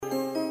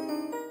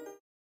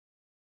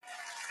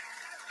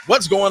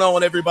What's going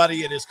on,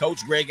 everybody? It is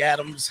Coach Greg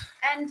Adams.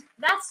 And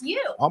that's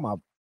you.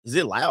 Is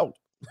it loud?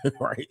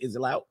 Right? Is it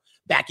loud?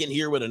 Back in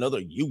here with another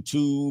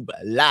YouTube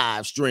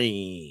live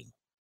stream.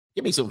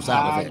 Give me some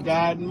sound effects. I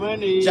got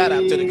money. Shout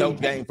out to the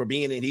Coach Gang for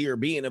being in here,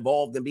 being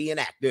involved, and being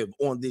active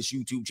on this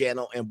YouTube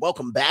channel. And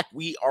welcome back.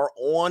 We are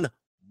on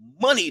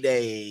Money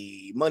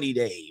Day.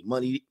 Monday.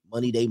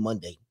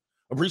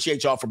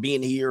 Appreciate y'all for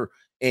being here.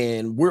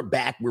 And we're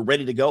back. We're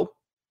ready to go.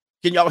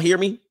 Can y'all hear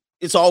me?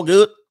 It's all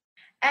good.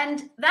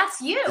 And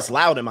that's you. It's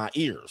loud in my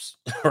ears.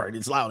 All right.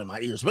 It's loud in my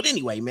ears. But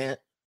anyway, man,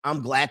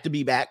 I'm glad to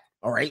be back.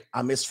 All right.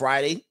 I missed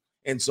Friday.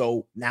 And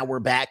so now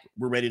we're back.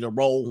 We're ready to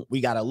roll. We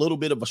got a little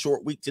bit of a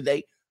short week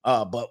today,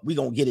 but we're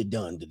going to get it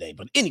done today.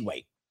 But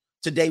anyway,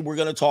 today we're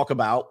going to talk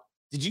about,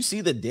 did you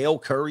see the Dale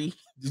Curry?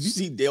 Did you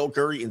see Dale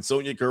Curry and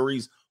Sonya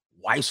Curry's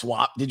wife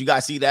swap? Did you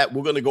guys see that?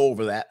 We're going to go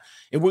over that.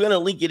 And we're going to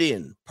link it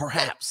in.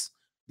 Perhaps,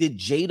 did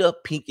Jada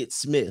Pinkett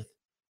Smith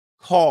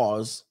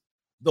cause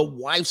the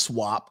wife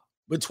swap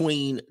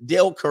between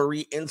Dale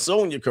Curry and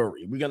Sonya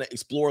Curry? We're going to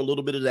explore a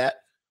little bit of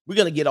that. We're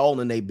going to get all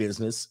in their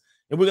business.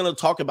 And we're going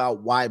to talk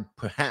about why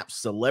perhaps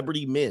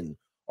celebrity men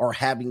are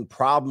having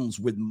problems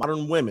with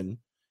modern women,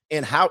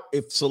 and how,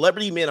 if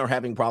celebrity men are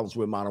having problems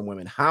with modern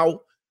women,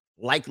 how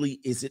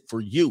likely is it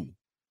for you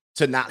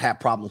to not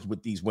have problems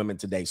with these women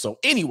today? So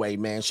anyway,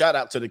 man, shout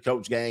out to the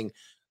Coach Gang.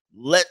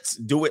 Let's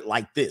do it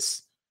like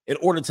this. In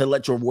order to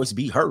let your voice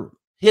be heard,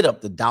 hit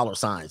up the $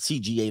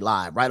 CGA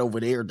Live right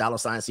over there, $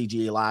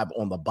 CGA Live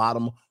on the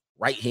bottom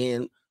right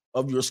hand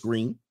of your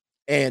screen.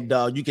 And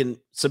you can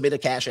submit a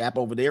Cash App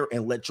over there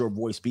and let your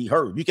voice be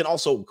heard. You can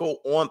also go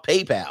on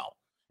PayPal,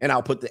 and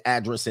I'll put the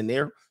address in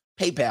there,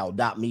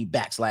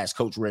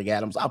 paypal.me/Coach Greg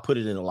Adams. I'll put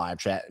it in the live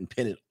chat and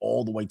pin it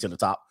all the way to the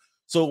top.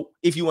 So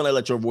if you want to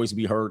let your voice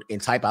be heard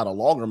and type out a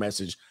longer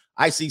message,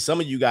 I see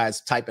some of you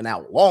guys typing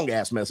out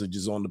long-ass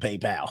messages on the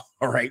PayPal.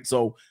 All right,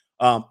 so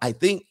I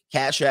think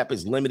Cash App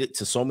is limited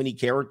to so many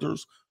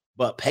characters,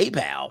 but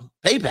PayPal,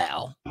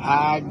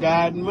 I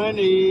got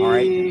money. all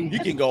right, you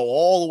can go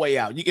all the way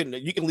out. You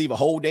can leave a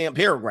whole damn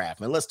paragraph.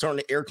 And let's turn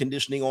the air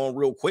conditioning on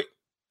real quick.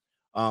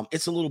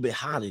 It's a little bit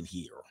hot in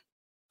here.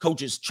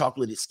 Coach's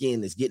chocolated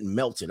skin is getting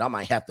melted. I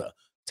might have to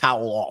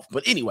towel off.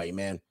 But anyway,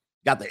 man,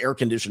 got the air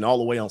conditioner all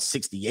the way on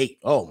 68.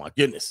 Oh my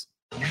goodness.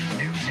 New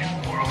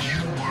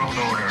world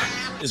order.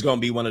 It's going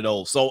to be one of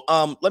those. So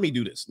let me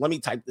do this. Let me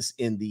type this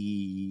in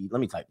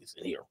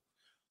here.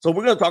 So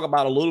we're going to talk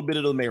about a little bit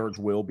of the marriage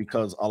will,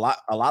 because a lot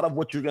of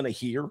what you're going to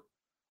hear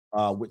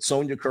with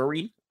Sonya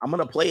Curry, I'm going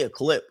to play a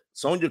clip.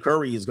 Sonya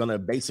Curry is going to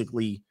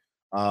basically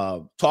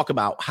talk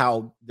about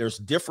how there's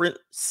different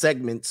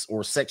segments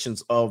or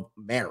sections of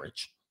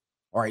marriage.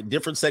 All right,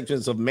 different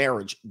sections of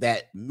marriage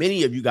that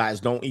many of you guys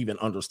don't even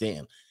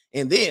understand.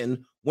 And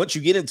then once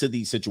you get into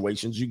these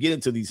situations,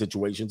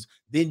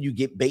 then you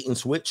get bait and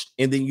switched,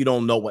 and then you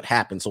don't know what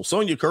happened. So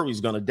Sonya Curry is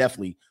going to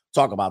definitely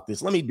talk about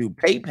this. Let me do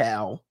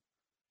PayPal.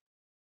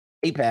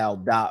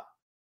 PayPal./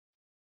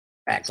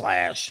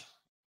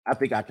 I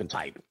think I can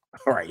type.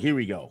 All right, here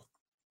we go.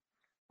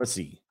 Let's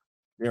see.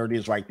 There it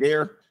is right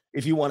there.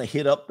 If you want to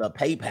hit up the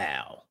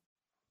PayPal.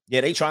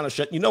 Yeah, they trying to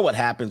shut. You know what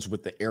happens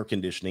with the air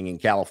conditioning in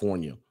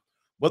California?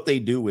 What they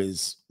do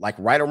is, like,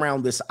 right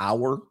around this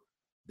hour,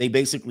 they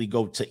basically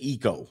go to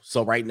eco.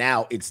 So right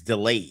now it's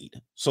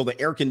delayed. So the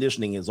air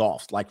conditioning is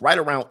off. Like right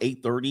around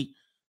 8:30,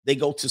 they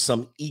go to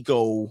some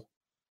eco,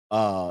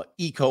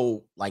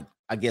 like,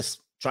 I guess,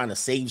 trying to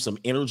save some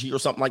energy or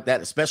something like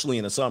that, especially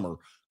in the summer,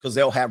 because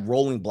they'll have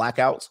rolling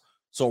blackouts.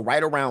 So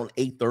right around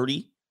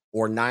 8:30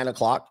 or 9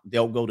 o'clock,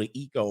 they'll go to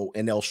eco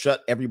and they'll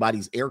shut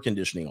everybody's air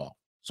conditioning off.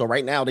 So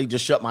right now they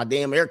just shut my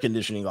damn air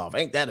conditioning off.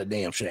 Ain't that a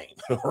damn shame?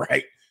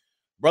 Right?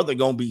 Brother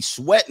gonna be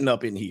sweating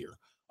up in here.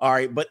 All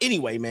right. But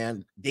anyway,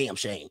 man, damn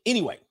shame.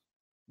 Anyway,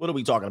 what are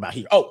we talking about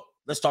here? Oh,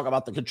 let's talk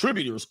about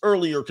the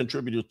earlier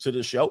contributors to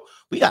this show.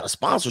 We got a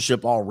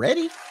sponsorship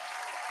already.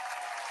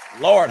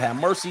 Lord have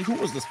mercy. Who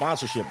was the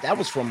sponsorship? That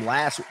was from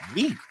last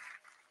week.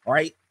 All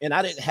right. And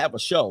I didn't have a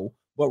show,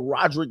 but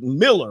Roderick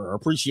Miller,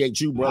 appreciate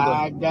you, brother.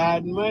 I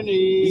got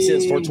money. He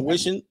says, for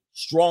tuition,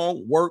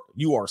 strong work,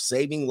 you are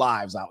saving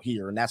lives out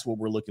here. And that's what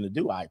we're looking to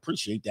do. I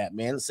appreciate that,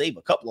 man. Save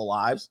a couple of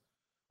lives.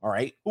 All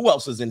right. Who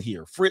else is in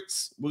here?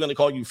 Fritz. We're going to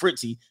call you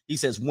Fritzy. He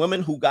says,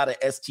 women who got an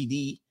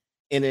STD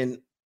in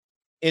an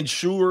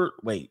insured,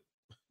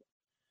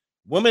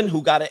 women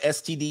who got an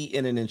STD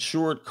in an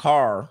insured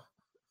car,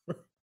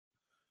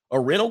 a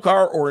rental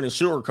car or an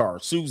insured car,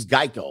 sues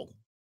Geico.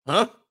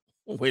 Huh?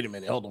 Wait a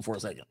minute. Hold on for a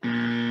second.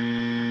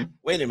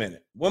 Wait a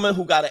minute. Woman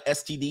who got an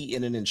STD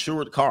in an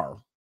insured car.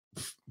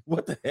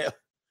 What the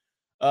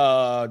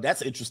hell?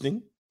 That's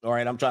interesting. All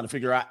right. I'm trying to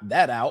figure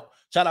that out.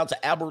 Shout out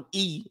to Albert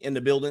E. in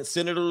the building.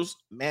 Senators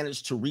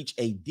managed to reach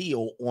a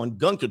deal on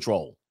gun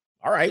control.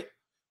 All right.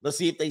 Let's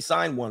see if they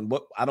sign one.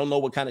 I don't know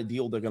what kind of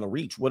deal they're going to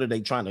reach. What are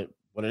they trying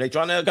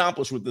to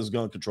accomplish with this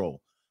gun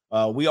control?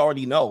 We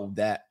already know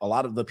that a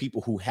lot of the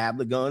people who have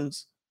the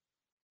guns,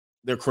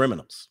 they're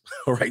criminals.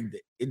 All right.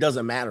 It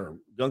doesn't matter.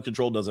 Gun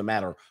control doesn't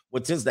matter.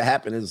 What tends to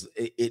happen is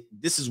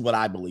this is what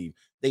I believe.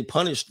 They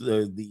punish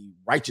the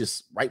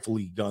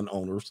righteously gun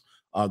owners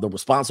the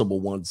responsible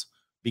ones,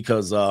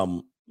 because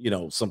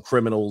some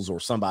criminals or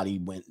somebody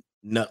went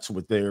nuts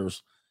with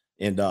theirs,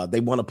 and they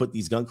want to put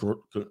these gun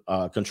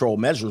control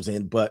measures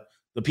in, but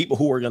the people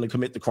who are going to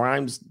commit the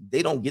crimes,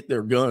 they don't get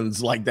their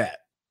guns like that.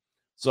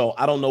 So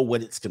I don't know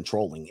what it's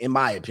controlling, in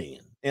my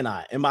opinion.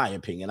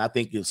 I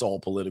think it's all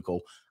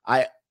political.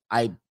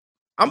 I'm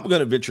going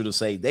to venture to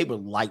say they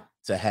would like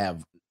to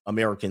have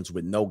Americans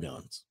with no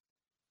guns.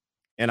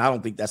 And I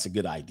don't think that's a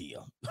good idea.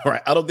 All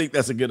right. I don't think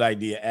that's a good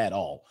idea at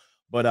all.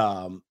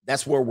 But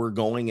that's where we're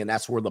going, and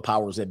that's where the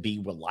powers that be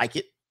would like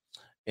it.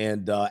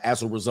 And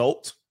as a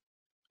result,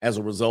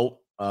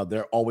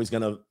 they're always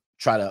going to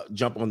try to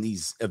jump on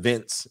these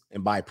events,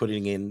 and by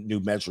putting in new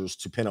measures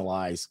to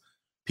penalize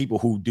people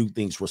who do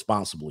things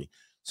responsibly.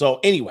 So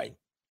anyway,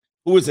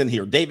 who is in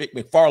here? David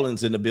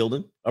McFarland's in the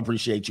building.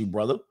 Appreciate you,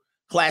 brother.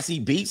 Classy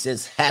B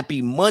says,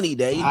 happy money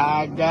day.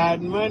 I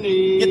got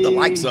money. Get the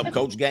likes up,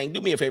 Coach Gang. Do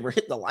me a favor.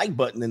 Hit the like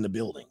button in the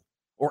building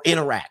or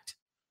interact.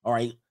 All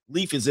right.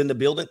 Leaf is in the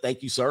building.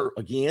 Thank you, sir.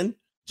 Again,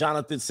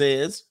 Jonathan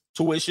says,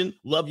 tuition.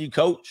 Love you,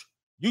 Coach.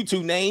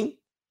 YouTube name,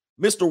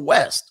 Mr.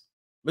 West.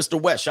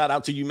 Mr. West, shout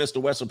out to you,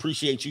 Mr. West.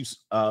 Appreciate you,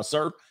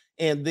 sir.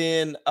 And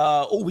then,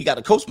 we got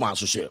a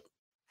co-sponsorship.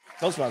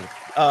 Co-sponsor.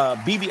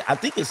 BB, I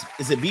think is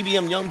it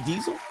BBM Young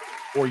Diesel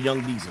or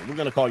Young Diesel? We're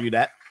going to call you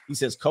that. He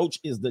says, Coach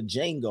is the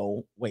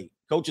Django.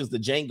 Coach is the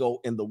Django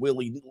and the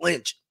Willie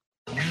Lynch.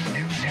 All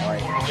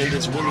right. In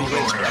this Willie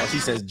Lynch, he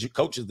says,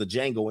 Coach is the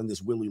Django in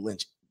this Willie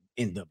Lynch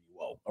NWO.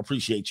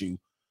 Appreciate you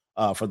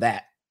for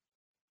that.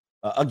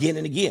 Again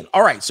and again.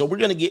 All right. So we're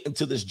going to get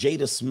into this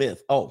Jada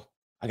Smith. Oh,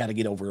 I got to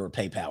get over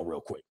to PayPal real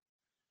quick.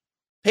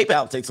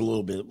 PayPal takes a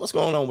little bit. What's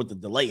going on with the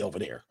delay over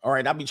there? All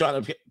right. I'll be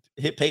trying to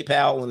hit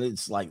PayPal and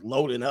it's like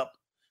loading up.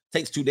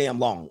 Takes too damn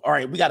long. All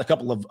right. We got a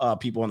couple of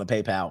people on the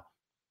PayPal.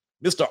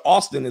 Mr.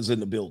 Austin is in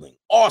the building.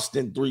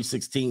 Austin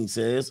 316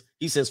 says,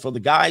 for the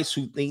guys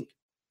who think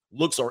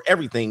looks are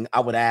everything, I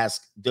would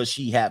ask, does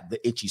she have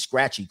the itchy,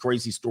 scratchy,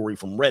 crazy story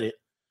from Reddit?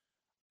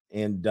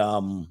 And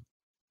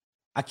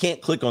I can't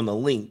click on the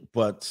link,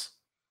 but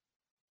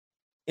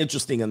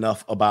interesting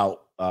enough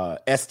about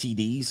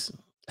STDs.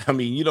 I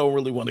mean, you don't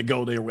really want to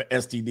go there with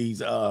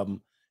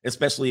STDs,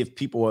 especially if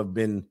people have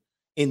been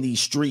in these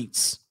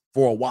streets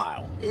for a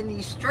while. In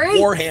these streets.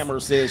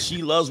 Warhammer says,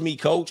 she loves me,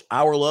 Coach.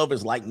 Our love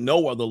is like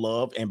no other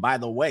love. And by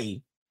the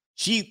way,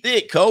 she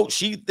thick, Coach.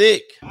 She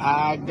thick.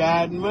 I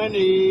got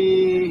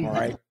money. All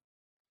right.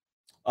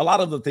 A lot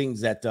of the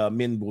things that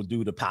men will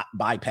do to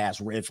bypass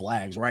red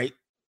flags, right?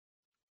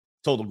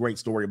 Told a great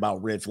story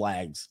about red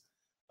flags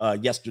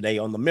yesterday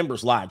on the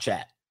members live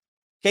chat.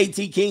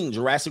 KT King,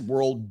 Jurassic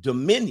World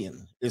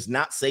Dominion is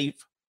not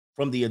safe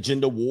from the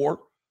agenda war.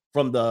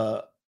 From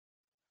the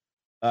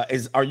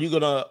are you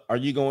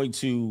going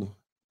to?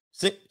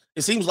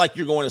 It seems like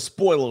you're going to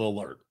spoiler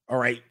alert. All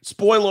right,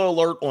 spoiler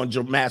alert on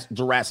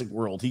Jurassic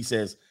World. He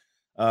says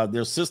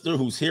their sister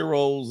whose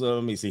heroes.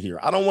 Let me see here.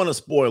 I don't want to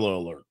spoiler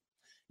alert.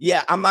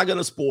 Yeah, I'm not going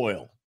to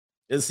spoil.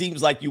 It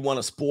seems like you want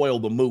to spoil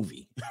the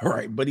movie. All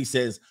right, but he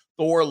says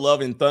Thor: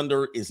 Love and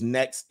Thunder is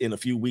next in a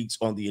few weeks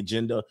on the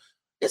agenda.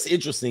 It's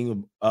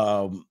interesting.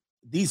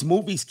 These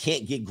movies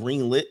can't get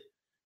greenlit.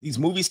 These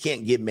movies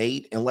can't get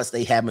made unless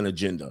they have an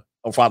agenda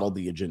or follow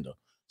the agenda.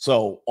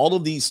 So all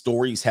of these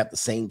stories have the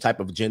same type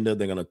of agenda.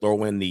 They're going to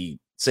throw in the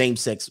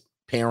same-sex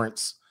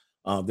parents.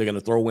 They're going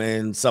to throw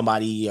in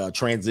somebody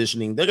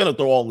transitioning. They're going to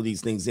throw all of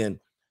these things in.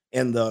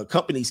 And the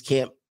companies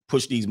can't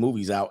push these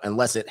movies out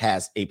unless it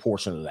has a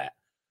portion of that.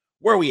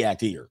 Where are we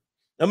at here?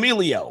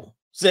 Emilio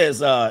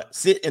says,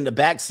 sit in the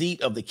back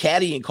seat of the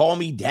caddy and call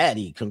me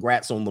daddy.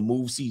 Congrats on the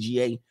move,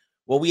 CGA.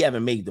 Well, we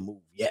haven't made the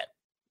move yet.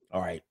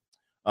 All right.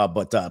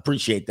 But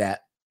appreciate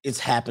that.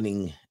 It's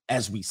happening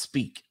as we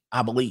speak,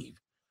 I believe.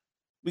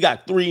 We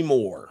got three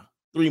more.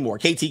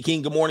 KT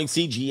King, good morning,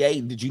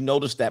 CGA. Did you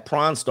notice that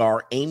Prawn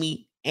star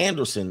Amy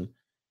Anderson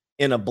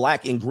in a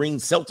black and green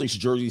Celtics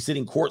jersey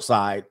sitting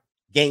courtside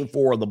game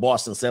 4 of the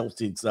Boston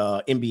Celtics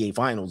NBA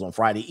Finals on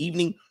Friday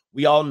evening?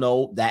 We all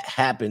know that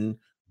happened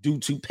due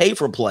to pay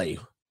for play.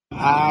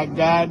 I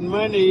got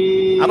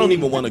money. I don't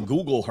even want to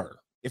Google her.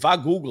 If I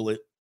Google it,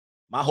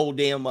 my whole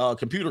damn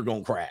computer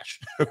gonna crash.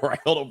 Right,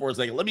 hold on for a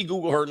second. Let me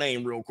Google her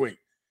name real quick.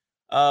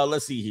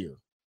 Let's see here.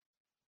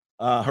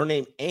 Her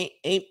name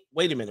ain't.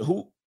 Wait a minute.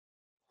 Who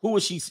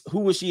was she?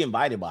 Who was she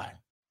invited by?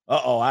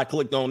 I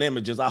clicked on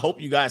images. I hope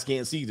you guys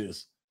can't see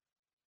this.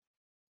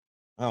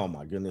 Oh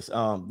my goodness.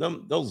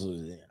 Those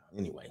are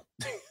anyway.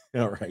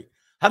 All right.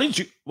 How did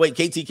you wait,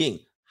 KT King?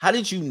 How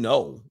did you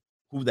know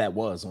who that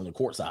was on the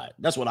court side?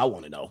 That's what I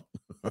want to know.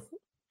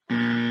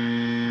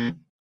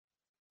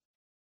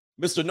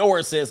 Mr.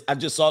 Norris says, I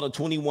just saw the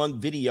 21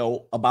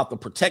 video about the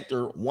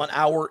Protector, 1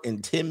 hour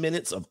and 10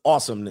 minutes of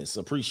awesomeness.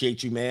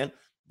 Appreciate you, man.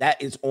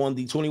 That is on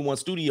the 21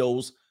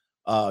 Studios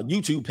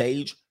YouTube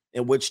page,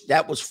 in which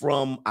that was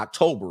from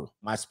October,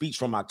 my speech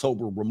from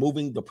October,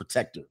 removing the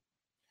Protector.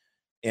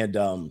 And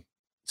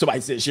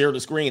somebody said, share the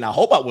screen. I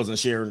hope I wasn't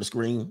sharing the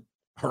screen.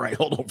 All right,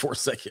 hold on for a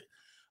second.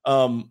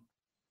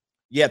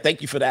 Yeah,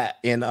 thank you for that.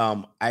 And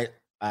I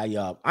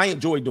I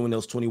enjoy doing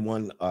those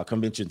 21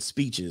 convention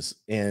speeches,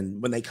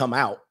 and when they come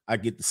out, I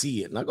get to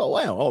see it, and I go,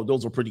 wow, oh,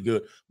 those are pretty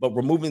good. But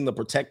removing the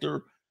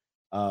protector,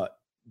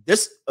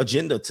 this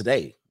agenda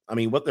today, I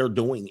mean, what they're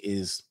doing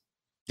is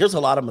there's a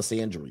lot of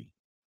misandry.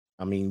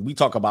 I mean, we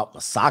talk about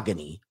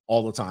misogyny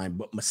all the time,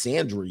 but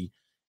misandry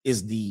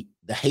is the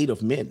hate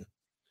of men,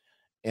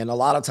 and a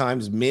lot of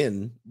times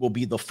men will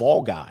be the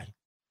fall guy,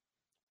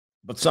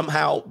 but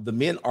somehow the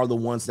men are the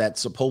ones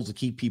that's supposed to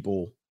keep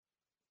people.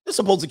 They're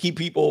supposed to keep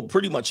people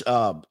pretty much,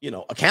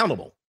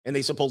 accountable, and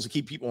they're supposed to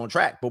keep people on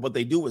track. But what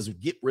they do is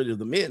get rid of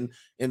the men,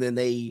 and then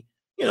they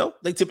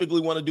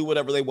typically want to do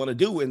whatever they want to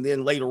do. And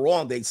then later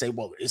on, they say,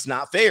 well, it's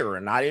not fair,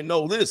 and I didn't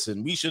know this,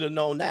 and we should have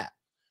known that.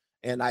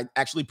 And I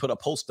actually put a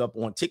post up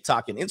on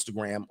TikTok and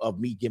Instagram of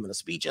me giving a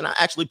speech, and I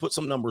actually put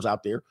some numbers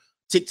out there.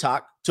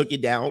 TikTok took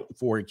it down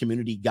for a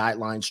community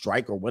guideline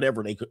strike or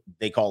whatever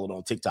they call it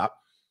on TikTok.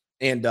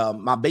 And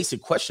my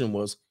basic question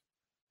was,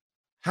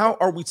 how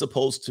are we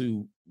supposed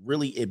to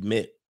really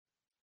admit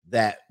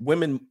that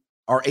women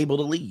are able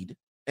to lead,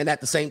 and at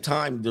the same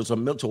time there's a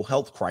mental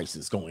health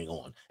crisis going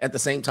on, at the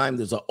same time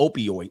there's an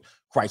opioid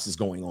crisis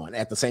going on,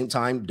 at the same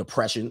time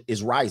depression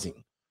is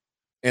rising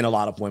in a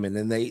lot of women,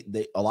 and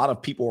a lot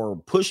of people are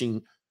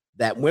pushing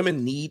that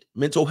women need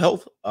mental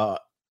health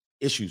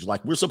issues,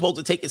 like we're supposed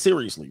to take it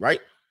seriously,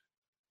 right?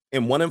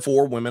 And 1 in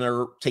 4 women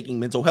are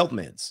taking mental health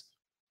meds.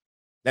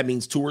 That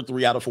means 2 or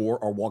 3 out of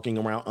 4 are walking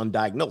around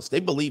undiagnosed. They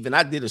believe, and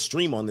I did a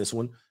stream on this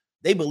one,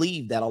 they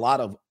believe that a lot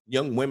of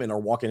young women are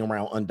walking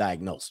around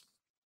undiagnosed.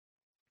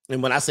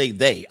 And when I say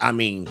they, I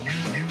mean, New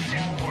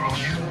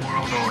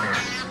world order.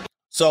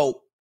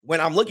 So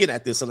when I'm looking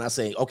at this and I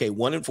say, okay,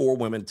 1 in 4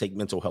 women take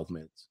mental health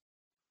meds,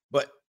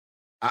 but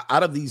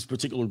out of these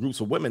particular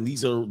groups of women,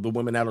 these are the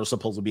women that are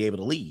supposed to be able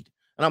to lead.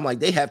 And I'm like,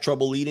 they have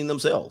trouble leading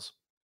themselves.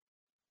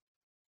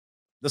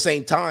 The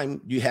same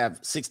time, you have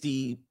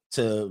 60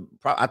 to,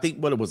 I think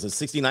what it was,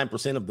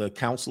 69% of the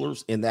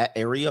counselors in that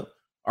area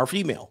are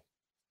female.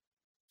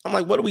 I'm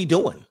like, what are we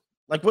doing?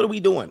 Like, what are we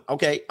doing?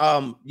 Okay.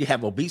 You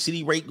have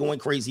obesity rate going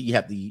crazy. You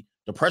have the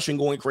depression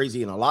going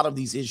crazy. And a lot of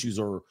these issues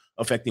are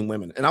affecting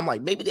women. And I'm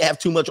like, maybe they have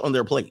too much on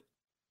their plate.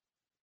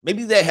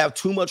 Maybe they have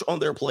too much on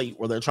their plate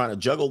where they're trying to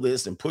juggle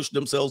this and push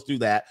themselves through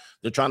that.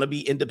 They're trying to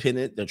be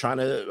independent. They're trying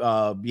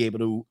to be able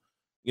to,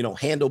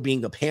 handle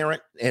being a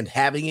parent and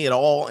having it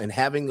all and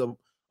having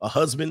a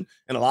husband.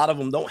 And a lot of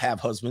them don't have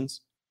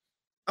husbands.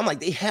 I'm like,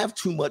 they have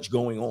too much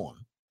going on.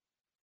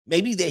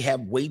 Maybe they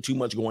have way too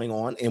much going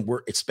on and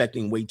we're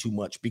expecting way too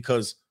much,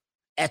 because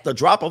at the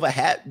drop of a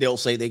hat, they'll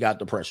say they got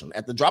depression.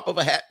 At the drop of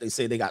a hat, they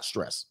say they got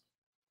stress.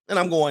 And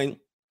I'm going,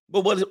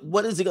 but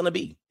what is it going to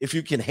be? If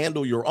you can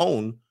handle your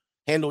own,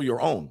 handle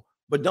your own.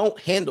 But don't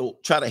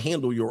try to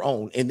handle your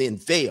own and then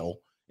fail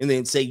and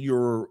then say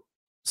you're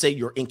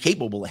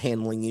incapable of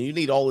handling and you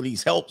need all of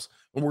these helps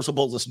when we're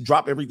supposed to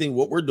drop everything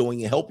what we're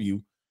doing and help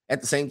you.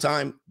 At the same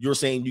time, you're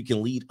saying you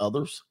can lead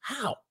others.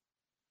 How?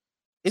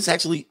 It's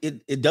actually,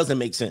 it doesn't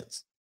make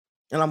sense.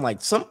 And I'm like,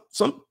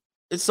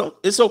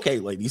 it's okay,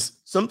 ladies.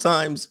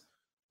 Sometimes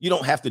you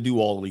don't have to do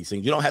all of these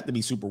things. You don't have to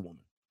be Superwoman.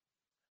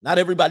 Not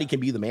everybody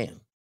can be the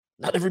man.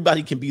 Not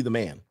everybody can be the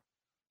man.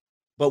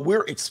 But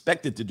we're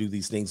expected to do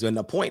these things. And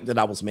the point that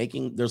I was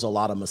making, there's a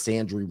lot of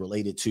misandry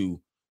related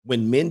to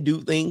when men do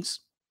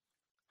things.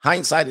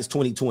 Hindsight is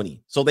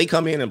 20/20. So they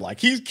come in and like,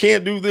 he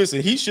can't do this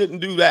and he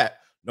shouldn't do that.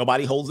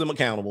 Nobody holds them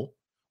accountable.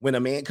 When a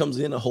man comes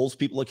in and holds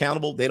people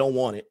accountable, they don't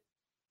want it.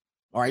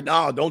 All right,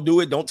 no, don't do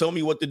it. Don't tell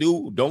me what to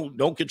do.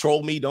 Don't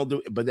control me. Don't do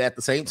it. But at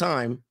the same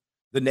time,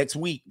 the next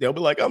week, they'll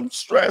be like, I'm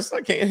stressed. I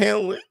can't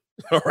handle it.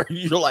 All right,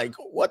 you're like,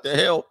 what the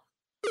hell?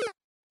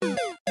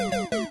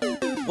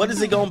 What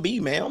is it going to be,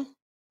 ma'am?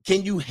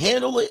 Can you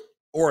handle it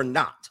or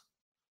not?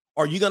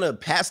 Are you going to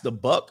pass the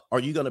buck? Are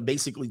you going to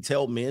basically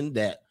tell men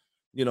that,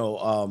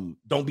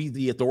 don't be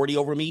the authority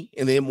over me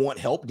and then want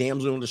help,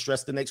 damsel in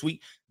distress the next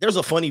week? There's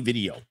a funny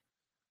video.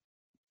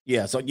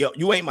 Yeah, so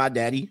you ain't my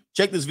daddy.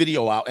 Check this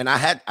video out. And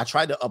I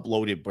tried to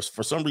upload it, but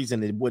for some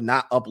reason it would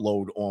not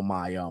upload on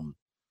my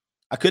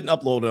I couldn't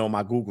upload it on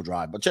my Google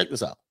Drive. But check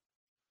this out.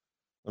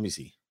 Let me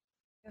see.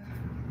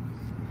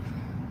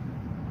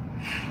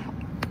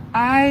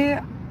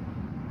 I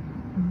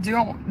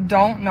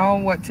don't know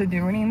what to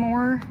do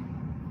anymore.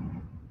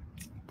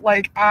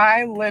 Like,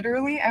 I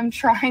literally am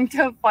trying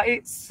to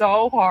fight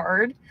so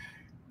hard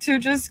to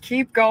just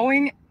keep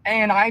going,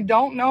 and I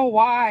don't know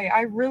why.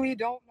 I really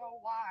don't know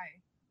why.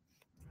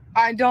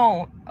 I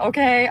don't,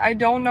 okay? I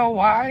don't know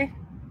why.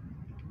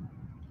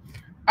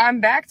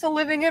 I'm back to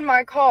living in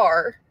my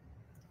car.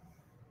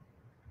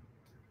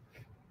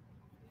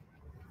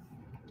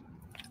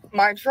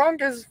 My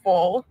trunk is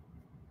full.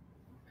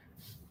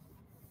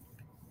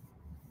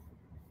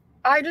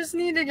 I just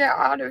need to get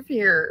out of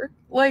here.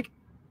 Like,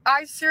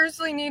 I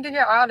seriously need to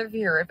get out of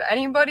here. If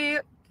anybody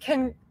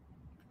can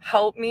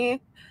help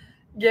me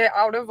get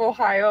out of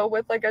Ohio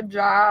with like a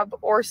job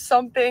or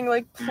something,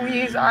 like,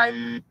 please,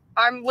 I'm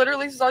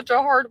literally such a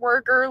hard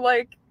worker.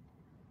 Like,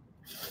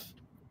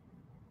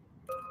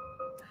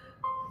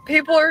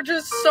 people are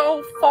just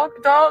so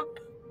fucked up.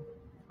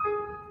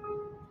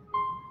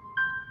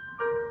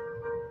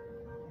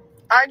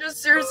 I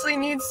just seriously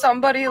need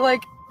somebody,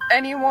 like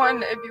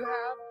anyone, if you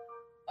have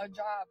a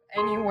job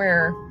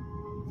anywhere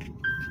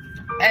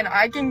and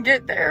I can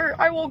get there,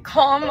 I will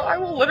come. I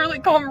will literally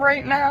come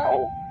right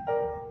now.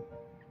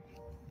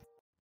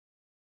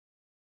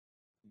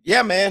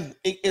 Yeah, man,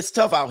 it's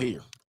tough out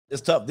here.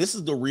 It's tough. This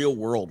is the real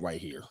world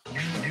right here. New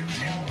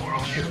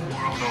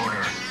world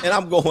order. And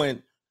I'm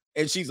going,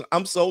 and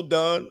I'm so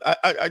done.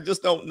 I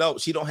just don't know.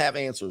 She don't have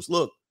answers.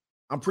 Look,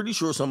 I'm pretty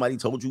sure somebody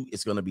told you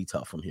it's going to be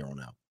tough from here on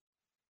out.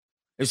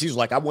 And she's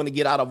like, I want to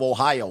get out of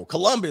Ohio.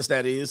 Columbus,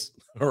 that is.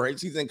 All right.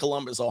 She's in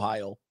Columbus,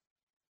 Ohio.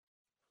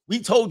 We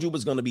told you it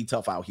was going to be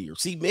tough out here.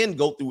 See, men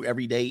go through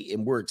every day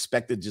and we're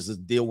expected just to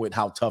deal with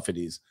how tough it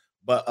is.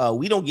 But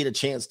we don't get a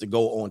chance to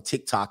go on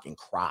TikTok and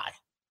cry.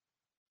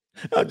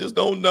 I just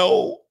don't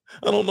know.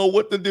 I don't know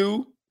what to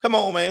do. Come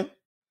on, man.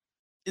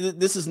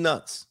 This is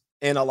nuts.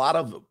 And a lot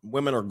of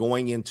women are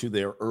going into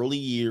their early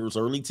years,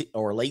 or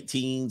late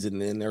teens,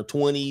 and then their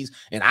 20s,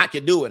 and I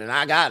could do it, and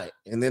I got it.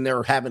 And then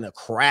they're having a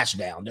crash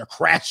down. They're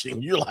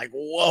crashing. You're like,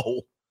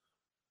 whoa.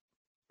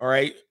 All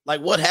right. Like,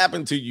 what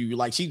happened to you?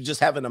 Like, she's just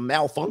having a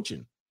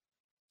malfunction,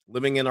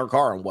 living in her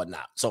car and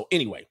whatnot. So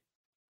anyway,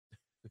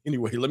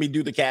 let me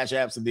do the cash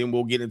apps, and then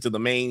we'll get into the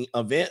main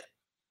event.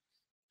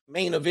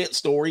 Main event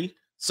story,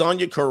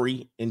 Sonya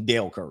Curry and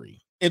Dale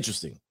Curry.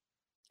 Interesting.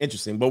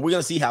 But we're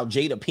going to see how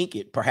Jada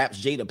Pinkett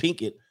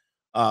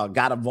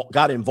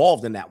got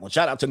involved in that one.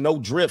 Shout out to No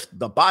Drift,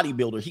 the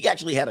bodybuilder. He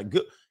actually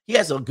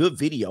has a good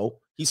video.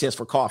 He says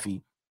for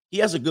coffee. He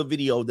has a good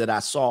video that I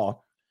saw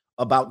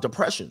about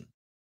depression.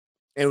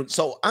 And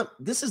so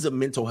this is a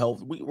mental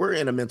health. We're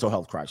in a mental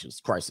health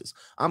crisis.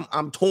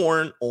 I'm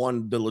torn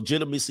on the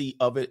legitimacy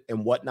of it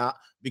and whatnot,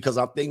 because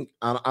I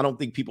don't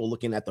think people are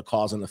looking at the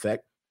cause and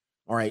effect.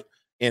 All right.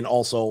 And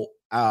also,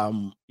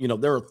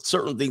 there are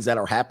certain things that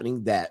are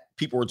happening that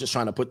people are just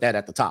trying to put that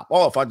at the top.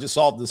 Oh, if I just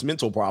solve this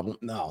mental problem.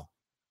 No,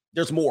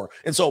 there's more.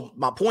 And so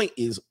my point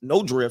is,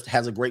 No Drift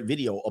has a great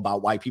video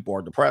about why people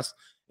are depressed.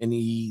 And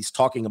he's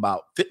talking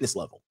about fitness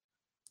level.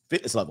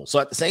 So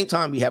at the same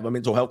time, we have a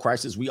mental health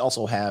crisis. We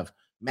also have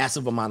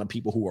massive amount of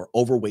people who are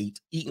overweight,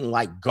 eating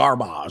like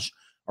garbage.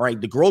 All right.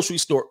 The grocery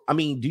store. I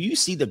mean, do you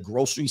see the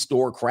grocery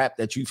store crap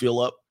that you fill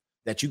up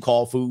that you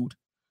call food?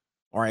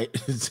 All right.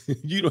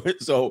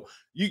 So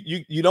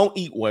you don't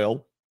eat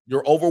well.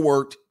 You're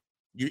overworked.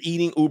 You're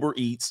eating Uber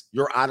Eats.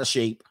 You're out of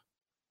shape.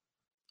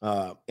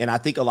 And I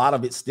think a lot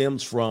of it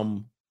stems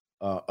from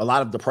a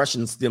lot of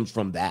depression stems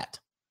from that.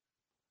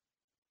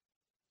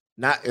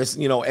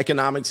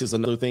 Economics is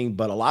another thing,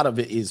 but a lot of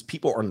it is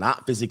people are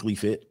not physically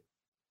fit.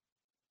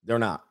 They're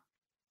not.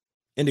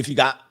 And if you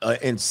got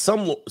in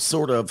some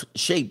sort of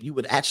shape, you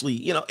would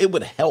actually, it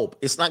would help.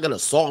 It's not going to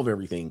solve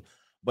everything,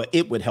 but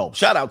it would help.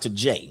 Shout out to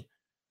Jay.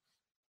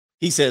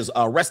 He says,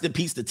 rest in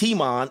peace to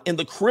T-Mon and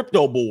the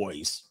Crypto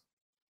Boys.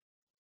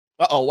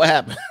 Uh-oh, what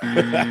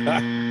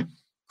happened?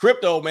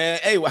 Crypto, man.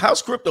 Hey,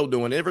 how's crypto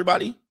doing,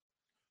 everybody?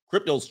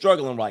 Crypto's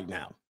struggling right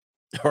now.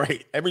 All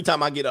right. Every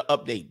time I get an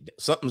update,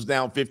 something's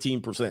down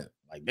 15%.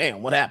 Like,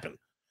 damn, what happened?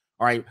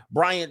 All right.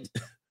 Bryant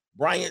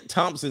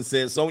Thompson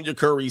says, Sonya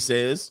Curry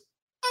says,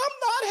 I'm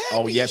not happy.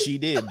 Oh, yes, she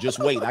did. Just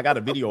wait. I got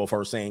a video of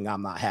her saying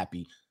I'm not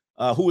happy.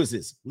 Who is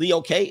this?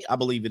 Leo K? I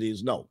believe it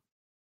is. No,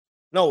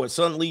 it's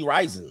Sun Lee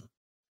Rising.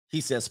 He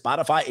says,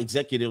 Spotify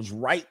executives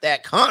write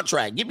that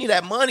contract. Give me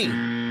that money.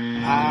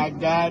 I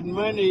got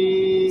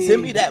money.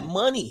 Send me that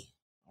money.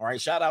 All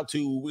right. Shout out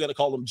to, we're going to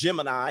call him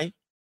Gemini.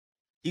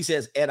 He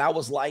says, and I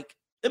was like,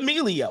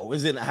 Emilio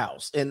is in the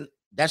house. And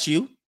that's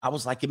you. I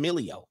was like,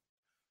 Emilio.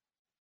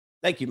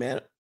 Thank you,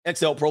 man.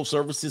 XL Pro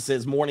Services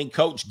says, morning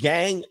coach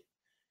gang.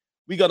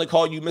 We're going to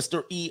call you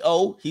Mr.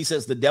 EO. He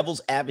says, The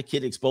Devil's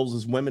Advocate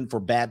exposes women for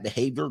bad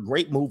behavior.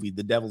 Great movie,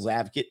 The Devil's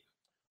Advocate.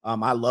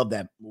 I love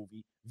that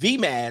movie.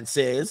 V-Man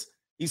says,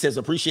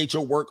 appreciate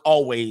your work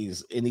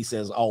always. And he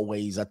says,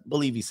 always. I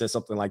believe he says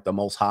something like the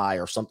Most High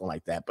or something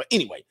like that. But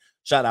anyway,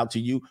 shout out to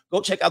you.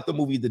 Go check out the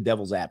movie, The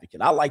Devil's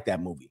Advocate. I like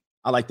that movie.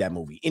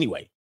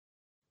 Anyway,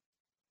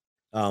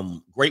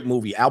 great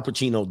movie. Al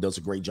Pacino does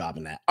a great job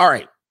in that. All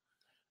right.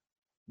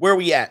 Where are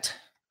we at?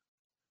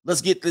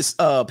 Let's get this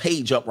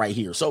page up right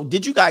here. So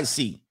did you guys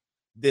see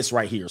this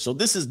right here? So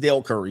this is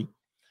Dale Curry.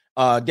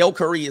 Dale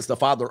Curry is the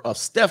father of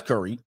Steph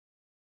Curry.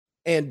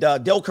 And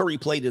Dale Curry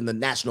played in the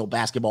National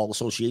Basketball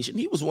Association.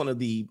 He was one of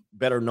the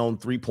better known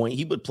three-point.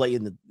 He would play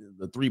in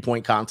the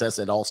three-point contest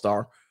at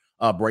All-Star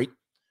break.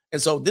 And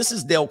so this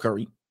is Dale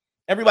Curry.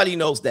 Everybody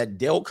knows that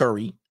Dale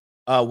Curry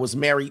was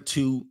married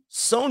to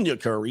Sonya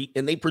Curry,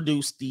 and they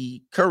produced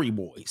the Curry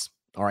Boys.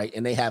 All right.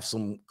 And they have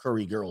some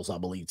Curry girls, I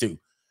believe, too.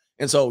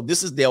 And so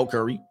this is Dale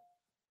Curry.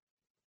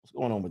 What's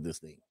going on with this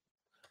thing?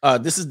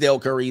 This is Dale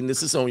Curry, and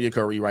this is Sonya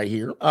Curry right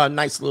here.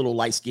 Nice little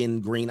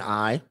light-skinned green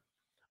eye.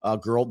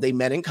 Girl. They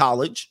met in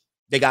college.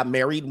 They got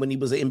married when he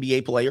was an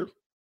NBA player.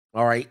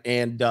 All right.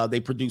 And they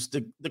produced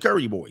the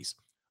Curry Boys,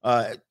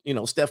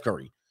 Steph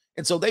Curry.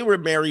 And so they were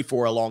married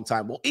for a long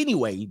time. Well,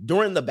 anyway,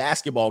 during the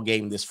basketball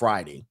game this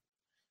Friday,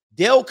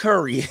 Dale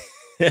Curry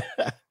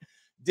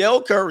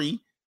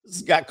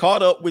got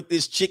caught up with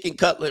this chicken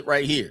cutlet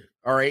right here.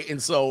 All right.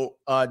 And so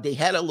they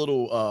had a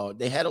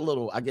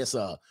little, I guess,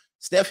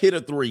 Steph hit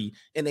a three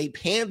and they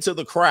panned to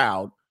the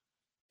crowd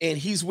and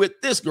he's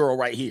with this girl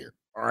right here.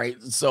 All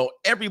right. So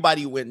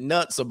everybody went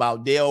nuts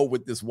about Dale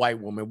with this white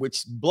woman,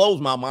 which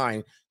blows my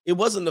mind. It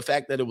wasn't the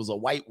fact that it was a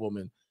white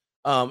woman.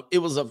 It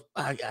was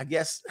I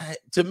guess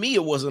to me,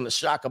 it wasn't a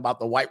shock about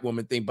the white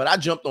woman thing, but I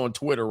jumped on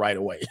Twitter right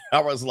away. I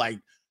was like,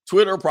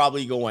 Twitter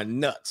probably going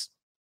nuts.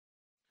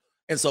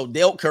 And so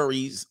Dale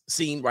Curry's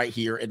seen right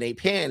here and they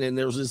pan and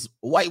there's this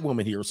white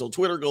woman here. So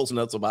Twitter goes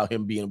nuts about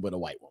him being with a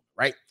white woman,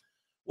 right?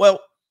 Well,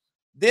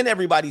 then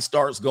everybody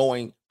starts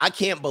going, I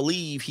can't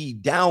believe he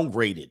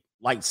downgraded.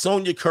 Like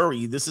Sonya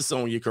Curry, this is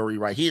Sonya Curry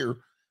right here.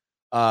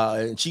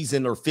 And she's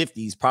in her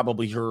 50s,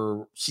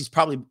 she's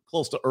probably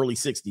close to early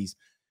 60s.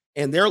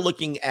 And they're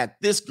looking at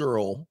this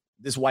girl,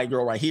 this white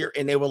girl right here,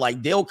 and they were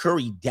like, Dale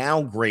Curry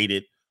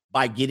downgraded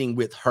by getting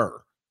with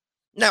her.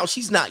 Now,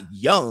 she's not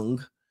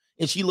young,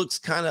 and she looks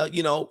kind of,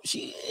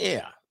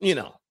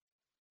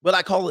 but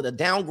I call it a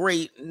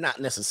downgrade, not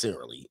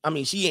necessarily. I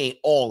mean, she ain't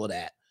all of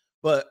that,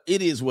 but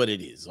it is what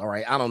it is. All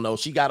right. I don't know.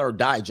 She got her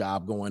dye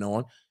job going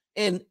on,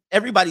 and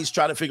everybody's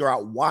trying to figure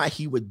out why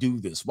he would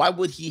do this. Why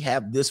would he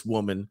have this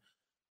woman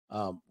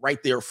right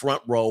there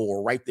front row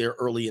or right there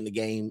early in the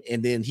game?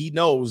 And then he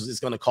knows it's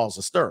going to cause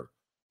a stir.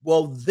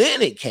 Well,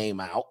 then it came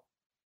out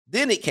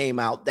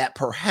that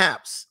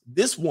perhaps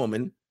this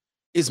woman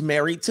is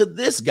married to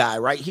this guy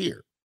right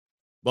here.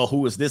 Well,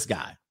 who is this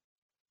guy?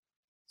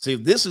 See,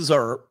 this is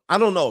her. I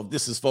don't know if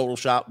this is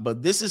Photoshop,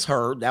 but this is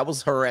her. That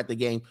was her at the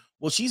game.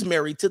 Well, she's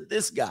married to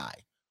this guy.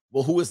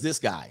 Well, who is this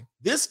guy?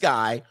 This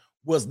guy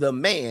was the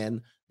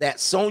man that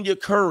Sonya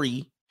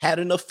Curry had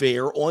an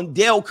affair on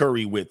Dale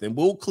Curry with. And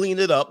we'll clean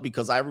it up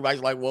because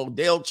everybody's like, well,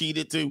 Dale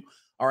cheated too.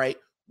 All right.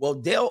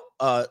 Well,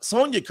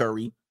 Sonya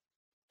Curry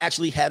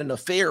actually had an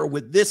affair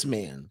with this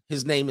man.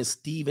 His name is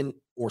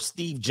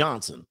Steve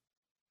Johnson.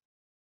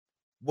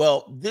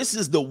 Well, this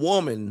is the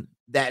woman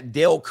that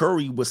Dale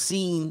Curry was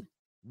seen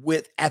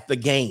with at the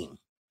game.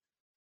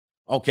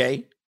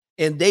 Okay.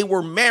 And they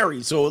were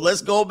married. So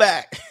let's go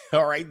back.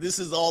 All right. This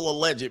is all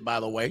alleged, by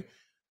the way.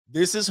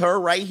 This is her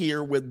right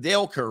here with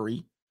Dale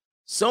Curry.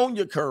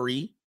 Sonya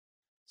Curry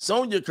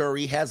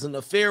has an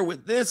affair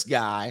with this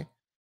guy,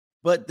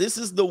 but this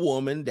is the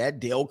woman that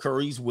Dale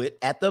Curry's with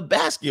at the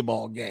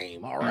basketball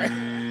game. All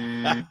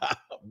right.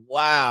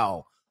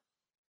 Wow.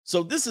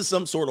 So this is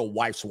some sort of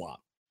wife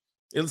swap.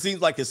 It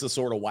seems like it's a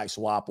sort of wife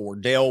swap, or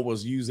Dale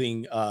was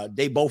using,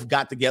 they both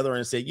got together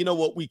and said, you know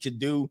what we could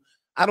do?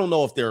 I don't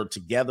know if they're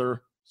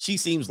together. She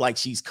seems like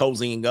she's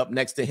cozying up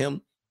next to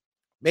him.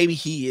 Maybe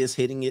he is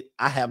hitting it.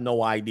 I have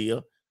no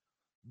idea.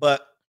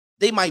 But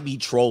they might be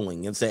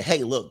trolling and say,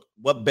 hey, look,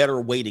 what better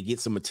way to get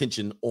some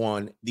attention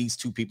on these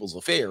two people's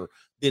affair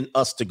than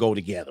us to go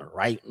together,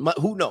 right?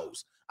 Who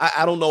knows?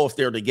 I don't know if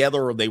they're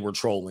together or they were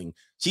trolling.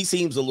 She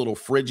seems a little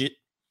frigid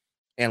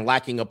and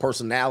lacking a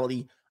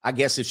personality. I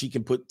guess if she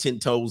can put 10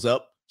 toes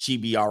up,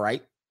 she'd be all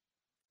right.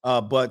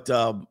 But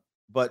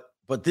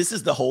this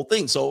is the whole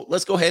thing. So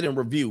let's go ahead and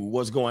review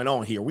what's going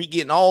on here. We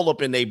getting all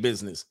up in their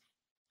business.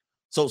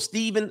 So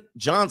Steven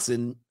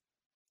Johnson,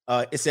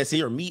 it says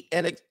here, meet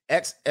an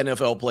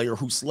ex-NFL player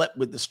who slept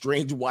with the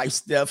strange wife,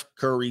 Steph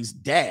Curry's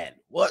dad.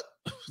 What?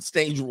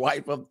 Strange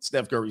wife of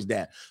Steph Curry's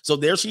dad. So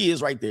there she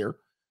is right there.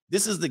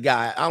 This is the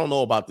guy. I don't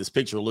know about this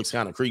picture. It looks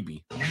kind of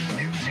creepy.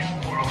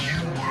 New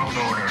world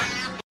order.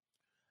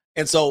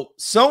 And so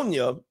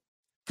Sonya,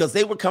 because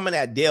they were coming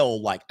at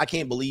Dale like, I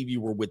can't believe you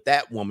were with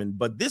that woman,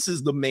 but this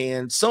is the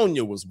man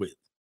Sonya was with.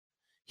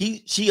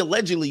 She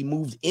allegedly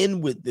moved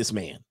in with this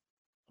man.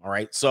 All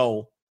right.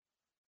 So,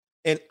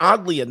 and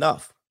oddly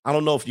enough, I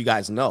don't know if you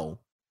guys know,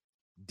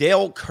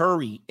 Dale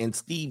Curry and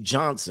Steve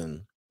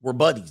Johnson were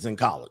buddies in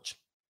college.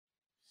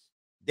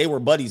 They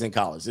were buddies in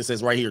college. It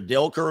says right here,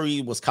 Dale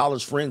Curry was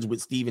college friends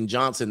with Steven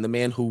Johnson, the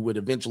man who would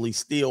eventually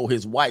steal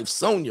his wife,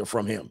 Sonya,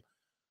 from him.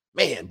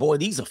 Man, boy,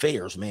 these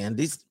affairs, man,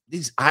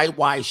 these eyes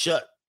wide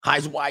shut.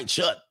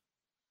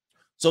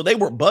 So they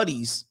were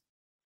buddies.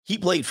 He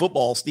played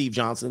football, Steve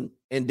Johnson,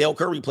 and Dale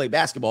Curry played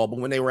basketball. But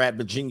when they were at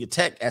Virginia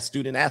Tech as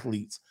student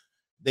athletes,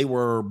 they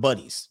were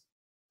buddies.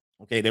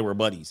 Okay, they were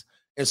buddies.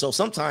 And so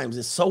sometimes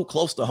it's so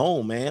close to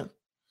home, man.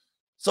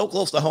 So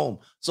close to home.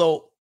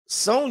 So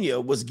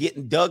Sonya was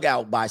getting dug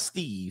out by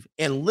Steve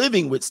and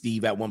living with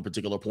Steve at one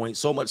particular point,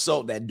 so much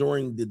so that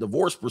during the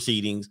divorce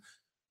proceedings,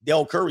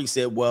 Dale Curry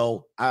said,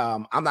 well,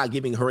 I'm not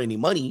giving her any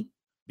money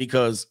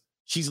because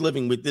she's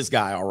living with this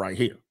guy all right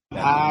here.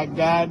 I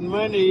got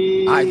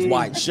money. Eyes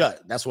wide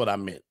shut. That's what I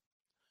meant.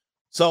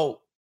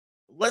 So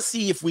let's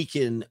see if we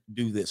can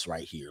do this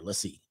right here. Let's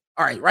see.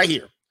 All right, right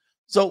here.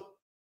 So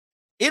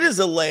it is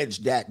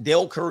alleged that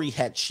Dale Curry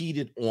had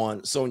cheated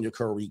on Sonya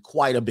Curry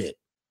quite a bit.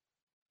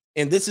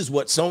 And this is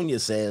what Sonya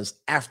says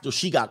after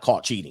she got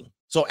caught cheating.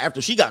 So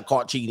after she got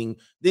caught cheating,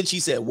 then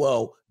she said,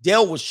 well,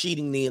 Dale was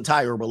cheating the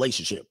entire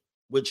relationship,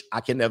 which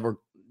I can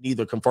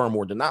neither confirm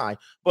or deny,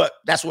 but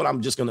that's what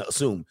I'm just going to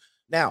assume.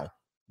 Now,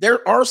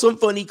 there are some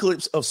funny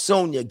clips of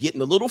Sonya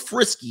getting a little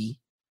frisky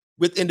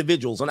with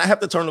individuals, and I have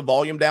to turn the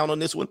volume down on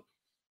this one,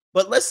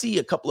 but let's see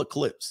a couple of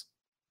clips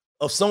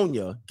of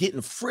Sonya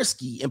getting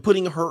frisky and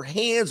putting her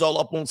hands all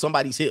up on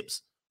somebody's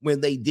hips.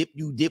 When they dip,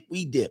 you dip,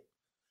 we dip.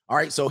 All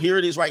right, so here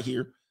it is right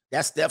here.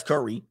 That's Steph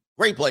Curry.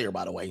 Great player,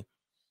 by the way.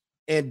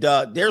 And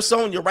there's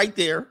Sonya right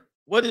there.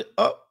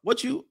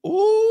 What you,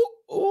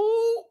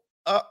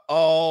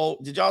 uh-oh.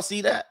 Did y'all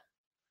see that?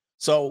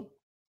 So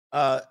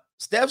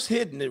Steph's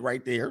hitting it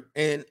right there.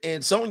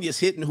 And Sonya's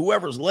hitting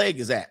whoever's leg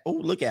is at. Oh,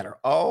 look at her.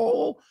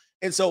 Oh,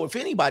 and so if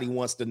anybody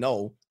wants to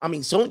know, I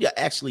mean, Sonya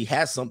actually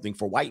has something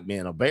for white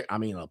men.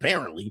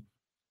 Apparently.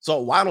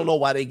 So I don't know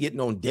why they getting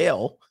on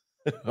Dell.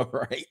 All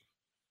right.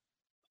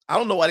 I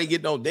don't know why they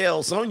getting on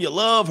Dell. Sonya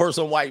love her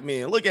some white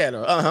men. Look at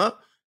her. Uh-huh.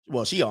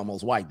 Well, she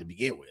almost white to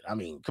begin with. I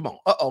mean, come on.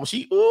 Uh-oh.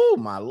 Oh,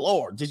 my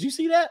Lord. Did you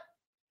see that?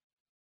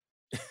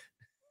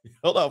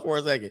 Hold on for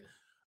a second.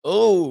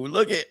 Oh,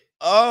 look at,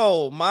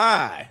 oh,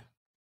 my.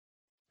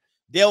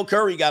 Dell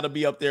Curry got to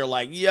be up there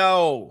like,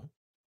 yo.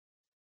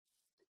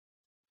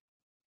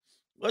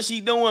 What's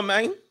she doing,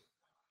 man?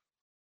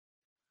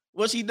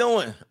 What's she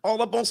doing? All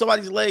up on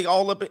somebody's leg,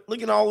 all up,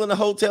 looking all in the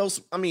hotel.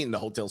 I mean, the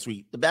hotel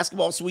suite, the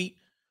basketball suite.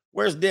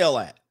 Where's Dell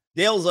at?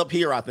 Dell's up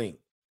here, I think.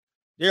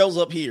 Dell's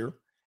up here.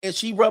 And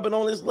she rubbing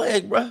on his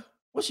leg, bruh.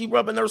 What's she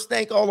rubbing her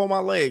stank all on my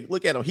leg?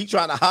 Look at him. He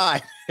trying to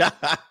hide.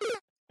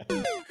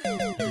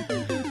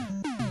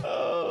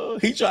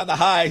 He tried to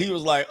hide. He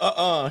was like,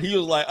 He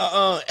was like,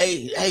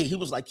 Hey, he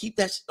was like, keep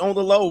that on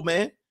the low,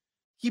 man.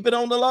 Keep it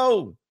on the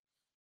low.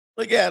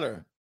 Look at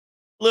her.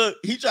 Look,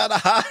 he tried to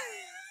hide.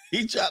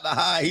 He tried to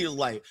hide. He was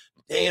like,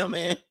 damn,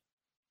 man.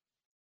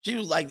 She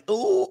was like,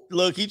 ooh,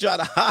 look, he tried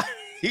to hide.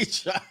 He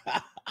tried.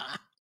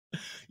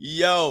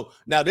 Yo,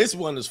 now this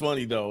one is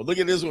funny, though. Look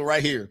at this one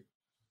right here.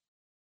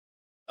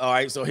 All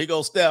right, so here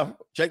goes Steph.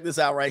 Check this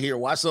out right here.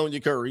 Watch Sonya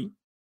Curry.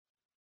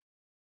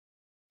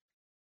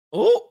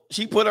 Oh,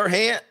 she put her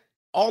hand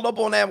all up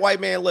on that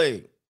white man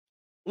leg.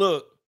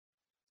 Look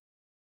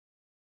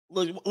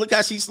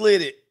how she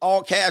slid it,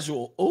 all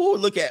casual. Oh,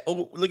 look at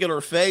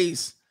her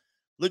face.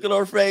 Look at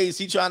her face.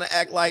 She trying to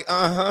act like,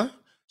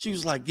 She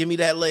was like, give me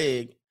that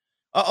leg.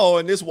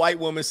 And this white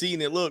woman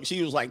seeing it, look,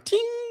 she was like, ting.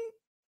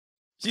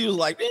 She was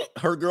like,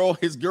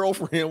 his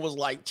girlfriend was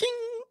like, ting.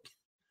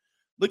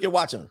 Look at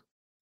watching.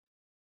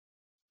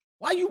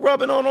 Why you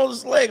rubbing on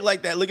his leg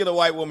like that? Look at the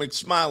white woman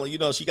smiling. You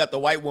know, she got the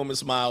white woman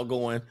smile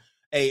going.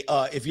 Hey,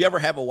 if you ever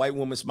have a white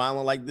woman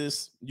smiling like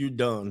this, you're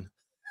done.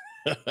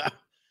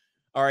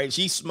 All right,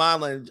 she's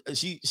smiling.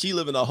 She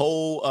living a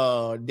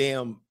whole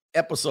damn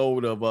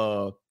episode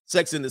of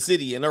Sex in the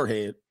City in her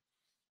head.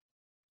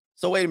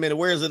 So wait a minute,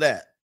 where is it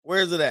at?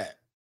 Where is it at?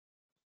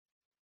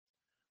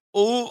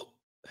 Oh,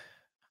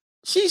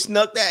 she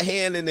snuck that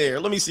hand in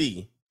there. Let me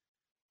see.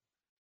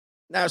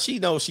 Now she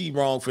knows she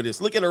wrong for this.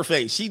 Look at her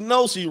face. She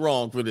knows she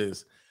wrong for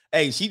this.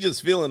 Hey, she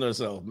just feeling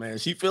herself, man.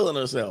 She feeling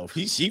herself.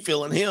 She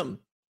feeling him.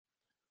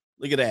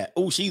 Look at that.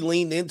 Oh, she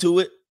leaned into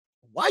it.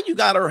 Why you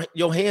got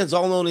your hands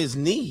all on his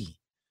knee?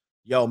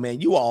 Yo,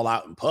 man, you all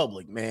out in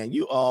public, man.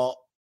 You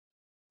all.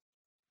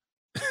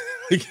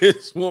 Look at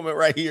this woman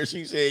right here.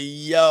 She said,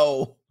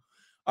 yo,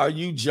 are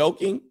you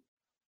joking?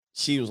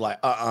 She was like,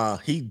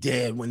 he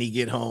dead when he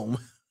get home.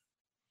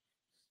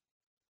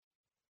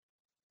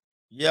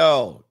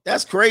 Yo,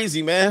 that's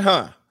crazy, man,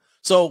 huh?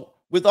 So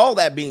with all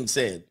that being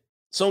said,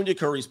 Sonya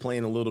Curry's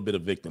playing a little bit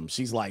of victim.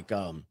 She's like,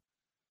 well,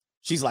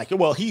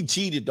 he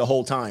cheated the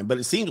whole time, but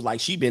it seems like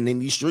she been in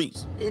these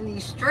streets. In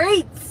these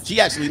streets. She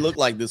actually looked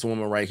like this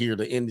woman right here,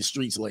 the in the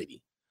streets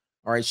lady.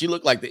 All right, she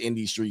looked like the in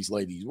these streets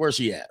lady. Where's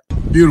she at?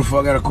 Beautiful,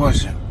 I got a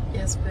question.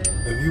 Yes, babe.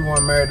 If you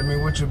weren't married to me,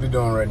 what you be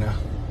doing right now?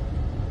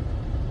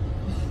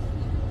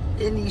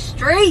 In these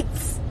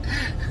streets.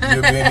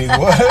 You'll be in these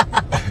what?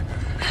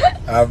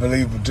 I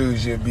believe it too.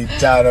 She'll be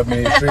tied up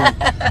in these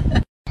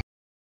streets.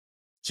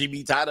 She'd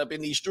be tied up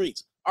in these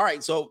streets. All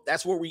right, so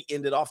that's where we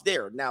ended off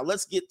there. Now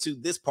let's get to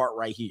this part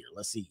right here.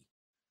 Let's see.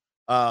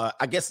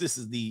 I guess this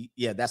is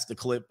that's the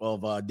clip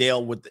of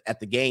Dale at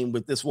the game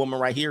with this woman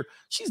right here.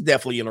 She's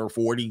definitely in her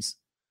 40s,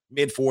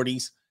 mid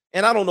 40s.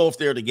 And I don't know if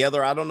they're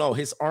together. I don't know.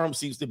 His arm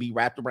seems to be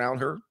wrapped around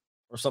her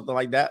or something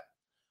like that.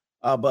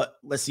 But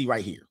let's see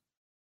right here.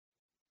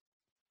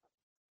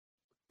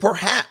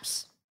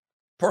 Perhaps,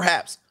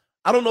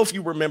 I don't know if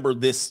you remember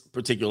this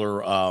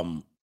particular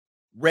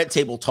Red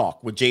Table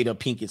Talk with Jada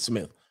Pinkett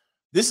Smith.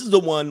 This is the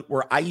one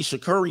where Ayesha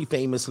Curry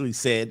famously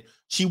said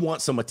she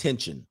wants some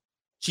attention.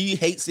 She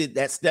hates it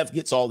that Steph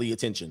gets all the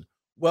attention.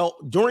 Well,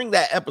 during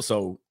that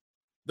episode,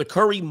 the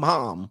Curry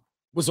mom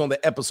was on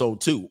the episode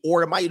too,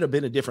 or it might have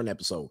been a different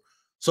episode.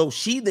 So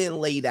she then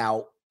laid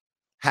out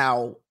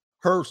how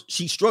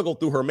she struggled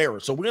through her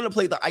marriage. So we're going to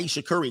play the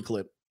Ayesha Curry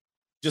clip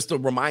just to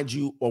remind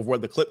you of where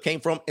the clip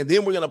came from. And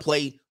then we're going to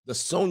play the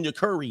Sonya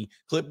Curry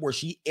clip where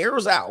she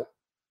airs out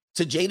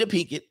to Jada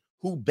Pinkett,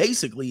 who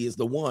basically is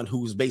the one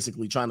who's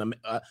basically trying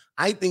to,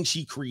 I think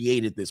she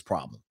created this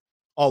problem,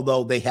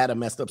 although they had a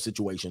messed up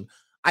situation.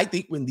 I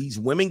think when these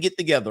women get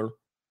together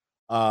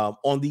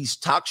on these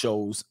talk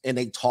shows and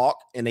they talk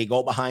and they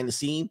go behind the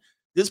scene,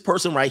 this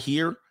person right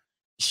here,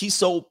 she's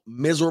so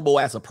miserable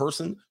as a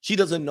person. She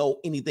doesn't know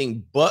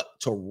anything but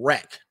to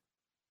wreck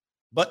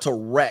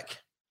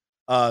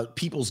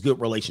people's good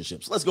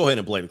relationships. Let's go ahead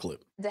and play the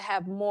clip. To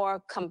have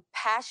more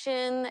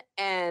compassion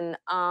and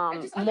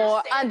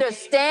more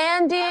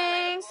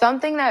understanding.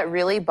 Something that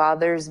really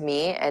bothers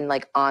me and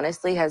like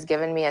honestly has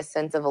given me a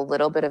sense of a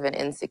little bit of an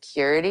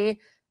insecurity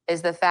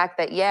is the fact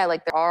that, yeah,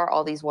 like there are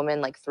all these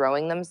women like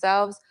throwing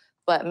themselves,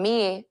 but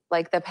me,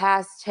 like the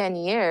past 10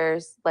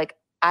 years, like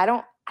I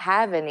don't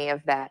have any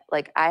of that.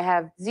 Like I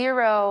have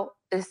zero,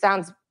 this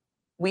sounds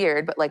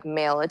weird, but like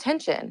male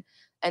attention.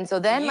 And so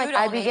then like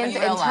I begin to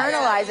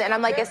internalize it and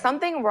I'm like, is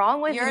something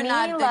wrong with me? You're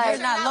not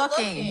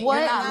looking. What,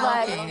 You're not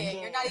like-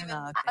 looking. You're not even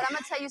looking. But I'm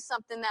gonna tell you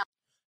something now.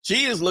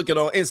 She is looking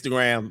on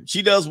Instagram.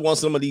 She does want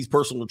some of these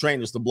personal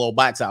trainers to blow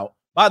backs out.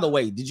 By the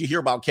way, did you hear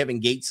about Kevin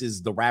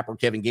Gates' the rapper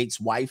Kevin Gates'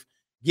 wife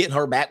getting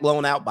her back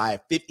blown out by a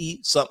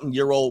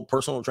 50-something-year-old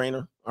personal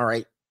trainer? All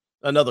right.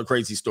 Another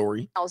crazy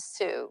story. Else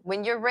too.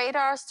 When your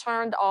radar's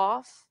turned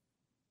off,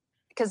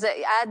 because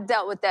I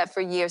dealt with that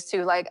for years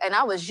too. Like, and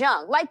I was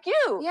young, like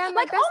you. Yeah, I'm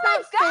like, like, oh my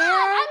that's God. not fair.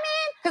 I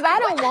mean, Because I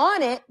don't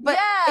want it, but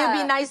Yeah. it'd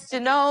be nice to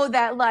know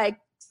that like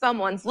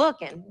someone's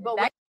looking. but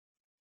That-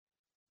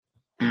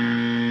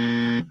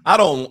 I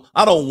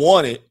don't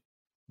want it,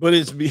 but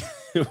it's be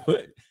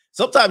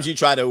sometimes you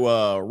try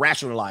to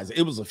rationalize it.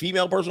 It was a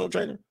female personal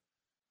trainer.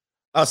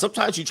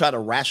 Sometimes you try to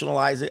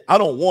rationalize it. I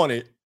don't want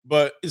it,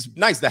 but it's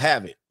nice to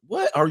have it.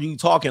 What are you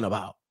talking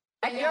about?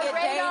 your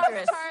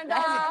radar's turned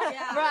off.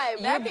 Right.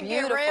 That can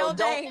get real.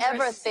 Don't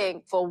ever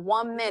think for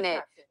 1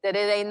 minute that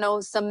it ain't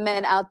some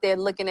men out there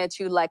looking at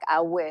you like I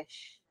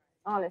wish.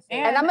 Honestly.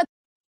 And I'm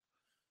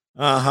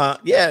gonna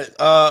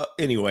Yeah.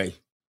 Anyway.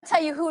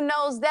 tell you who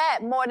knows that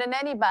more than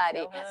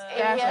anybody.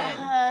 Your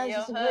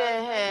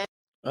husband.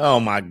 Oh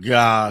my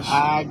gosh.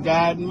 I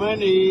got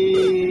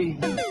money.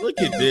 Look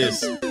at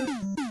this.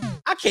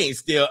 I can't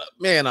still,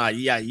 man.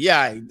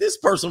 Yeah. This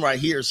person right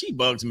here, she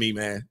bugs me,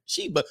 man.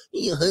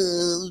 Your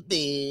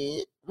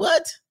husband.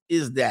 What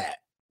is that?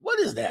 What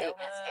is that?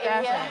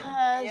 Your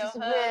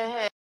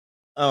husband.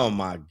 Oh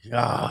my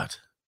God.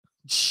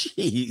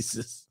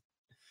 Jesus.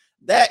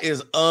 That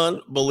is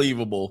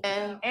unbelievable.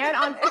 And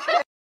on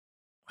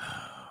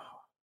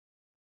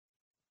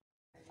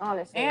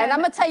honestly. And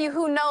I'm gonna tell you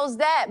who knows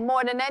that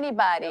more than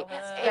anybody. Your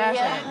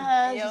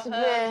husband.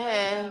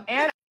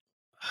 And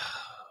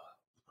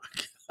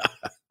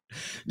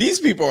These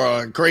people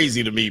are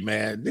crazy to me,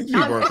 man. These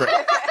people are crazy.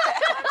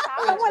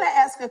 I want to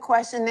ask a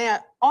question now.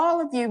 All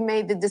of you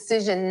made the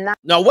decision not.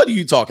 Now, what are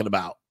you talking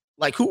about?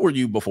 Like, who were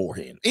you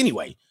beforehand?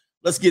 Anyway,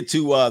 let's get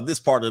to this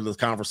part of the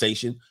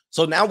conversation.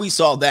 So now we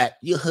saw that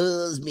your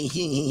husband.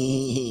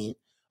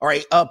 All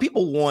right.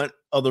 People want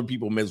other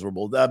people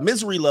miserable.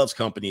 Misery loves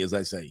company, as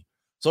I say.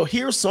 So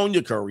here's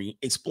Sonia Curry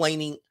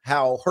explaining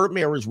how her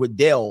marriage with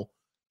Dale,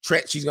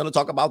 she's going to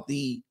talk about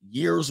the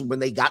years when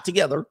they got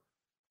together,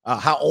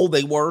 how old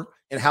they were,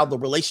 and how the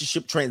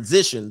relationship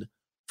transitioned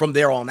from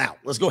there on out.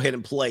 Let's go ahead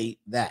and play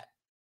that.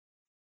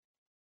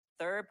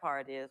 Third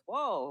part is,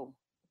 whoa,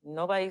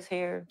 nobody's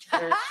here.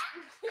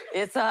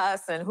 It's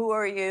us, and who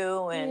are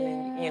you?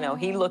 And, you know,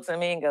 he looks at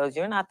me and goes,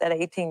 you're not that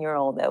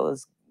 18-year-old that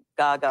was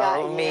gaga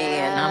over me.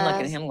 And I'm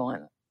looking at him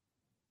going,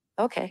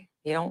 okay,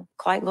 you don't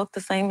quite look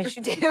the same as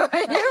you did.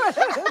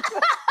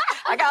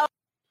 I got.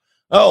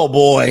 Oh,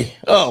 boy.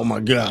 Oh, my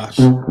gosh.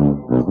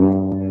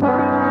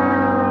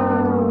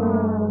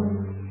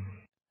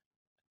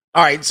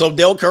 All right, so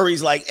Dale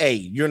Curry's like, hey,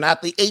 you're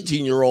not the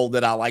 18-year-old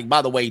that I like.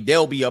 By the way,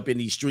 Dale be up in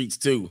these streets,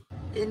 too.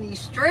 In these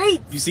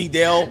streets. You see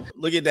Dale?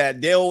 Look at that.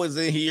 Dale is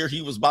in here.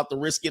 He was about to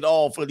risk it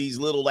all for these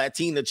little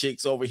Latina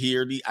chicks over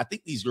here. I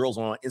think these girls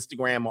on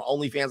Instagram or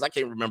OnlyFans. I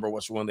can't remember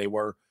which one they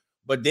were.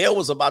 But Dale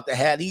was about to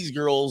have these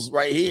girls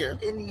right here.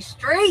 In these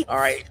streets. All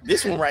right,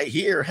 this one right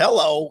here.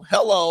 Hello.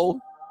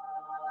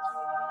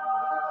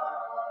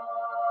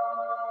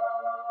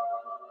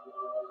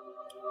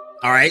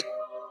 All right.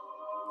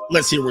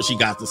 Let's hear what she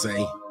got to say.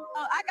 Oh,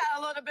 I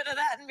got a little bit of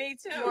that in me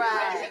too.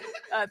 Right.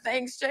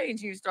 Things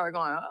change. You start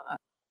going,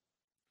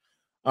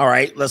 All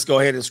right, let's go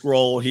ahead and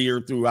scroll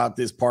here throughout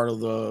this part of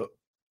the.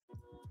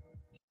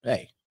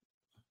 Hey.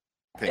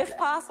 it's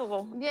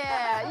possible.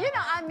 Yeah, you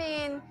know, I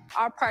mean,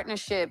 our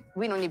partnership,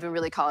 we don't even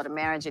really call it a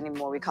marriage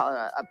anymore. We call it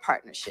a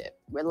partnership.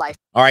 We're life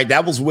All right,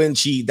 that was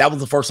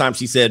the first time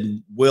she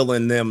said Will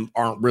and them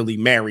aren't really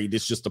married.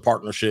 It's just a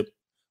partnership.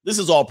 This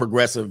is all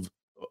progressive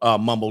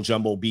mumbo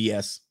jumbo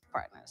BS.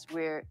 partners.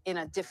 We're in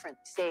a different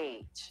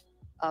stage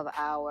of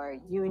our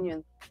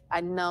union.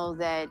 I know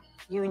that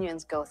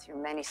unions go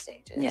through many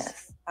stages.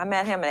 Yes. I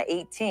met him at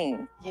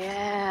 18.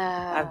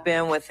 Yeah. I've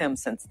been with him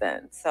since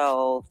then.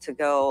 So to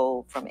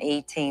go from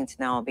 18 to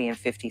now being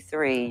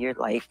 53, you're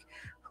like,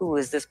 who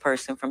is this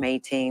person from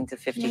 18 to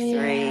 53?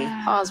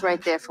 Yeah. Pause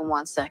right there for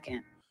 1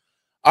 second.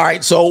 All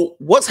right, so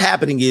what's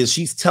happening is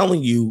she's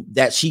telling you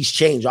that she's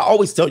changed. I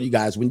always tell you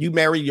guys, when you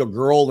marry your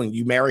girl and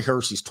you marry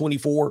her, she's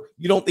 24,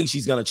 you don't think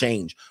she's going to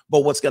change.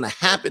 But what's going to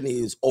happen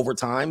is over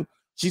time,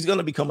 she's going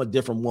to become a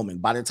different woman.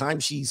 By the time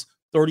she's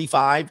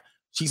 35,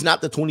 she's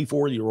not the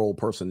 24-year-old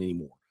person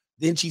anymore.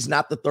 Then she's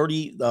not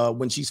the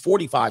when she's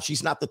 45,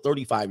 she's not the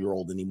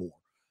 35-year-old anymore.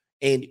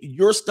 And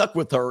you're stuck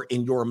with her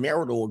in your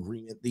marital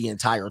agreement the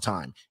entire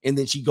time. And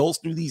then she goes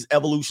through these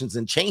evolutions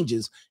and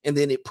changes, and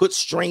then it puts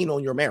strain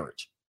on your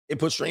marriage. It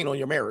puts strain on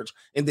your marriage.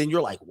 And then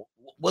you're like,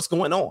 what's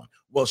going on?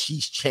 Well,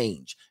 she's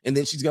changed. And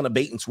then she's going to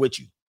bait and switch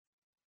you.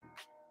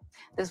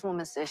 This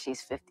woman says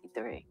she's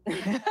 53.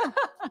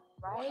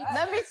 Right?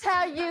 Let me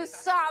tell you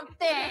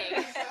something.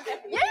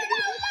 You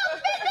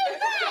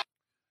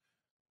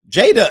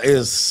Jada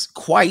is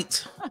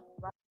quite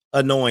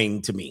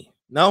annoying to me.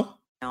 No?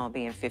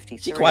 Being 53.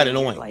 She's quite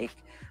annoying. Like,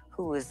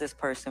 who is this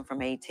person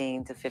from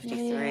 18 to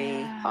 53?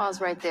 Yeah.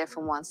 Pause right there for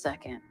 1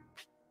 second.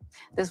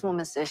 This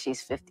woman says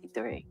she's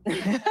 53.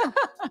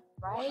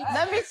 Right?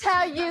 Let me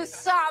tell you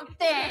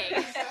something.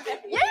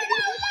 You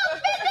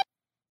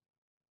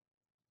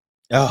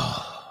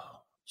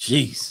Oh,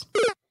 jeez.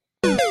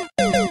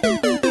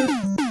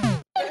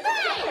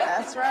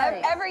 That's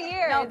right. Every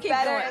year, it's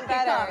better and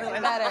better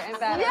and better and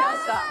better.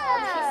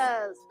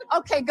 Yes.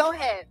 Okay, go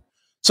ahead.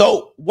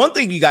 So one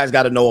thing you guys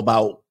got to know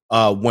about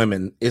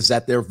women is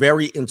that they're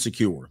very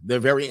insecure. They're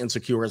very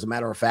insecure. As a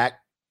matter of fact,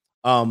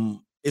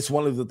 it's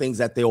one of the things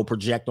that they'll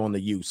project onto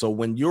you. So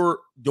when you're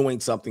doing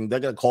something, they're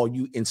going to call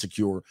you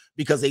insecure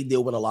because they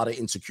deal with a lot of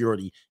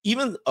insecurity.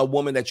 Even a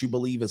woman that you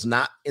believe is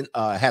not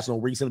has no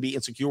reason to be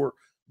insecure,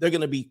 they're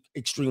going to be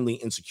extremely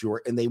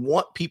insecure, and they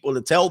want people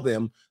to tell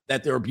them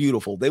that they're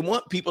beautiful. They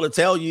want people to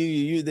tell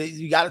you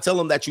got to tell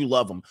them that you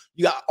love them.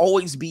 You got to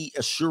always be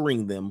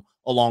assuring them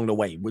along the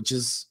way, which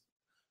is,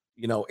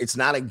 you know, it's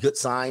not a good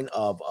sign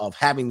of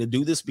having to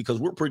do this because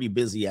we're pretty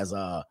busy as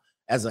a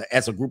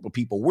group of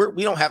people.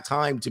 We don't have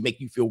time to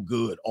make you feel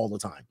good all the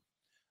time.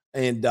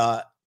 And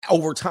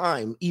over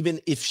time,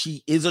 even if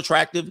she is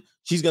attractive,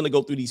 she's going to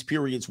go through these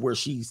periods where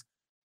she's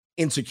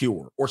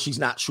insecure or she's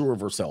not sure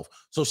of herself.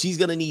 So she's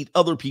going to need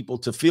other people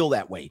to feel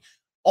that way.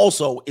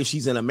 Also, if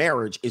she's in a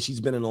marriage, if she's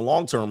been in a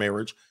long-term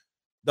marriage,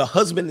 the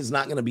husband is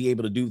not going to be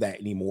able to do that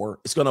anymore.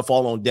 It's going to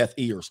fall on deaf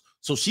ears.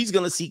 So she's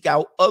going to seek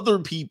out other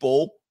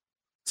people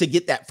to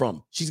get that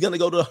from. She's going to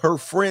go to her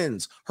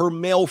friends, her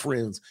male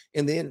friends.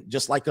 And then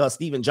just like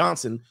Steven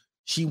Johnson,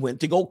 she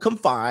went to go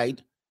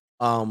confide,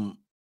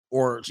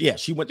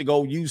 she went to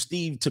go use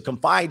Steve to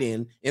confide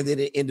in. And then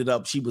it ended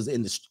up, she was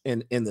in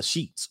the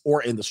sheets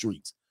or in the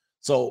streets.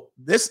 So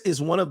this is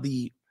one of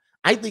the,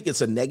 I think it's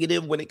a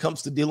negative when it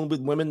comes to dealing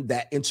with women,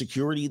 that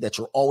insecurity that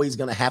you're always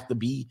going to have to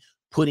be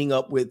putting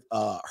up with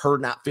her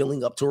not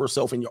feeling up to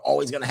herself. And you're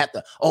always going to have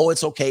to, oh,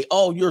 it's okay.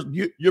 Oh, you're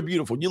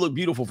beautiful. You look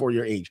beautiful for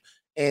your age.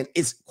 And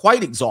it's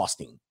quite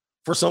exhausting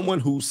for someone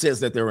who says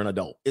that they're an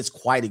adult. It's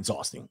quite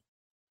exhausting.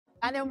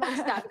 I know my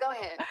stop. Go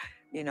ahead.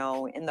 You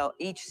know, in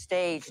each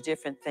stage,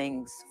 different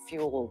things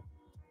fuel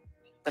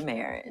the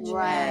marriage.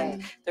 Right.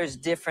 And there's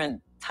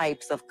different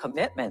types of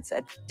commitments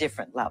at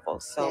different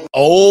levels. So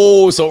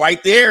so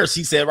right there,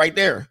 she said right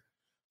there,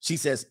 she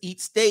says each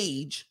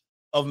stage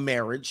of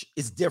marriage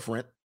is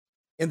different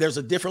and there's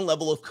a different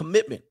level of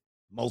commitment.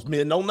 Most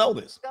men don't know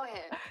this. Go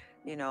ahead.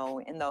 You know,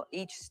 in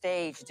each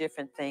stage,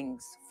 different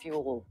things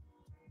fuel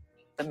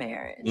the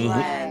marriage. Mhm.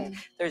 And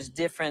there's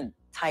different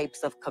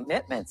types of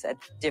commitments at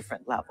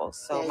different levels.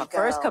 So my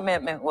first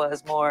commitment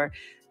was more,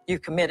 you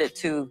committed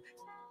to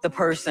the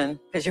person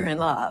because you're in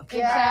love.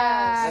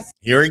 Yes.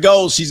 Here he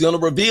goes. She's going to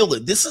reveal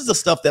it. This is the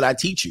stuff that I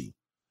teach you.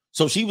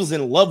 So she was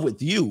in love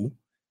with you.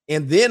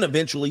 And then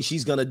eventually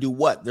she's going to do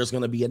what? There's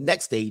going to be a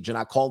next stage. And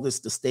I call this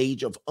the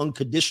stage of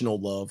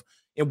unconditional love,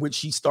 in which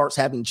she starts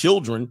having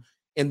children.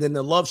 And then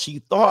the love she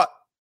thought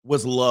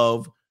was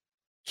love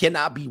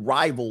cannot be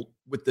rivaled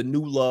with the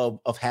new love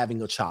of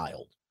having a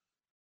child.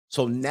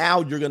 So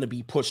now you're going to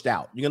be pushed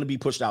out. You're going to be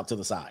pushed out to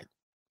the side.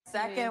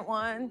 Second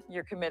one,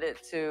 you're committed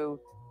to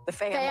the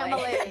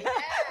family.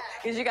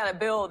 Because you got to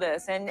build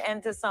this.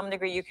 And to some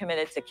degree, you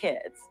committed to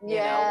kids. You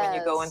know, when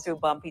you're going through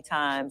bumpy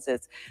times,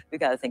 we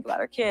got to think about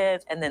our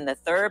kids. And then the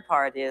third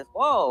part is,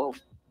 whoa,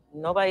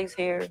 nobody's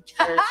here.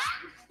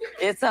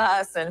 It's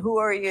us. And who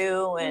are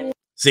you? And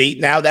see,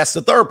 now that's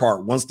the third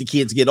part. Once the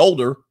kids get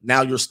older,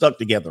 now you're stuck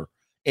together.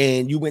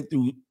 And you went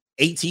through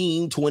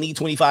 18, 20,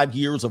 25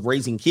 years of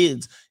raising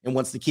kids. And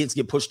once the kids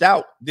get pushed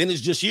out, then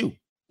it's just you,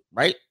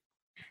 right?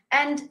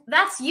 And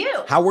that's you.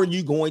 How are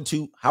you going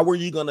to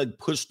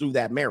push through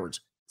that marriage?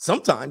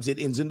 Sometimes it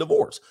ends in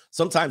divorce.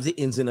 Sometimes it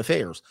ends in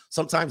affairs.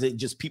 Sometimes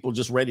people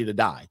just ready to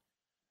die.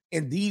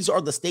 And these are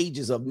the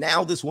stages of,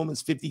 now this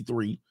woman's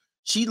 53.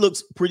 She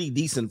looks pretty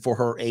decent for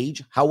her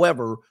age.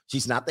 However,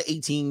 she's not the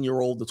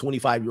 18-year-old, the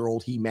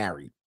 25-year-old he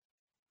married.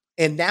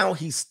 And now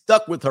he's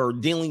stuck with her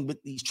dealing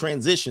with these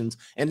transitions.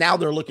 And now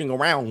they're looking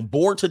around,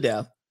 bored to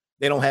death.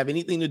 They don't have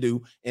anything to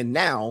do. And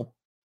now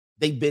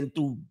they've been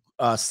through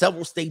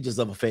several stages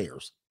of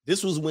affairs.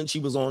 This was when she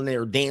was on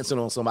there dancing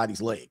on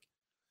somebody's leg.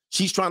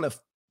 She's trying to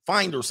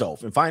find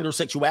herself and find her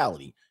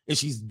sexuality. And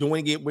she's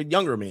doing it with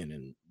younger men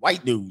and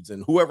white dudes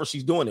and whoever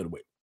she's doing it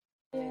with.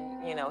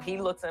 you know,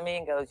 he looks at me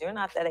and goes, "You're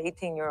not that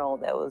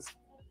 18-year-old that was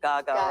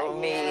gaga over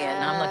me."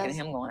 And I'm looking at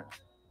him going,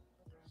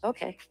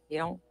 "Okay, you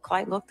don't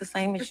quite look the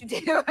same as you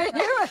do."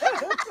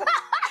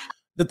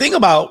 The thing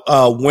about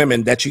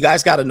women that you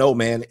guys got to know,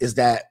 man, is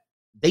that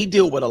they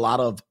deal with a lot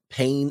of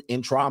pain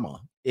and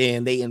trauma.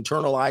 and they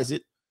internalize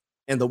it.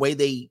 And the way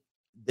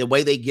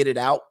they get it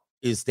out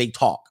is they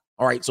talk.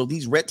 All right. So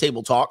these red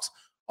table talks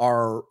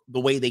are the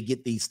way they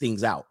get these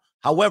things out.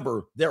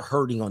 However, they're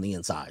hurting on the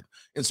inside.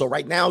 And so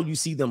right now you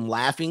see them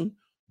laughing,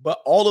 but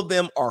all of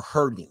them are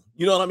hurting.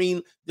 You know what I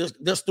mean?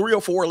 There's 3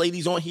 or 4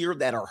 ladies on here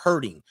that are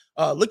hurting.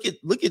 Look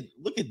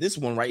at this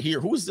one right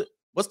here. What's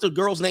the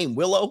girl's name?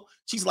 Willow.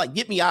 She's like,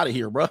 get me out of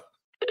here, bro.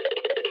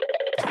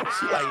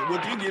 She's like,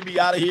 would you get me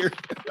out of here?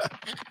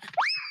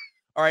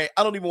 All right.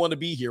 I don't even want to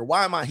be here.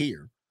 Why am I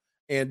here?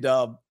 And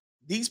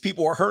these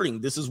people are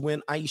hurting. This is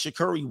when Ayesha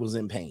Curry was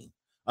in pain.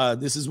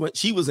 This is when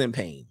she was in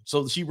pain.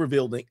 So she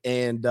revealed it.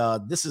 And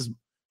this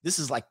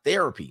is like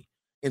therapy.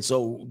 And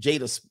so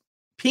Jada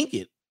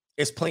Pinkett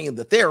is playing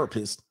the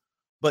therapist,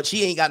 but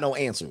she ain't got no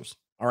answers.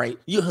 All right.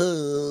 Your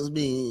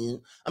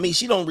husband. I mean,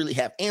 she don't really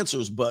have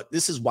answers, but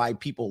this is why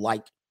people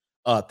like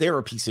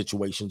therapy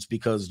situations,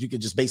 because you can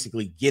just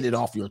basically get it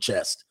off your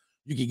chest.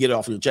 You can get it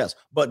off your chest.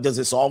 But does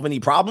it solve any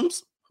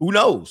problems? Who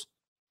knows?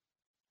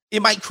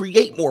 It might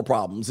create more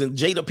problems. And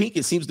Jada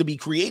Pinkett seems to be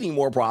creating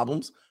more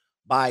problems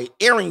by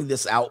airing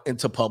this out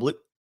into public.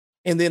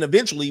 And then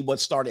eventually what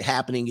started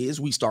happening is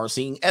we start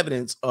seeing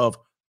evidence of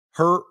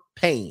her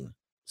pain,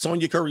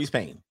 Sonya Curry's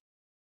pain.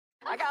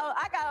 I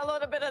got a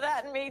little bit of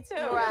that in me too.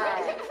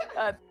 Right.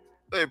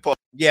 Hey, Paul.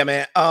 Yeah,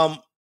 man.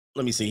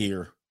 Let me see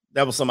here.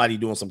 That was somebody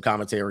doing some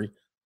commentary.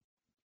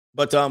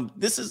 But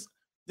this is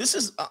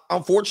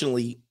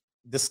unfortunately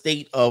the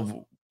state of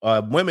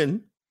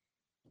women,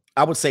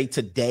 I would say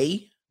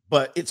today,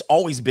 but it's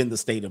always been the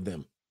state of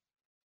them.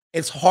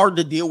 It's hard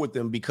to deal with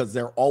them because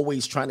they're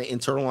always trying to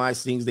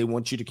internalize things they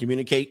want you to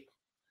communicate,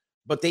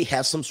 but they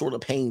have some sort of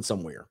pain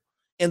somewhere.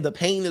 And the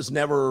pain is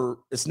never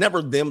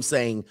them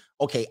saying,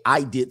 okay,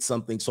 I did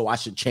something, so I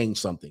should change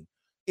something.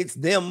 It's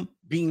them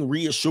being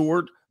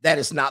reassured that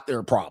it's not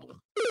their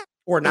problem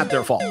or not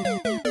their fault.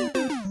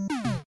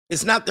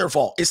 It's not their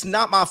fault. It's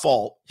not my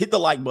fault. Hit the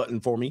like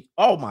button for me.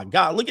 Oh my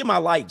God. Look at my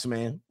likes,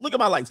 man. Look at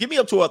my likes. Get me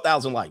up to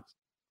 1,000 likes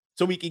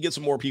so we can get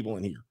some more people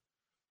in here.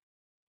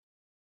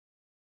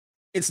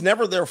 It's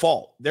never their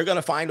fault. They're going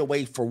to find a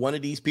way for one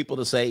of these people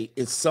to say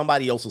it's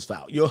somebody else's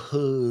fault. Your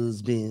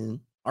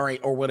husband, all right,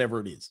 or whatever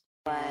it is.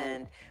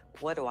 And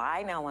what do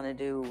I now want to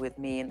do with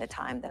me in the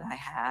time that I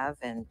have?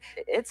 And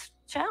it's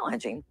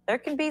challenging. There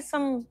can be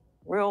some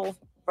real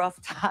rough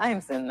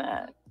times in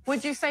that.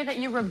 Would you say that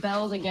you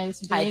rebelled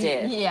against being? I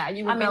did. Yeah,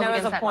 you rebelled. I mean, there was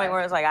against a that point life.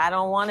 where it's like, I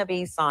don't want to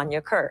be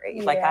Sonya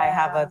Curry. Like, I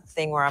have a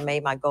thing where I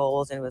made my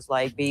goals and it was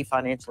like, be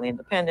financially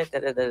independent, da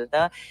da da da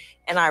da.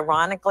 And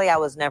ironically, I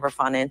was never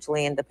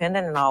financially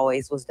independent and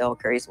always was Del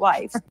Curry's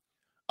wife.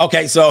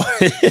 Okay, so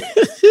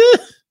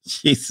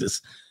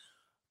Jesus.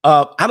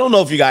 I don't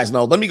know if you guys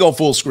know. Let me go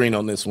full screen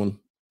on this one.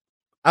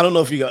 I don't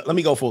know if you got, let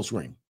me go full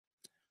screen.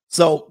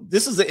 So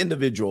this is an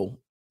individual.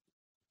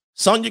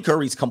 Sonya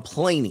Curry's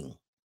complaining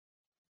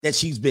that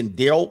she's been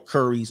Daryl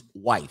Curry's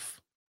wife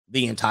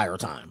the entire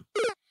time.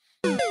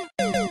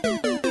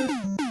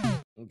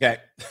 Okay.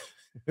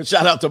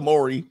 Shout out to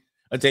Maury,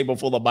 a table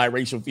full of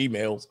biracial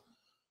females.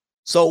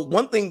 So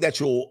one thing that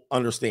you'll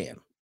understand,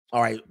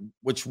 all right,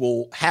 which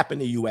will happen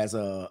to you as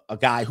a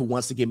guy who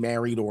wants to get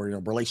married or in a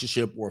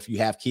relationship, or if you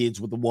have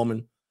kids with a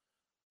woman,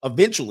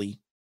 eventually,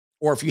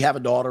 or if you have a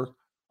daughter,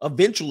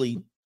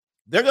 eventually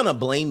they're going to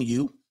blame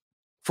you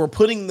for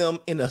putting them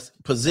in a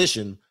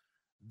position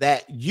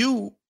that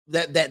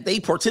that they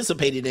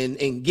participated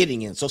in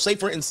getting in. So say,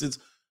 for instance,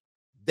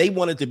 they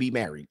wanted to be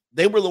married.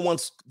 They were the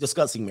ones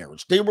discussing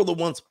marriage. They were the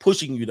ones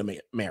pushing you to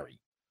marry.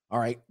 All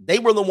right. They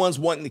were the ones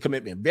wanting the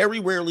commitment.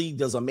 Very rarely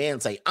does a man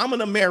say, I'm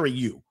going to marry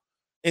you,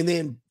 and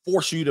then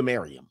force you to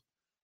marry him.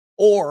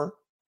 Or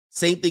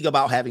same thing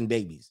about having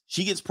babies.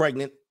 She gets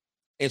pregnant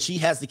and she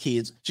has the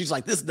kids. She's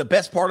like, this is the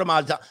best part of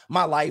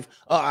my life.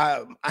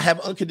 I have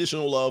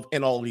unconditional love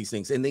and all of these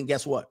things. And then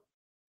guess what?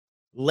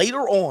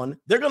 Later on,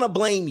 they're going to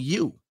blame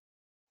you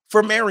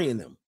for marrying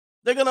them.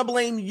 They're going to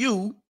blame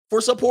you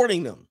for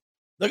supporting them.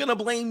 They're going to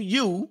blame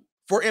you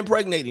for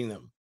impregnating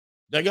them.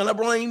 They're going to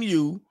blame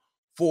you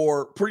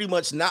for pretty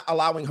much not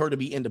allowing her to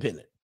be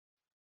independent.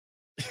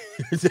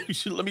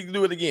 Let me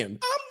do it again.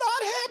 I'm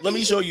not happy. Let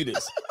me show you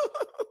this.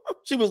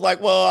 She was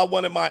like, well, I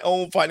wanted my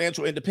own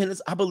financial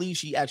independence. I believe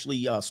she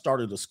actually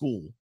started a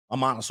school, a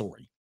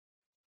Montessori.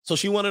 So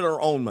she wanted her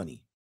own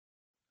money.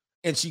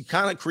 And she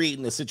kind of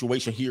creating a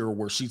situation here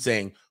where she's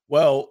saying,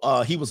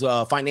 well, he was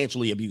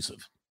financially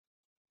abusive.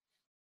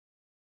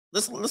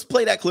 Let's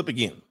play that clip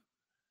again.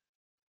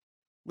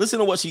 Listen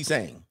to what she's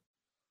saying.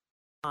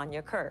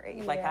 Sonya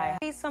Curry. Like, I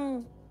see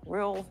some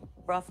real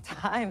rough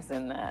times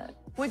in that.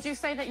 Would you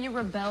say that you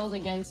rebelled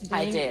against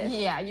being? I did.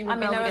 Yeah, you I rebelled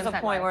mean, there was against a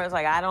that point life. where it's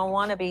like, I don't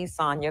want to be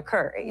Sonya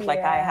Curry. Like,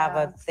 I have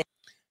a thing.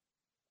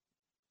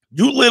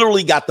 You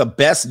literally got the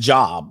best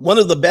job, one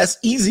of the best,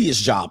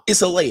 easiest job.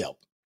 It's a layup.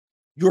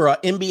 You're an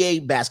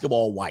NBA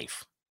basketball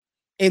wife.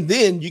 And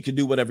then you can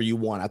do whatever you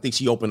want. I think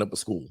she opened up a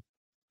school.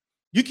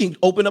 You can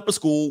open up a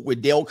school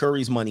with Dale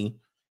Curry's money,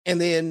 and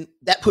then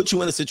that puts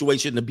you in a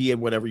situation to be in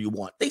whatever you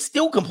want. They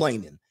still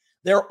complaining.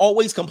 They're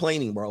always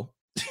complaining, bro.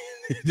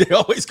 They're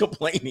always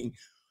complaining.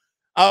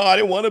 Oh, I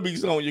didn't want to be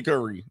Sonya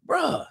Curry.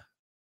 Bruh,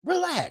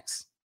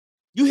 relax.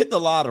 You hit the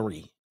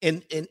lottery.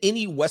 In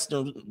any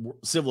Western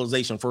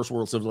civilization, first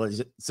world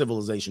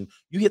civilization,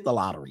 you hit the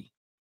lottery.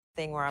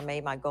 Thing where I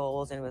made my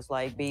goals and it was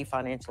like be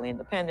financially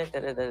independent,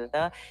 da da da da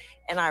da.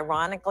 And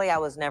ironically, I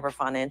was never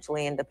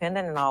financially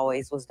independent and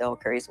always was Del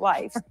Curry's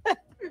wife.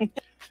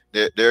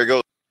 There it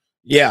goes.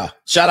 Yeah,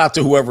 shout out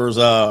to whoever's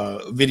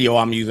video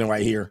I'm using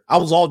right here. I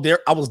was all there.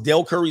 I was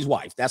Del Curry's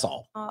wife. That's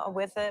all.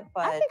 With it,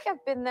 but I think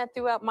I've been that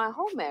throughout my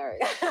whole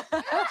marriage.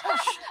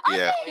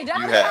 Yeah, You you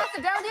definitely have. have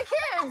to down your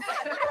kids.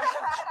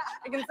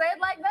 You can say it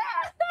like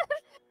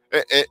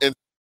that. And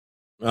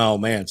Oh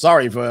man,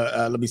 sorry for.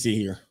 Let me see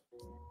here.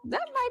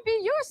 That might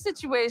be your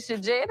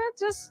situation, Jada.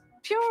 Just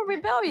pure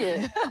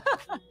rebellion.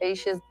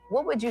 Aisha,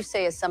 what would you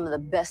say is some of the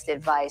best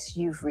advice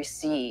you've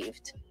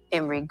received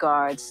in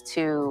regards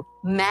to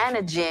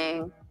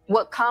managing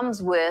what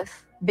comes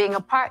with being a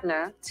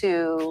partner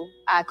to,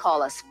 I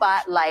call a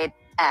spotlight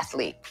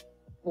athlete?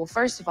 Well,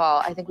 first of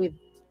all, I think we've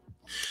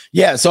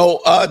Yeah,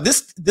 so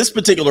this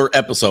particular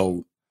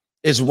episode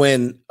is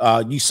when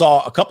you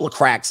saw a couple of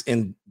cracks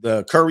in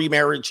the Curry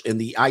marriage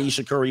and the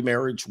Ayesha Curry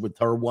marriage with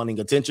her wanting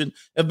attention.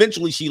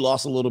 Eventually, she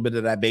lost a little bit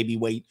of that baby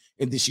weight,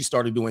 and then she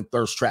started doing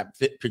thirst trap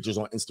fit pictures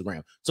on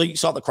Instagram. So you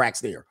saw the cracks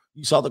there.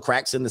 You saw the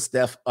cracks in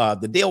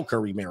the Dale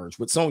Curry marriage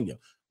with Sonya,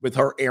 with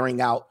her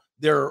airing out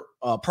their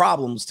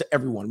problems to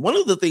everyone. One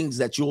of the things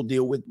that you'll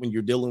deal with when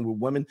you're dealing with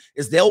women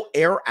is they'll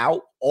air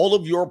out all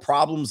of your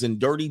problems and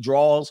dirty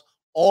draws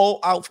all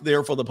out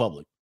there for the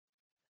public.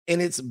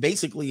 And it's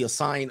basically a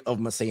sign of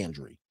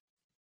misandry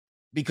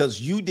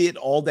because you did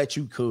all that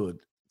you could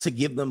to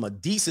give them a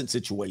decent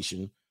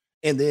situation.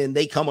 And then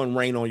they come and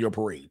rain on your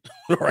parade,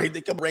 right?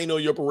 They come rain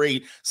on your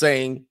parade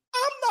saying,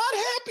 I'm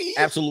not happy.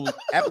 Absolutely.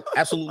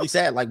 Absolutely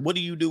sad. Like, what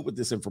do you do with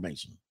this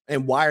information?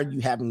 And why are you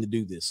having to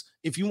do this?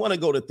 If you want to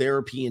go to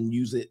therapy and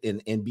use it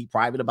and be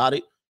private about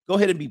it, go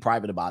ahead and be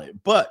private about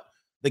it. But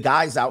the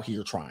guy's out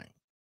here trying.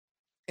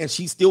 And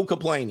she's still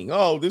complaining.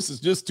 Oh, this is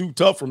just too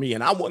tough for me.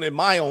 And I wanted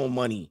my own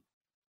money.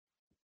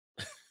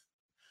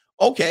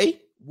 Okay,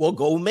 well,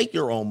 go make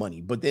your own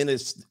money. But then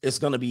it's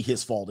going to be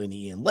his fault in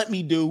the end. Let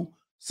me do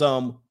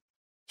some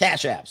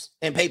Cash Apps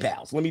and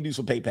PayPals. Let me do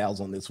some PayPals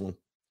on this one.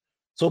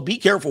 So be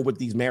careful with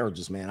these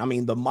marriages, man. I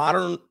mean, the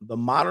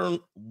modern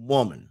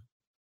woman,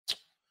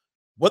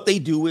 what they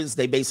do is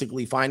they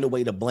basically find a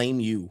way to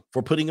blame you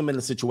for putting them in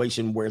a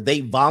situation where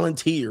they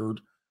volunteered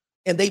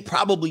and they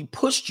probably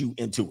pushed you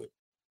into it.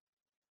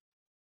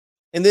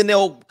 And then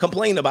they'll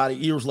complain about it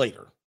years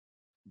later.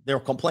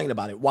 They'll complain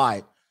about it.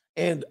 Why?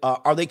 And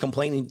are they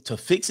complaining to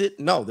fix it?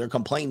 No, they're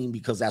complaining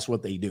because that's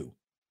what they do.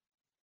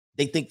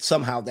 They think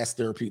somehow that's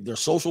therapy. They're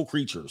social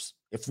creatures.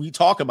 If we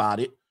talk about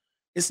it,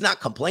 it's not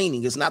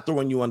complaining. It's not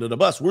throwing you under the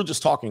bus. We're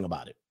just talking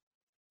about it.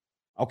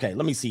 Okay,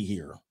 let me see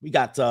here. We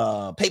got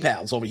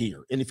PayPals over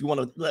here. And if you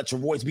want to let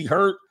your voice be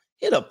heard,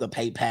 hit up the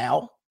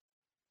PayPal.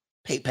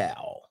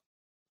 PayPal.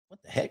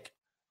 What the heck?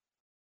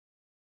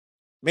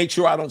 Make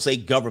sure I don't say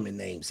government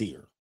names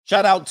here.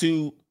 Shout out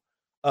to,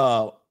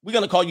 we're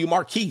going to call you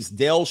Marquise.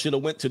 Dell should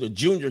have went to the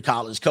junior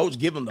college. Coach,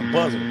 give him the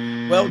buzzer.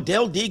 Well,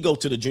 Dell did go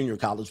to the junior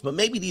college, but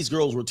maybe these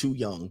girls were too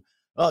young.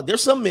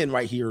 There's some men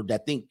right here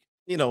that think,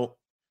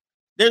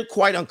 they're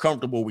quite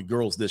uncomfortable with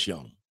girls this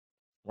young,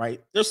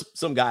 right? There's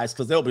some guys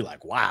because they'll be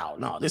like, wow,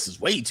 no, this is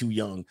way too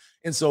young.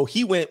 And so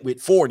he went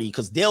with 40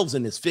 because Dell's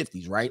in his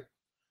 50s, right?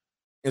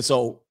 And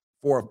so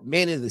for a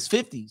man in his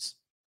 50s,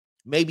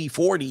 maybe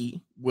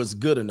 40 was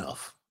good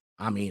enough.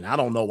 I mean, I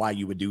don't know why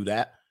you would do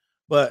that,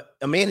 but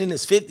a man in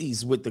his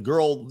 50s with the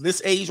girl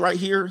this age right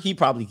here, he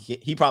probably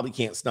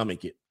can't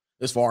stomach it.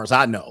 As far as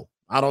I know,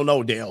 I don't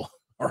know, Dale.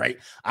 All right,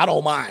 I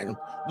don't mind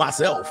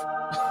myself.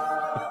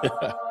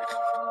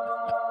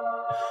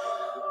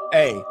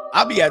 Hey,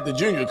 I'll be at the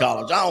junior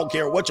college. I don't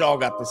care what y'all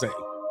got to say.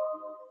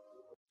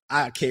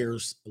 I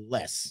cares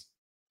less.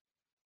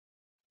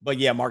 But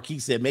yeah, Marquis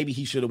said maybe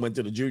he should have went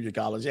to the junior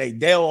college. Hey,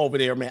 Dale over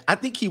there, man. I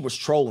think he was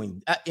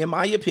trolling. In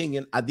my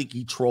opinion, I think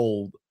he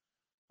trolled.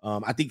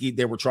 I think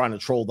they were trying to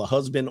troll the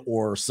husband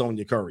or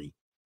Sonya Curry.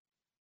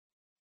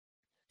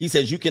 He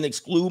says, you can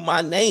exclude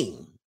my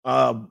name.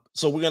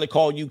 So we're going to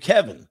call you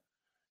Kevin.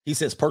 He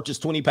says, purchase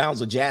 20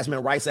 pounds of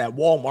jasmine rice at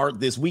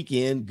Walmart this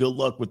weekend. Good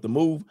luck with the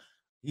move.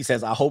 He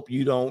says, I hope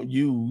you don't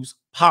use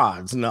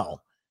pods.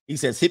 No. He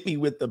says, hit me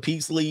with the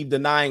peace leave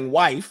denying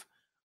wife.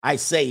 I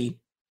say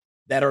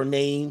that her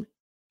name,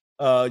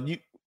 you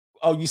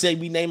say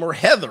we name her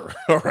Heather.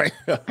 All right.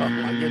 Oh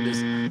my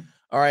goodness.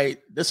 All right.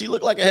 Does she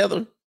look like a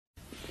Heather?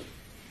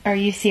 Are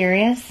you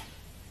serious?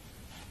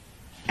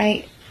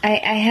 I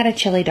had a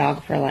chili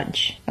dog for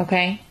lunch,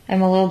 okay?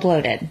 I'm a little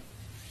bloated.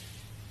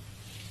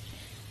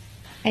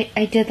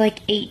 I did like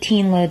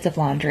 18 loads of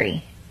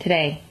laundry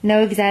today.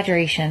 No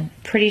exaggeration.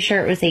 Pretty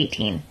sure it was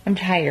 18. I'm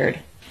tired.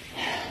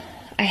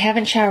 I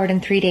haven't showered in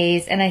 3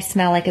 days and I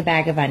smell like a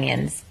bag of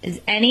onions. Is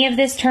any of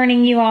this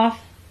turning you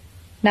off?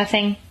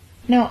 Nothing?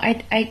 No,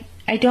 I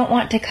don't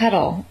want to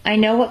cuddle. I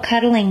know what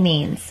cuddling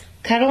means.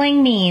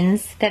 Cuddling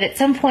means that at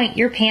some point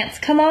your pants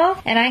come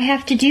off and I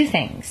have to do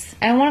things.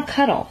 I want to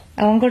cuddle.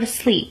 I want to go to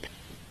sleep.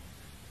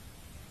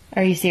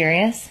 Are you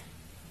serious?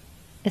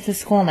 It's a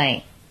school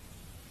night.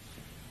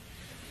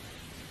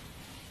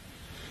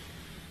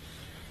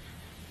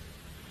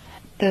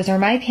 Those are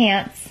my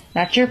pants,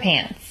 not your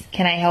pants.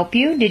 Can I help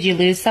you? Did you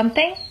lose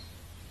something?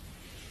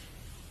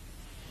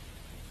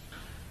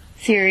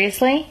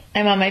 Seriously?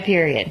 I'm on my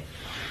period.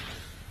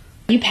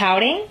 You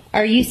pouting?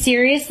 Are you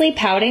seriously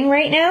pouting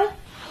right now?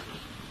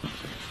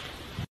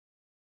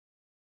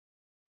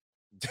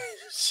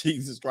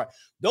 Jesus Christ.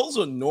 Those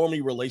are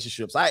normie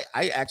relationships. I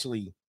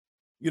actually,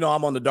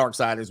 I'm on the dark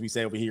side, as we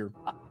say over here.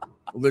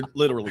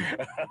 Literally.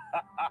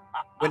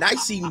 When I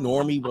see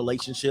normie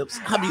relationships,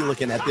 I be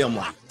looking at them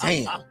like,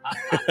 damn.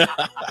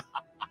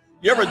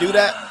 You ever do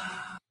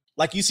that?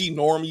 Like you see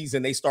normies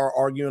and they start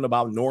arguing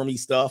about normie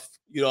stuff.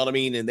 You know what I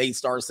mean? And they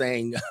start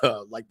saying,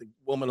 like the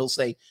woman will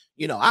say,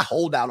 I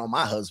hold out on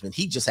my husband.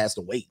 He just has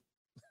to wait.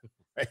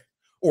 Right?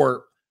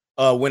 Or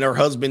when her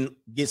husband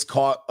gets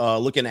caught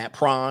looking at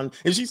porn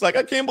and she's like,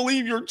 I can't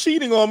believe you're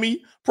cheating on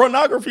me.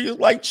 Pornography is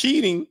like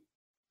cheating.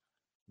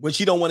 When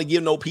she don't want to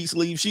give no peace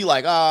leave, she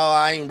like, oh,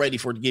 I ain't ready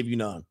to give you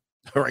none.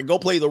 All right, go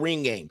play the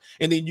ring game.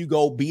 And then you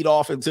go beat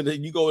off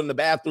you go in the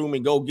bathroom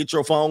and go get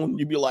your phone.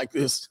 You be like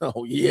this.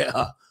 Oh,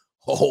 yeah.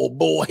 Oh,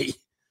 boy.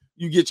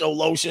 You get your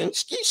lotion.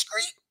 Skeet,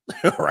 skeet.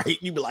 All right.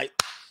 You be like,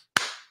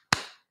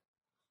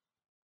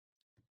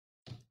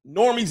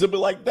 normies will be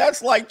like,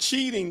 that's like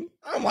cheating.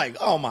 I'm like,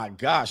 oh my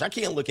gosh, I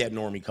can't look at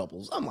normie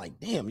couples. I'm like,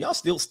 damn, y'all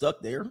still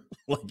stuck there?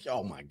 Like,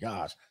 oh my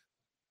gosh.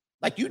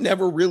 Like you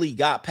never really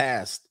got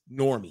past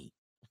normie.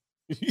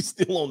 You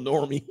still on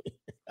normie.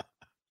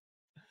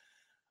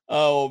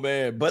 Oh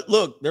man. But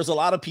look, there's a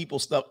lot of people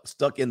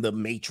stuck in the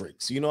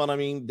matrix. You know what I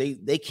mean?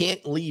 They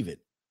can't leave it.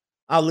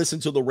 I listen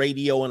to the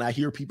radio and I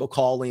hear people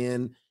call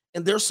in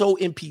and they're so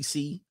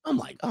NPC. I'm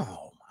like,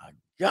 oh my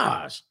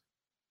gosh.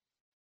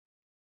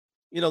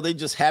 They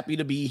just happy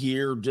to be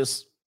here,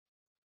 just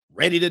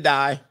ready to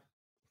die,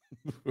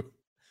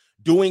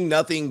 doing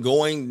nothing,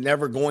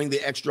 never going the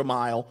extra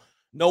mile.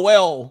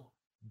 Noel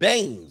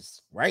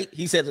Baines, right?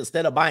 He said,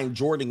 instead of buying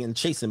Jordan and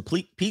chasing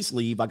peace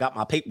leave, I got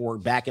my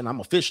paperwork back and I'm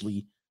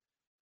officially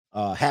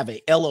have a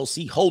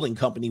LLC holding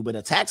company with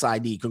a tax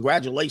ID.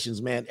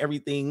 Congratulations, man.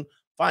 Everything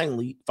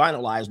finally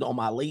finalized on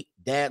my late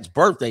dad's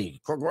birthday.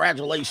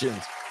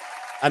 Congratulations.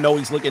 I know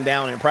he's looking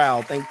down and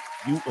proud. Thank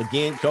you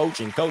again, Coach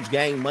and Coach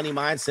Gang. Money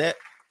Mindset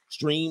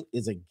stream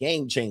is a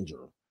game changer.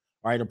 All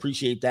right,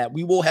 appreciate that.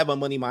 We will have a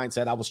Money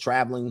Mindset. I was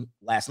traveling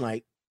last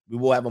night. We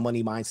will have a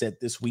Money Mindset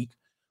this week.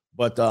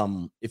 But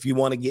if you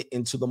want to get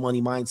into the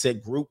Money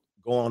Mindset group,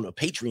 go on a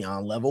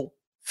Patreon level,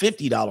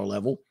 $50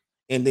 level.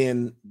 And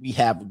then we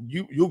have,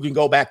 you can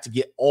go back to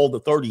get all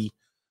the 30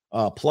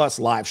 plus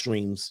live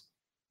streams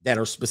that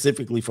are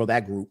specifically for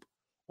that group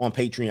on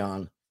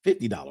Patreon,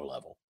 $50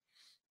 level.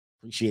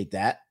 Appreciate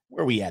that.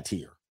 Where are we at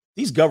here?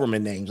 These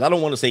government names. I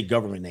don't want to say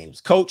government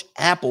names. Coach,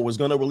 Apple is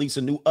going to release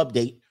a new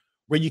update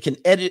where you can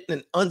edit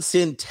and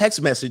unsend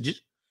text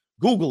messages.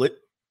 Google it.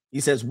 He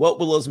says, what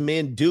will us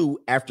men do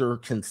after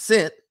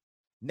consent?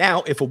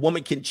 Now, if a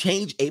woman can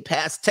change a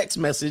past text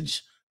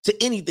message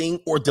to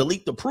anything or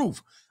delete the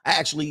proof. I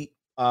actually,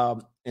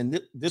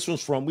 this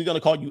was from, we're going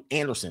to call you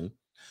Anderson.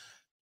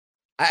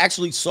 I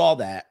actually saw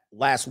that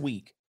last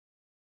week.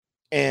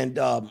 And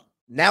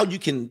now you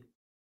can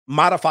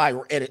modify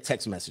or edit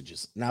text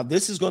messages. Now,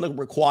 this is going to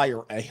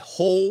require a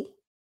whole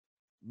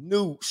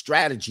new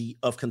strategy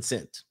of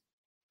consent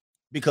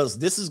because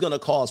this is going to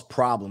cause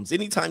problems.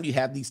 Anytime you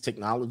have these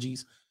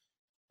technologies,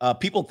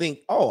 people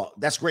think, oh,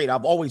 that's great.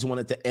 I've always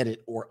wanted to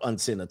edit or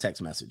unsend a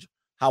text message.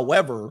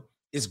 However,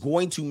 it's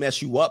going to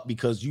mess you up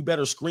because you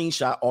better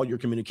screenshot all your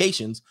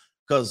communications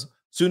because as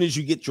soon as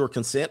you get your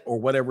consent or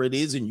whatever it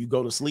is and you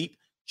go to sleep,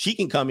 she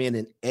can come in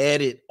and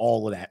edit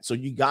all of that. So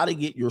you got to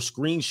get your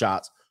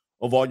screenshots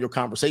of all your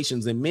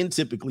conversations. And men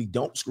typically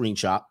don't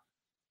screenshot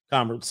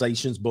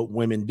conversations, but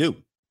women do.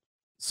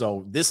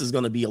 So this is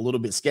going to be a little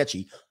bit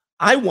sketchy.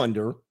 I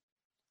wonder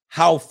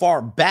how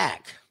far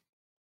back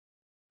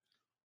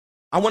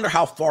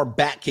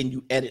can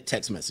you edit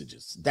text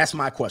messages? That's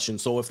my question.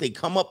 So if they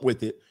come up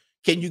with it,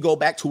 can you go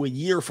back to a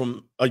year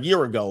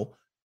ago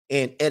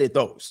and edit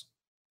those?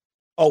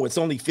 Oh, it's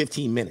only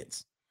 15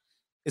 minutes.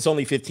 It's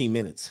only 15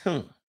 minutes.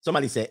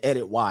 Somebody said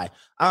edit why?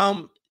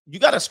 You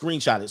got to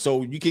screenshot it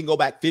so you can go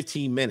back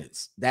 15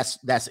 minutes.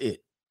 That's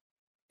it.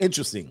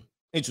 Interesting.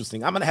 I'm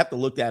going to have to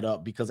look that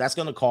up because that's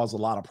going to cause a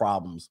lot of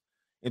problems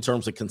in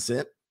terms of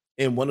consent.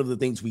 And one of the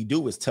things we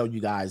do is tell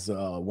you guys,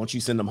 once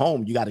you send them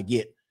home, you got to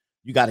get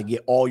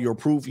all your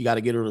proof. You got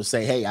to get her to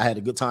say, hey, I had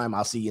a good time.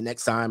 I'll see you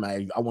next time.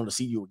 I want to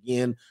see you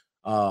again,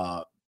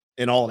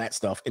 and all that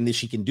stuff. And then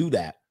she can do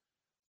that.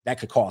 That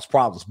could cause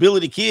problems. Billy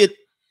the Kid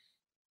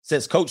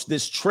says, Coach,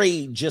 this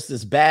trade just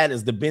as bad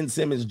as the Ben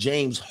Simmons,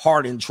 James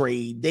Harden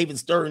trade. David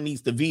Stern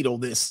needs to veto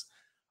this.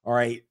 All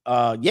right.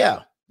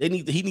 Yeah, he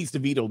needs to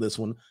veto this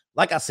one.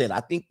 Like I said,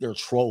 I think they're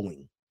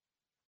trolling,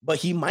 but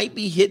he might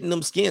be hitting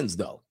them skins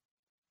though.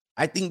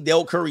 I think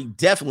Del Curry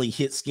definitely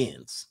hit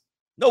skins.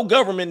 No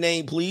government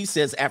name, please.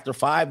 Says after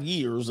 5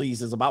 years, he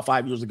says about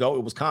 5 years ago,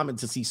 it was common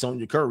to see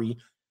Sonya Curry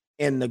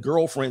and the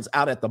girlfriends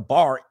out at the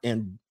bar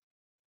and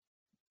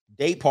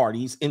day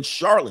parties in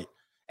Charlotte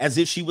as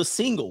if she was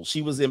single.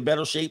 She was in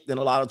better shape than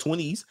a lot of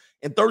 20s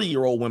and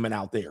 30-year-old women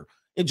out there.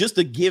 And just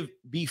to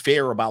be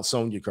fair about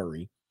Sonya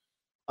Curry,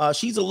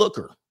 she's a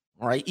looker,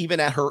 all right, even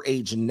at her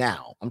age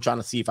now. I'm trying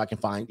to see if I can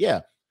find,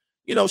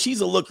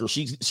 she's a looker.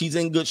 She's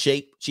in good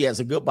shape. She has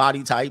a good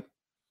body type,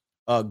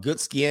 good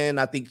skin.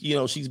 I think,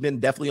 she's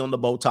been definitely on the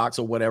Botox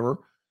or whatever.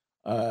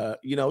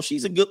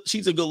 She's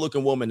a good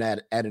looking woman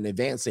at an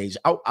advanced age.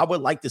 I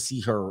would like to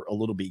see her a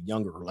little bit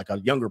younger, like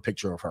a younger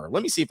picture of her.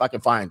 Let me see if I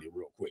can find it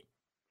real quick.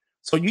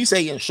 So you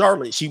say in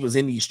Charlotte, she was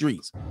in these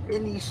streets.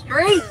 In these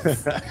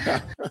streets.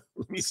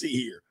 Let me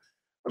see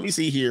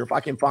here if I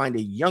can find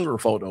a younger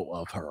photo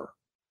of her.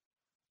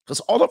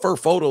 Because all of her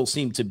photos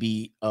seem to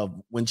be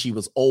of when she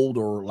was old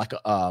or like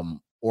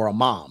or a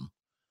mom.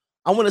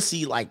 I want to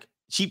see, like,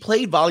 she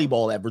played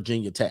volleyball at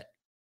Virginia Tech.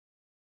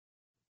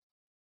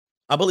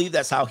 I believe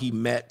that's how he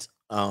met.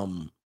 I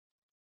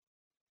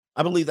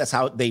believe that's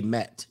how they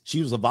met. She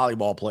was a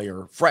volleyball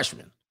player,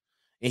 freshman,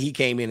 and he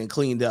came in and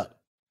cleaned up.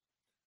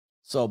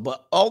 So,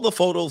 but all the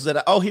photos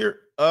that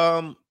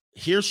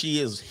here she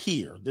is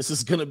here. This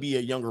is going to be a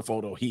younger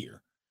photo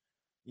here.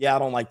 Yeah, I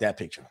don't like that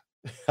picture.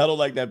 I don't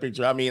like that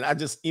picture. I mean, it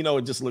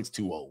just looks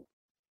too old.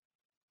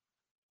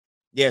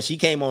 Yeah, she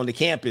came on the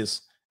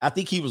campus. I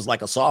think he was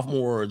like a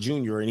sophomore or a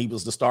junior, and he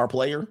was the star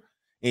player.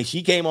 And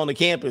she came on the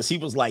campus. He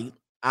was like,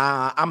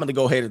 I'm going to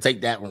go ahead and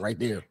take that one right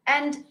there.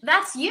 And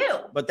that's you.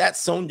 But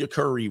that's Sonya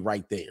Curry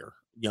right there,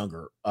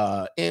 younger.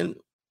 And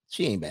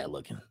she ain't bad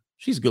looking.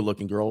 She's a good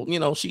looking girl.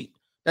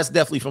 That's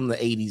definitely from the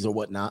 80s or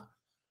whatnot.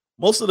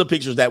 Most of the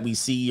pictures that we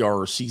see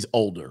are she's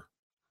older.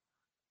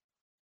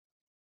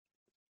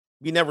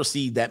 We never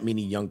see that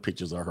many young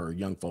pictures of her,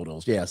 young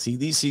photos. Yeah, see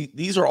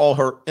these are all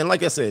her. And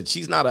like I said,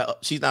 she's not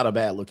a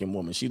bad looking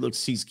woman.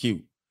 She's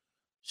cute.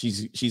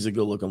 She's a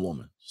good looking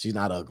woman. She's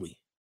not ugly.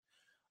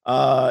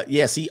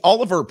 Yeah, see,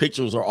 all of her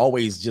pictures are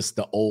always just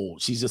the old.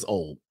 She's just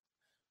old.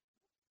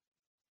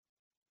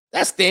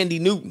 That's Thandie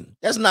Newton.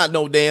 That's not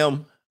no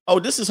damn. Oh,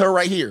 this is her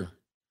right here.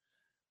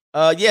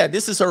 Yeah,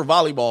 this is her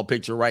volleyball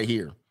picture right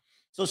here.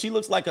 So she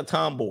looks like a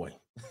tomboy.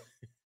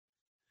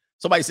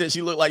 Somebody said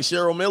she looked like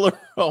Cheryl Miller.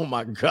 Oh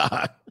my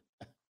God.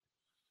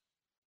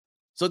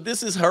 So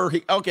this is her.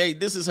 Okay,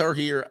 this is her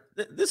here.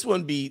 This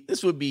would be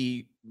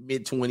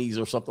mid-20s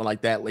or something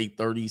like that, late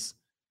 30s.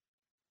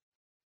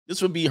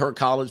 This would be her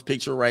college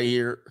picture right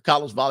here.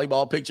 College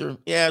volleyball picture.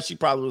 Yeah, she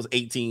probably was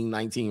 18,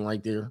 19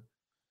 right there.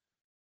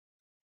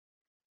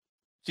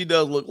 She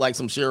does look like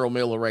some Cheryl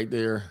Miller right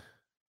there.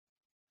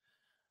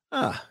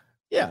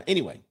 Yeah,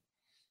 anyway.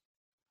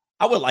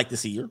 I would like to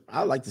see her.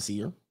 I'd like to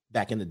see her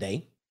back in the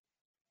day.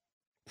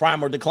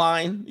 Prime or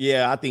decline?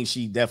 Yeah, I think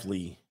she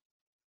definitely,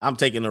 I'm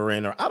taking her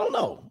in. I don't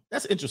know.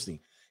 That's interesting.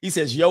 He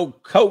says, yo,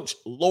 Coach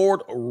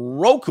Lord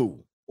Roku.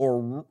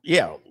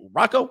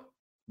 Rocco.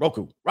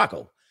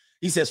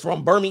 He says,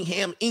 from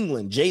Birmingham,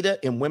 England, Jada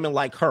and women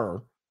like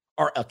her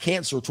are a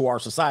cancer to our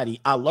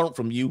society. I learned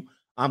from you.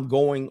 I'm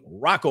going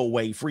Rocco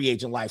way, free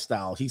agent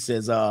lifestyle. He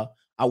says, I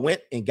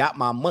went and got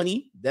my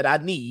money that I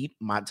need.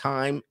 My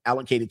time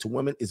allocated to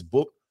women is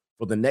booked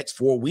for the next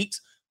 4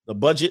 weeks. The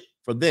budget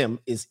for them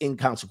is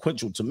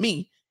inconsequential to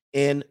me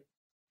and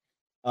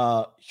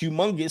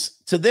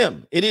humongous to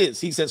them. It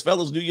is. He says,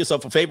 fellas, do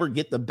yourself a favor.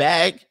 Get the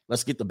bag.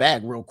 Let's get the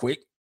bag real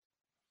quick.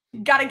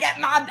 Gotta get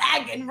my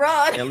bag and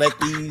run. And let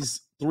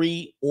these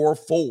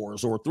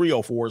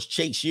 304s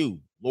chase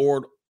you.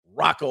 Lord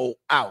Rocco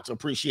out.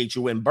 Appreciate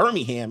you in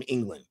Birmingham,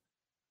 England.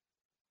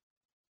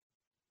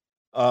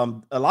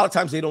 A lot of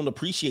times they don't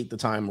appreciate the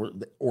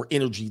time or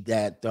energy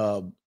that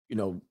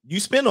you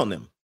spend on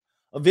them.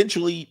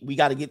 Eventually, we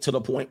got to get to the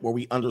point where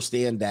we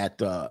understand that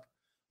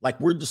like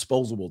we're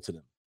disposable to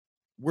them.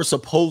 We're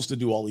supposed to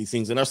do all these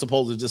things, and they're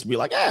supposed to just be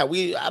like, I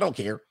don't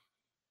care.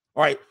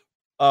 All right.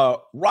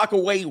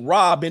 Rockaway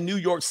Rob in New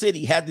York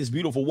City had this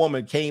beautiful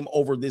woman came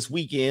over this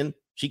weekend.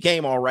 She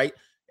came all right.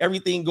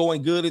 Everything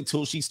going good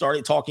until she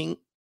started talking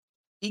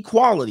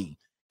equality.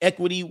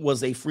 Equity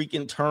was a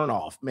freaking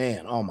turnoff,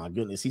 man. Oh my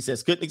goodness. He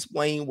says, couldn't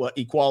explain what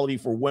equality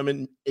for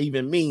women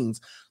even means.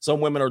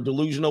 Some women are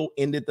delusional.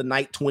 Ended the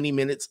night 20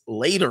 minutes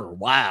later.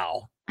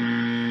 Wow.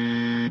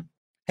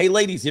 Hey,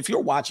 ladies, if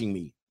you're watching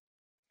me,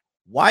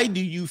 why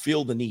do you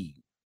feel the need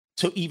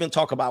to even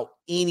talk about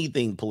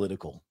anything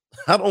political?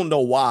 I don't know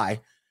why.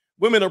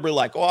 Women are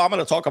like, oh, I'm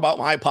going to talk about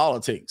my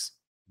politics.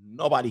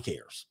 Nobody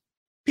cares.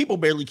 People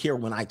barely care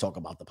when I talk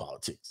about the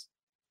politics.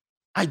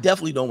 I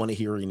definitely don't want to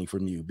hear any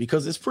from you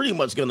because it's pretty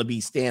much going to be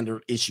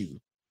standard issue.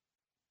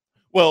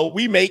 Well,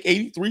 we make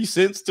 83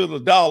 cents to the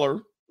dollar.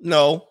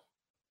 No,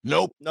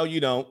 you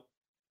don't.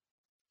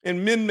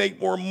 And men make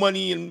more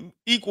money and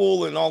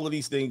equal and all of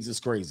these things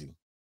is crazy.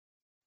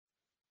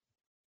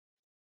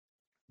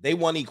 They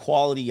want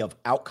equality of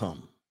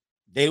outcome.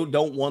 They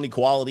don't want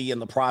equality in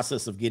the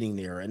process of getting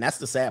there. And that's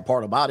the sad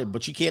part about it,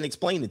 but you can't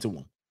explain it to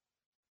them.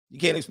 You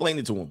can't explain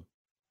it to them.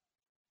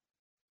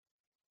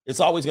 It's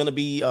always going to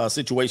be a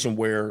situation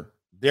where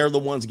they're the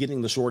ones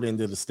getting the short end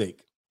of the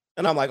stick.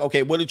 And I'm like,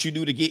 okay, what did you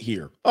do to get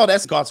here? Oh,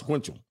 that's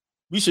consequential.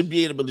 We should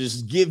be able to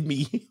just give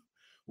me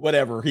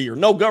whatever here.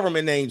 No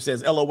government name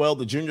says, LOL,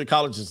 the junior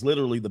college is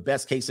literally the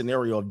best case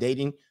scenario of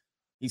dating.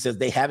 He says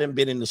they haven't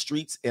been in the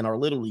streets and are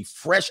literally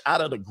fresh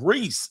out of the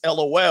grease.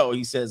 LOL.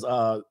 He says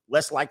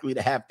less likely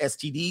to have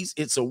STDs.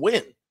 It's a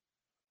win.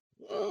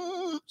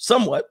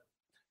 Somewhat.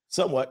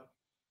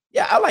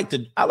 Yeah, I like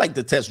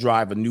to test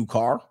drive a new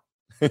car.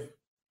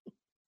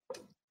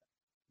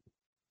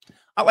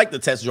 I like to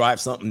test drive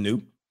something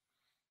new.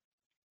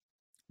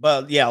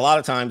 But yeah, a lot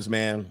of times,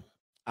 man,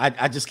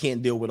 I just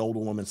can't deal with older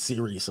women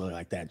seriously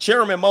like that.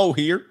 Chairman Mo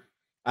here.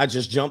 I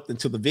just jumped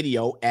into the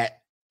video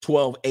at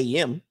 12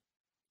 a.m.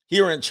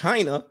 Here in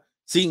China,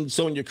 seeing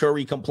Sonia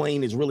Curry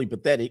complain is really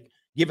pathetic,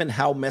 given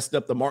how messed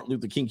up the Martin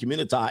Luther King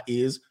community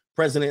is.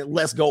 President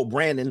Let's Go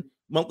Brandon,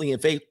 monthly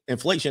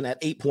inflation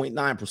at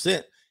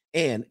 8.9%,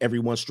 and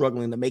everyone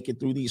struggling to make it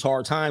through these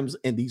hard times,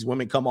 and these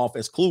women come off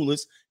as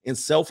clueless and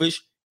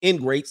selfish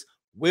ingrates.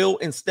 Will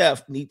and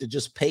Steph need to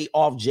just pay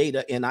off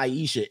Jada and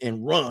Aisha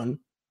and run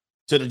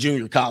to the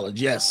junior college.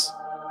 Yes.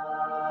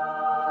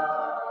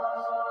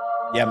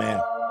 Yeah, man.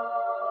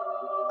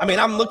 I mean,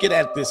 I'm looking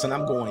at this and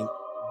I'm going,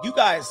 you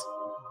guys,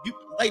 you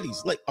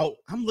ladies, like, oh,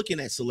 I'm looking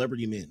at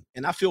celebrity men,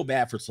 and I feel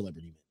bad for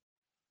celebrity men.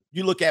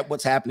 You look at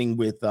what's happening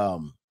with,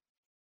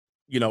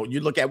 you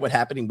look at what's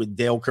happening with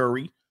Dale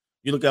Curry.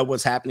 You look at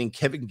what's happening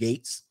Kevin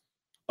Gates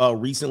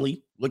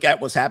recently. Look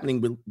at what's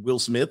happening with Will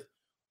Smith.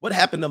 What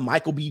happened to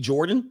Michael B.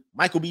 Jordan?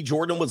 Michael B.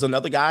 Jordan was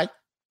another guy,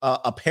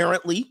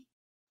 apparently,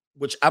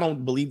 which I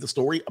don't believe the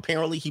story.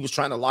 Apparently, he was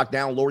trying to lock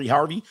down Lori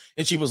Harvey,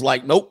 and she was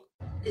like, nope.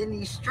 In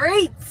these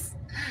streets.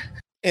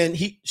 And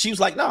she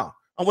was like, nah.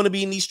 I want to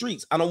be in these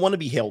streets. I don't want to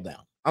be held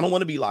down. I don't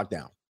want to be locked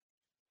down.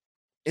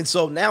 And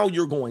so now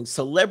you're going,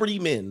 celebrity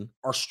men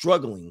are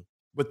struggling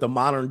with the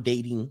modern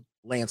dating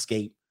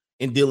landscape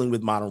and dealing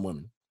with modern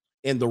women.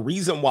 And the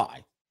reason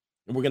why,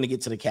 and we're going to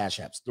get to the cash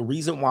apps, the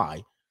reason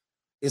why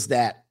is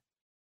that,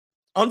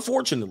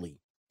 unfortunately,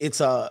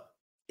 it's a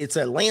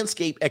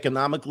landscape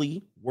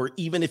economically where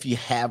even if you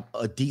have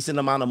a decent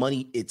amount of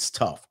money, it's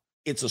tough.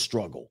 It's a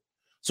struggle.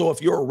 So if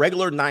you're a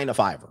regular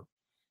 9-to-5er,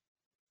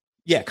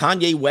 yeah,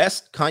 Kanye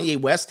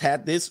West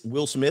had this,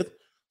 Will Smith.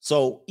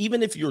 So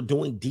even if you're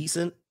doing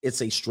decent,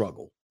 it's a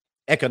struggle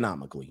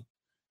economically.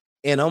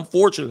 And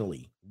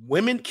unfortunately,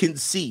 women can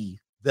see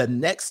the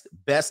next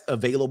best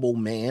available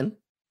man.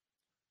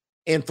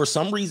 And for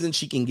some reason,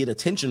 she can get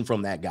attention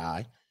from that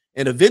guy.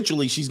 And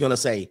eventually she's going to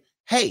say,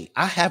 hey,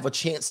 I have a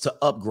chance to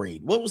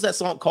upgrade. What was that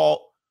song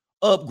called?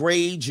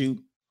 Upgrade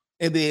You.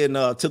 And then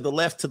to the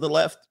left.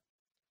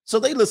 So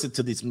they listen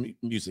to this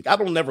music. I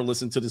don't never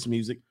listen to this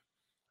music.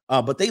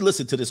 But they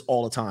listen to this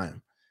all the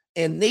time.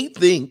 And they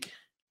think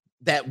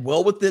that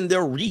well within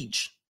their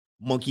reach,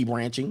 monkey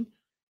branching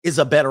is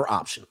a better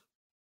option.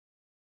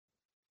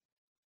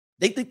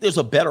 They think there's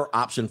a better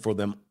option for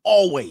them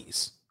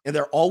always. And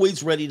they're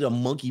always ready to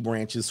monkey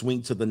branch and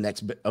swing to the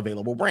next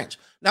available branch.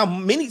 Now,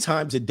 many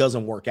times it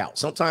doesn't work out.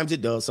 Sometimes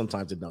it does,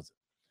 sometimes it doesn't.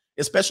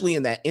 Especially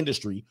in that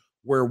industry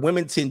where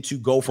women tend to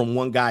go from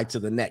one guy to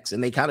the next.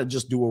 And they kind of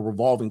just do a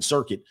revolving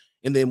circuit.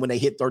 And then when they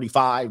hit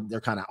 35, they're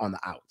kind of on the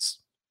outs.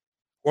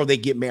 Or they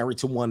get married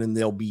to one and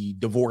they'll be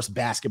divorced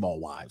basketball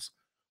wives.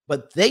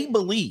 But they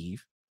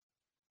believe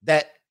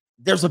that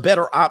there's a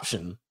better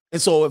option. And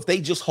so if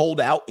they just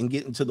hold out and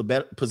get into the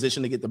better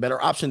position to get the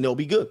better option, they'll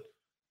be good.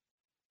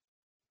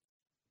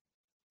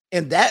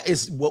 And that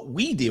is what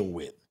we deal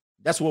with.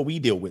 That's what we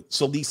deal with.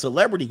 So these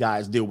celebrity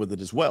guys deal with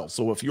it as well.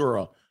 So if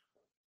you're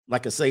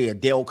like I say, a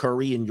Dale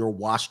Curry and you're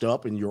washed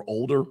up and you're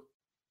older,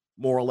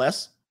 more or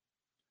less,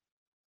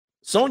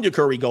 Sonia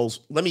Curry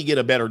goes, let me get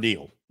a better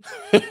deal.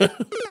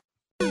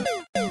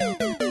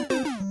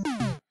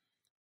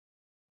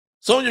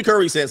 Sonia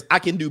Curry says, I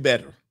can do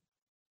better.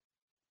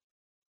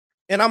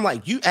 And I'm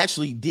like, you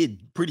actually did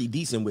pretty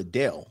decent with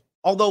Dale.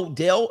 Although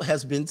Dale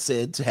has been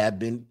said to have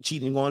been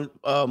cheating on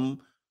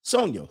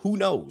Sonia. Who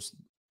knows?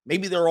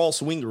 Maybe they're all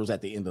swingers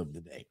at the end of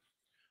the day.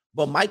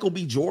 But Michael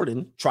B.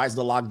 Jordan tries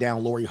to lock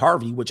down Lori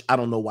Harvey, which I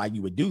don't know why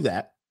you would do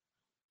that.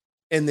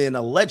 And then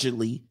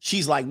allegedly,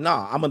 she's like,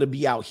 nah, I'm going to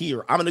be out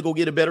here. I'm going to go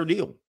get a better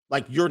deal.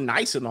 Like, you're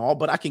nice and all,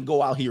 but I can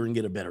go out here and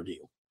get a better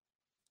deal.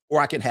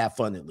 Or I can have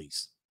fun at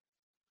least.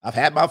 I've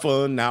had my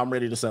fun. Now I'm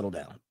ready to settle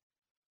down.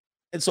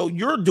 And so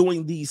you're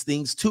doing these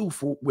things too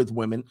with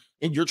women,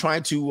 and you're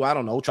trying to, I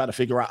don't know, try to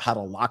figure out how to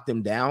lock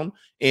them down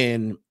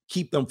and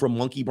keep them from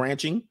monkey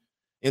branching.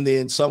 And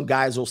then some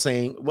guys are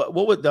saying, what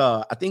would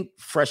I think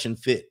Fresh and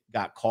Fit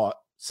got caught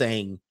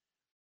saying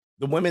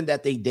the women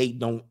that they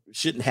date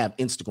shouldn't have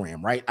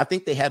Instagram, right? I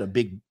think they had a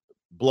big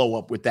blow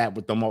up with that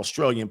with them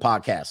Australian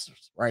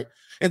podcasters, right?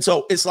 And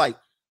so it's like,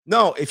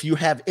 no, if you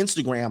have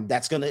Instagram,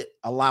 that's going to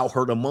allow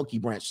her to monkey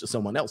branch to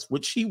someone else,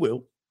 which she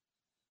will.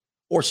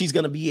 Or she's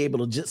going to be able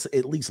to just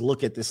at least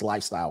look at this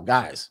lifestyle.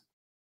 Guys,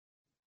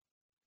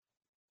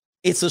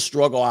 it's a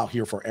struggle out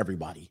here for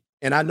everybody.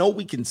 And I know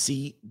we can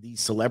see these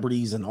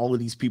celebrities and all of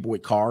these people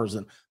with cars,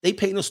 and they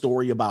paint a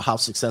story about how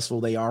successful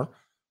they are.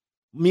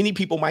 Many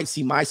people might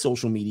see my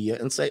social media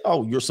and say,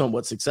 oh, you're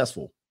somewhat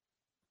successful.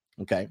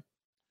 Okay.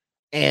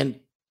 And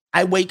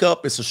I wake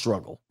up, it's a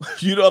struggle.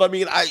 You know what I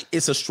mean?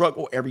 It's a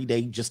struggle every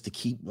day just to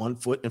keep one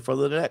foot in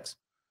front of the next.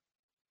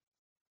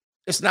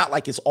 It's not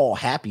like it's all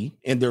happy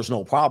and there's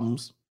no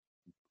problems.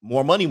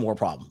 More money, more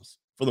problems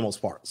for the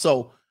most part.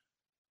 So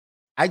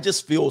I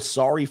just feel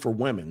sorry for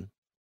women,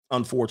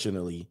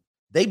 unfortunately.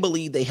 They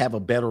believe they have a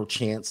better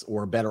chance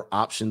or better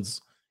options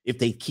if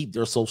they keep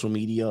their social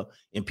media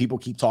and people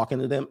keep talking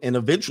to them. And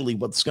eventually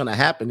what's going to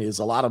happen is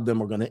a lot of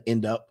them are going to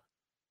end up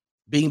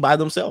being by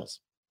themselves.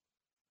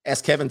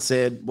 As Kevin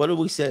said, what did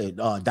we say?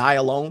 Die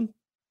alone.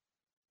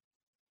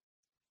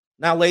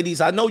 Now, ladies,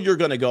 I know you're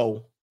going to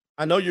go.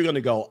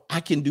 I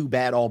can do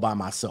bad all by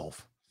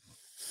myself.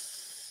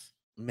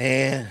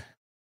 Man,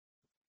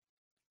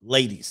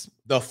 ladies,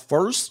 the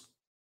first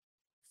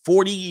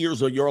 40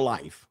 years of your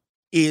life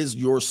is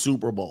your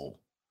Super Bowl.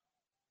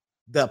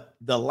 The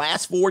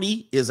last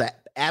 40 is an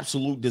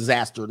absolute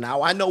disaster.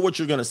 Now, I know what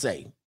you're going to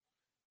say.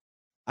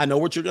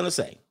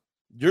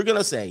 You're going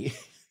to say,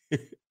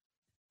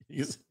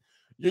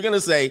 you're going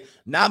to say,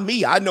 not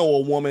me. I know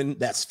a woman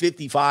that's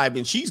 55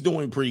 and she's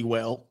doing pretty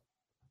well.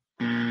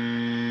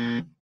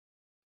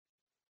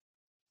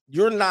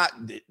 You're not,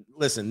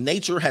 listen,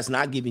 nature has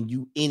not given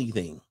you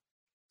anything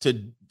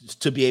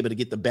to be able to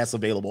get the best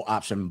available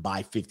option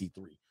by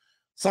 53.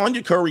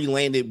 Sonya Curry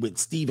landed with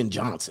Steven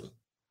Johnson.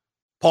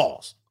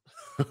 Pause.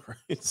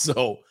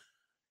 So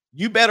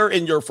you better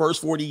in your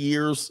first 40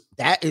 years,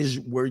 that is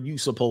where you're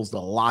supposed to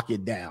lock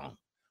it down.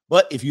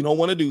 But if you don't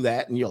want to do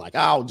that and you're like,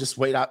 oh, just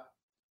wait out,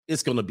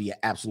 it's going to be an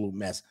absolute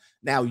mess.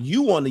 Now,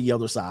 you on the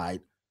other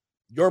side,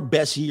 your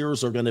best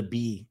years are going to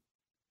be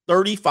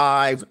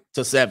 35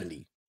 to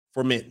 70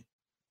 for men.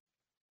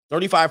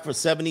 35 for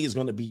 70 is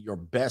going to be your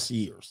best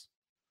years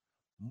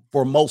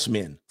for most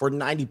men, for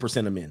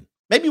 90% of men.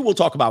 Maybe we'll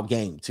talk about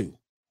game too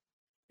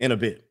in a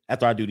bit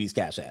after I do these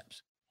cash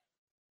apps.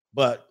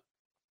 But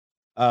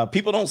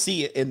people don't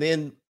see it. And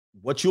then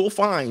what you'll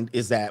find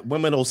is that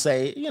women will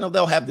say, you know,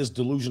 they'll have this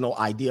delusional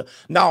idea.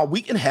 Now,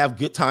 we can have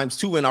good times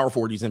too in our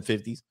 40s and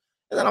 50s.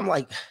 And then I'm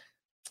like,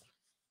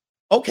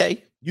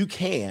 okay, you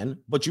can,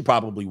 but you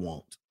probably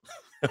won't.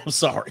 I'm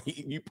sorry.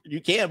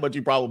 You can, but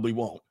you probably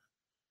won't.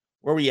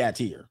 Where we at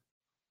here?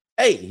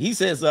 Hey, he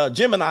says,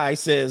 Gemini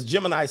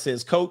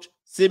says, Coach,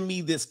 send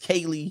me this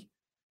Kaylee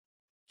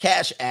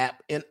Cash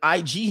App and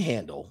IG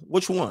handle.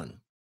 Which one?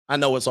 I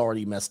know it's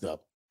already messed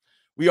up.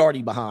 We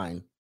already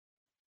behind.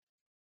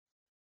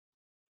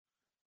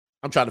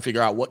 I'm trying to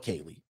figure out what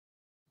Kaylee.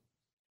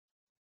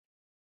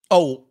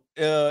 Oh,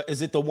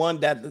 is it the one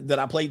that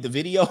I played the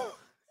video?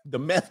 The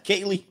meth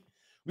Kaylee?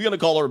 We're going to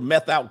call her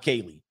Meth Out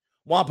Kaylee.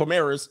 Juan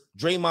Pomeris,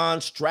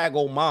 Draymond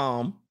Straggle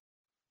Mom.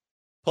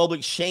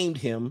 Public shamed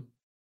him.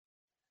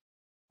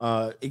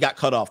 It got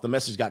cut off. The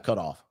message got cut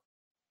off.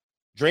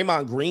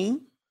 Draymond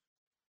Green's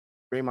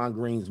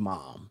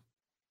mom.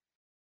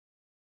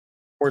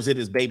 Or is it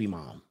his baby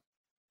mom?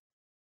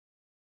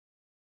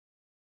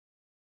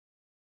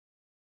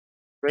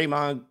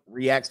 Draymond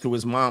reacts to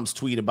his mom's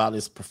tweet about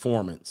his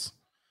performance.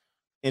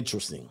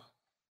 Interesting.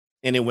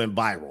 And it went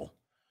viral.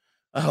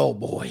 Oh,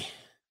 boy.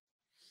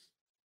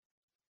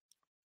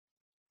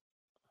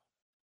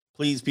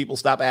 Please, people,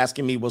 stop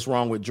asking me what's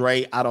wrong with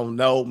Dre. I don't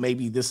know.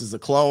 Maybe this is a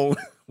clone.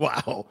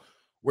 Wow.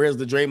 Where's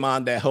the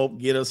Draymond that helped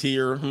get us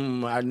here?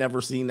 I've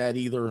never seen that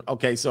either.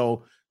 Okay,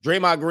 so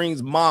Draymond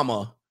Green's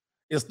mama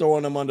is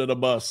throwing him under the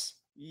bus.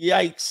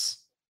 Yikes.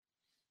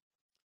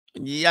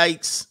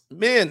 Yikes.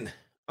 Men.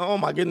 Oh,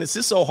 my goodness.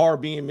 It's so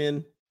hard being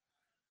men.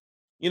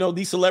 You know,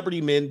 these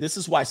celebrity men, this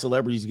is why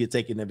celebrities get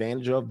taken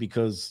advantage of,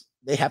 because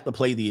they have to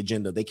play the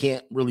agenda. They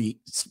can't really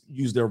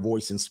use their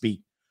voice and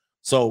speak.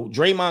 So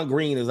Draymond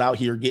Green is out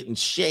here getting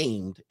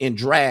shamed and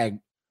dragged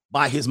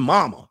by his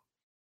mama.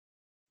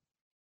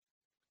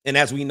 And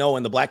as we know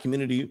in the black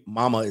community,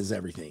 mama is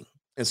everything.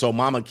 And so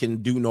mama can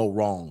do no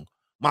wrong.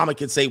 Mama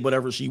can say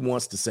whatever she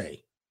wants to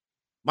say.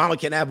 Mama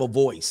can have a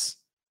voice.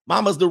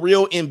 Mama's the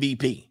real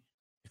MVP.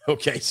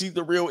 Okay, she's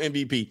the real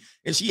MVP.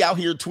 And she out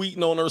here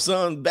tweeting on her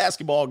son's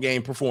basketball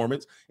game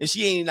performance. And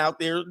she ain't out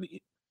there.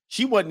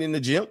 She wasn't in the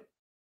gym.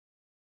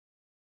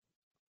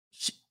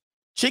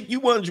 Chick,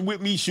 you wasn't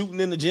with me shooting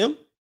in the gym?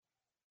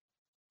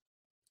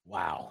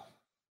 Wow.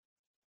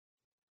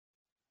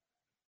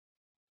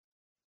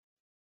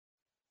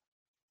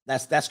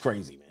 That's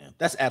crazy, man.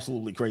 That's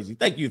absolutely crazy.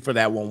 Thank you for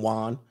that one,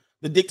 Juan.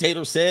 The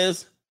dictator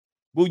says,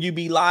 will you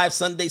be live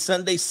Sunday?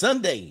 Shout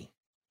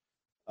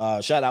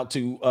out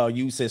to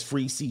you, says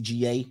free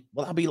CGA.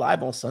 Will I be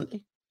live on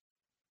Sunday?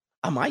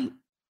 I might.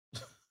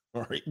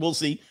 All right, we'll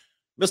see.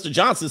 Mr.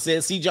 Johnson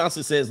says, C.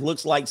 Johnson says,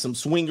 looks like some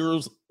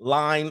swingers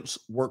lines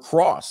were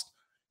crossed.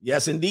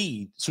 Yes,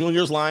 indeed.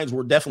 Swingers lines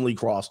were definitely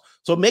crossed.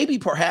 So maybe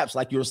perhaps,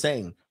 like you're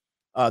saying,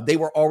 they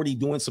were already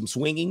doing some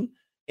swinging.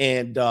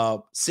 And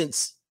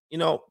since, you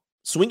know,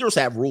 swingers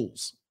have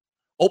rules.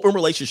 Open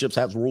relationships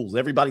have rules.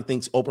 Everybody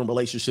thinks open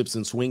relationships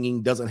and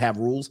swinging doesn't have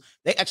rules.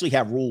 They actually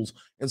have rules.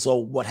 And so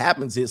what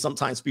happens is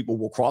sometimes people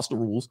will cross the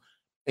rules.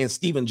 And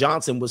Steven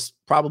Johnson was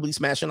probably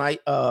smashing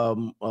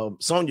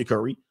Sonya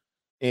Curry.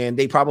 And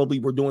they probably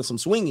were doing some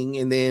swinging.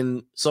 And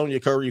then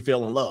Sonya Curry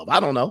fell in love. I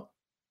don't know.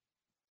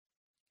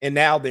 and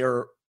now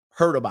they're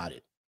hurt about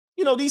it.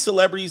 You know, these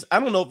celebrities, I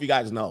don't know if you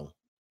guys know,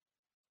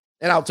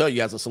 and I'll tell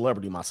you as a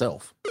celebrity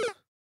myself.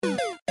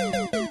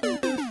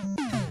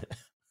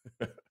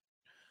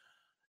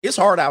 It's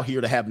hard out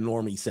here to have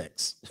normie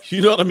sex.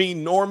 You know what I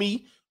mean?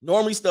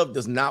 Normie stuff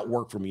does not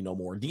work for me no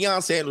more.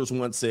 Deion Sanders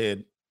once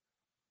said,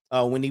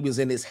 when he was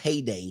in his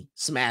heyday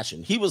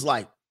smashing, he was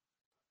like,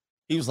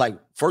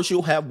 first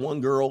you'll have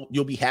one girl,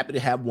 you'll be happy to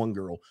have one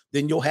girl,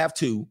 then you'll have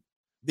two,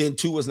 then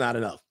two is not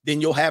enough,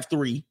 then you'll have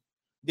three,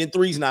 then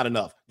three is not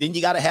enough, then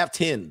you got to have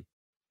 10.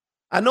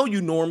 I know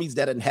you normies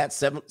that had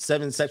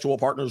seven sexual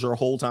partners your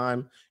whole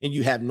time, and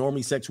you have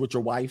normie sex with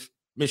your wife,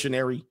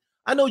 missionary.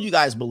 I know you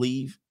guys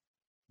believe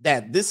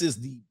that this is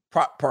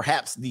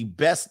perhaps the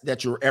best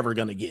that you're ever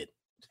going to get.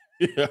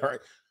 All right.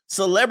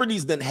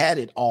 Celebrities done had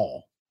it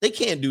all. They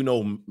can't do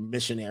no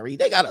missionary.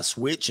 They got to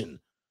switch and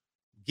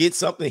get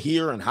something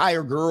here and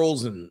hire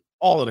girls and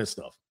all of this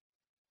stuff.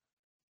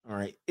 All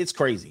right. It's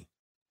crazy.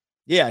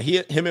 Yeah.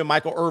 Him and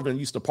Michael Irvin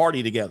used to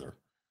party together,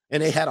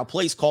 and they had a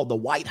place called the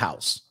White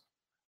House,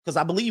 because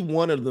I believe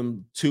one of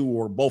them, two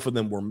or both of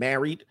them were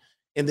married.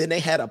 And then they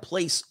had a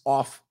place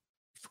off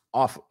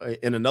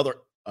in another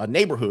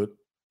neighborhood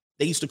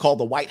they used to call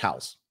the White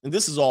House. And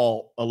this is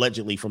all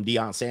allegedly from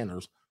Deion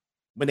Sanders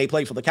when they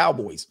played for the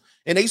Cowboys.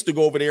 And they used to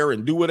go over there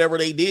and do whatever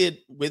they did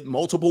with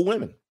multiple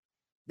women.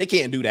 They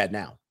can't do that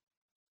now.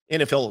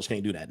 NFLers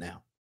can't do that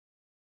now.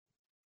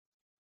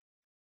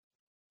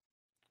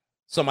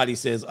 Somebody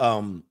says,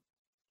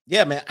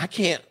 yeah, man, I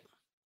can't.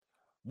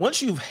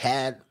 Once you've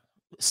had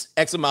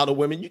X amount of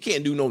women, you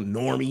can't do no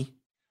normie.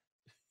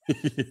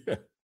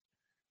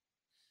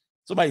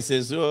 Somebody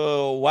says,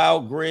 oh, wow,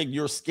 Greg,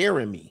 you're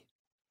scaring me.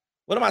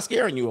 What am I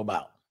scaring you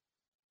about?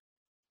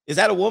 Is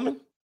that a woman?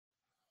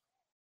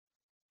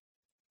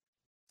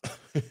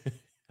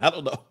 I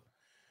don't know.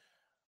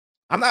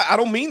 I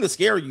don't mean to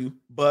scare you,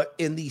 but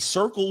in the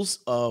circles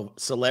of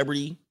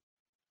celebrity,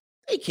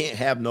 they can't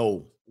have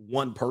no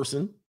one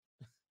person.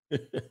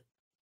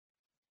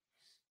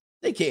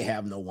 They can't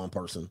have no one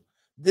person.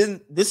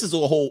 Then this is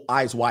a whole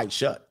eyes wide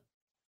shut.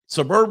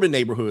 Suburban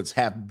neighborhoods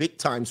have big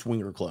time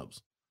swinger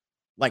clubs,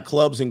 like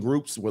clubs and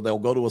groups where they'll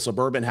go to a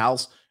suburban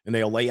house and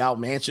they'll lay out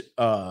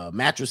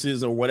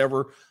mattresses or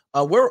whatever.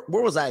 Where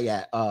was I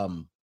at?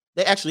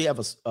 They actually have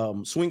a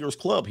swingers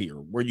club here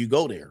where you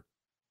go there.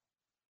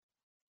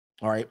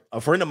 All right. A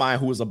friend of mine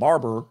who was a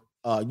barber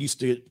used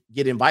to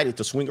get invited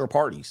to swinger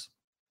parties.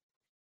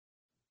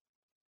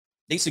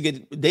 They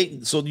used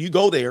to so you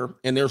go there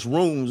and there's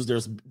rooms,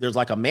 there's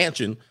like a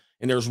mansion,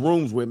 and there's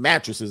rooms with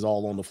mattresses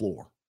all on the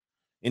floor.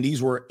 And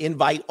these were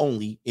invite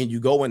only, and you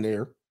go in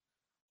there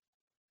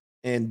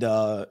and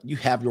you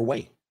have your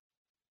way.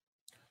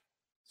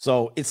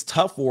 So it's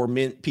tough for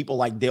people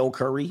like Dale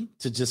Curry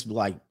to just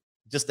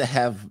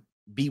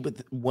be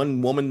with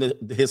one woman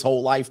his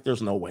whole life.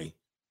 There's no way.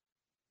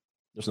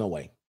 There's no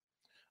way.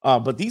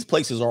 But these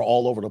places are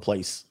all over the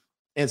place.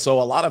 And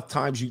so a lot of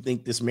times you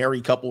think this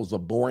married couple is a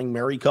boring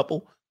married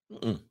couple.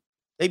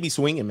 They be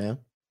swinging, man.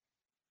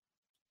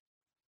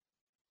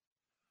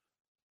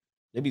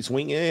 They be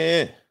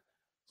swinging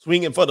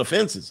for the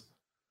fences.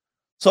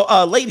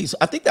 So, ladies,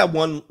 I think that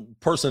one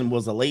person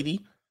was a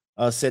lady,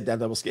 said that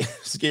was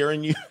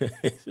scaring you.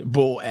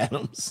 Bull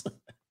Adams.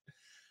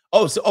 I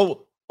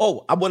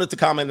wanted to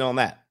comment on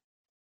that.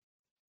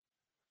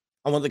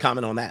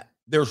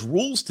 There's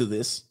rules to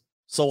this.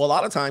 So a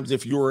lot of times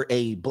if you're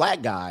a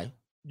black guy,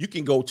 you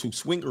can go to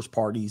swingers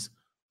parties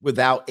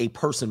without a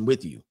person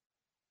with you.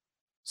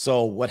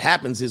 So what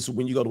happens is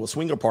when you go to a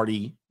swinger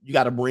party, you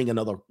got to bring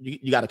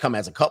you got to come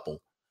as a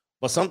couple.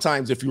 But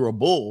sometimes if you're a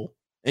bull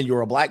and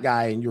you're a black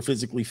guy and you're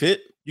physically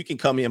fit, you can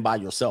come in by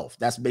yourself.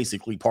 That's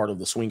basically part of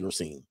the swinger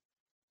scene.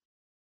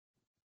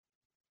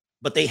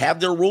 But they have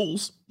their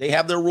rules.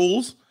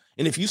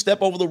 And if you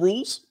step over the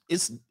rules,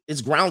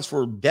 it's grounds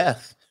for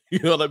death. You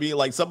know what I mean?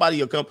 Like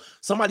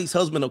somebody's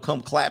husband will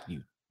come clap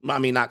you. I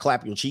mean, not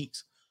clap your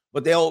cheeks,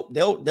 but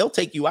they'll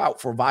take you out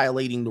for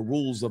violating the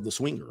rules of the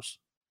swingers.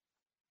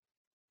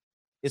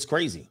 It's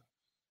crazy.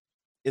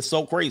 It's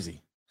so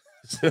crazy.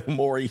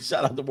 Maury,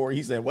 shout out to Maury.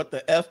 He said, what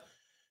the F?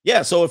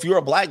 Yeah. So if you're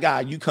a black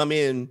guy, you come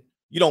in,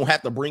 you don't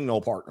have to bring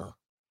no partner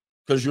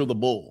because you're the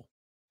bull.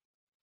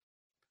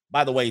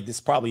 By the way,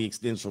 this probably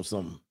extends from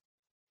some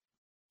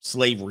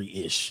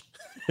slavery-ish.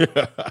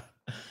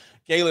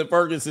 Kaylin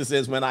Ferguson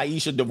says, when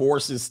Aisha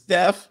divorces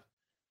Steph,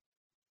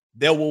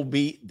 that will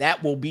be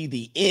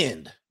the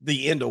end.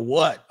 The end of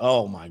what?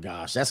 Oh my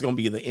gosh, that's gonna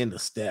be the end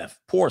of Steph.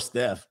 Poor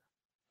Steph.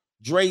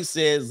 Dre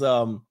says,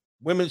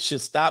 women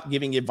should stop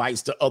giving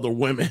advice to other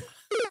women.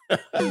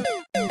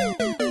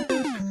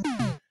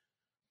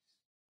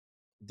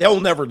 They'll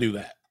never do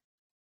that.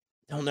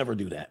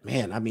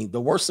 Man, I mean,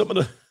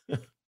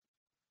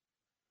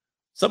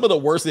 some of the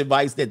worst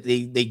advice that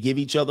they give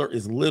each other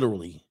is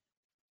literally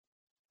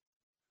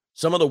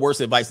some of the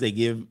worst advice they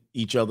give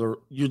each other.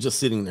 You're just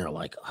sitting there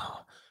like,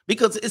 oh,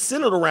 because it's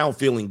centered around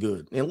feeling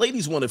good. And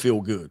ladies want to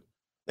feel good.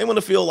 They want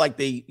to feel like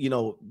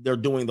they're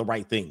doing the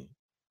right thing.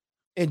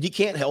 And you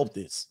can't help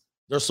this.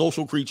 They're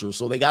social creatures.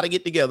 So they got to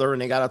get together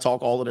and they got to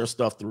talk all of their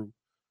stuff through.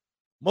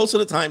 Most of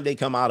the time they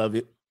come out of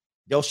it,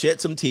 they'll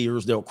shed some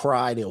tears, they'll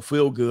cry, they'll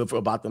feel good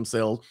about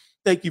themselves.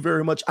 Thank you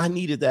very much. I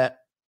needed that.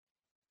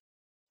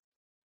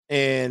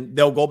 And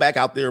they'll go back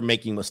out there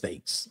making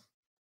mistakes.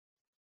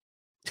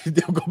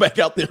 They'll go back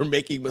out there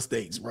making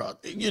mistakes, bro.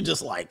 You're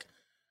just like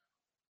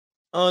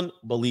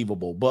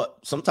unbelievable. But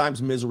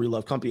sometimes misery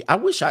loves company. I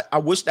wish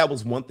that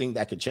was one thing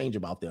that could change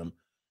about them,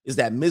 is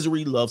that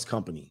misery loves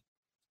company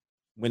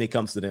when it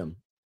comes to them.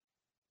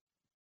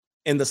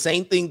 And the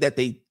same thing that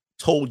they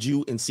told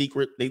you in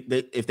secret,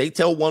 if they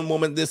tell one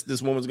woman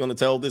this woman's going to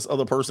tell this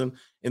other person,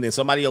 and then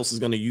somebody else is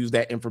going to use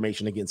that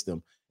information against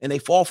them. And they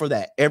fall for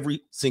that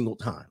every single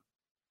time.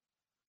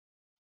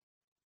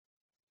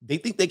 They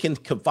think they can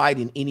confide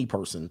in any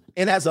person.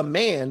 And as a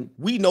man,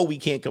 we know we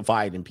can't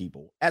confide in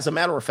people. As a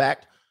matter of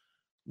fact,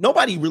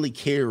 nobody really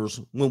cares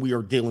when we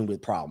are dealing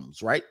with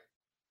problems, right?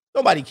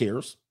 Nobody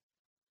cares.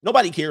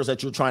 Nobody cares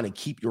that you're trying to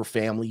keep your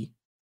family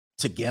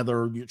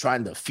together. You're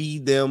trying to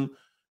feed them.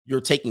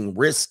 You're taking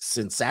risks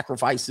and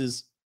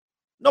sacrifices.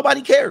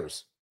 Nobody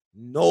cares.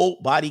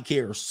 Nobody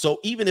cares. So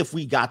even if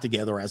we got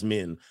together as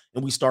men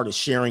and we started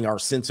sharing our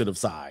sensitive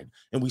side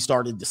and we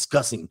started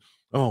discussing,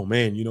 oh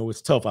man,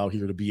 it's tough out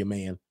here to be a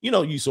man.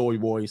 You soy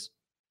boys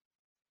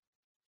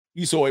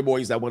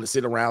that want to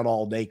sit around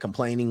all day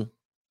complaining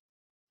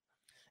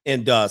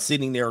and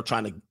sitting there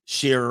trying to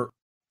share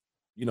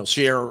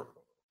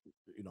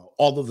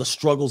all of the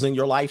struggles in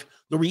your life.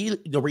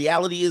 The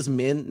reality is,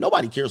 men,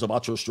 nobody cares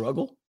about your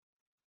struggle.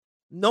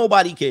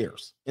 Nobody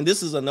cares. And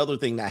this is another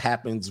thing that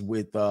happens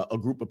with a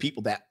group of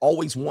people that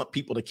always want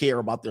people to care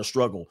about their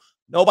struggle.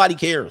 Nobody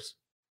cares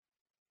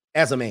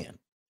as a man,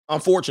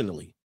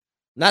 unfortunately.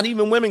 Not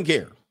even women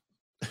care.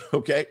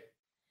 Okay.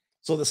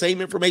 So the same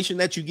information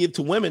that you give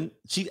to women,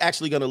 she's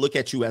actually going to look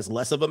at you as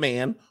less of a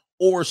man,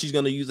 or she's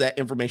going to use that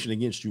information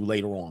against you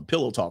later on,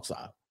 pillow talk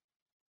style.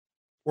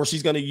 Or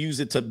she's going to use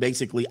it to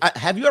basically,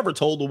 have you ever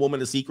told a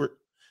woman a secret?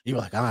 You're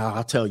like,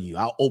 I'll tell you,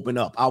 I'll open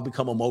up, I'll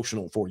become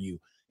emotional for you.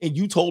 And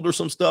you told her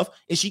some stuff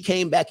and she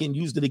came back and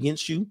used it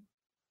against you,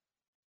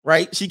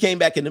 right? She came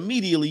back and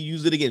immediately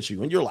used it against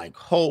you. And you're like,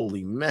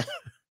 holy man,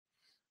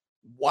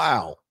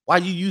 wow. Why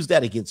you use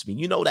that against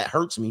me? That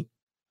hurts me.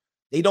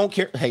 They don't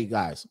care. Hey,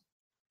 guys,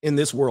 in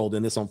this world,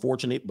 and it's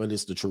unfortunate, but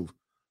it's the truth.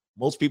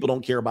 Most people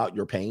don't care about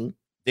your pain.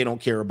 They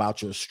don't care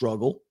about your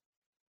struggle.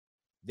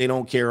 They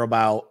don't care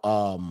about,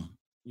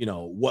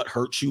 what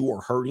hurts you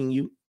or hurting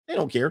you. They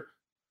don't care.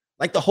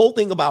 Like the whole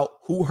thing about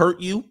who hurt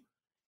you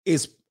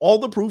is all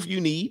the proof you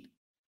need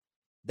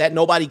that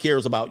nobody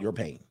cares about your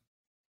pain.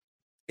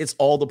 It's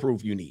all the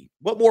proof you need.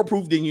 What more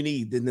proof than you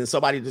need than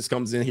somebody just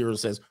comes in here and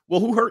says, well,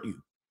 who hurt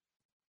you?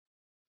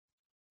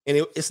 And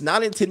it's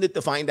not intended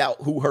to find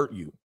out who hurt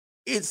you.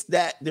 It's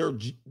that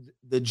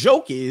the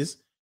joke is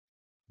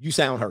you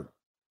sound hurt.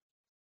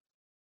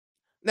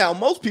 Now,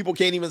 most people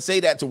can't even say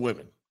that to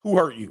women. Who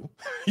hurt you?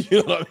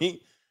 You know what I mean?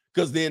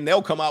 Because then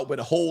they'll come out with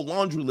a whole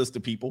laundry list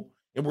of people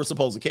and we're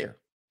supposed to care.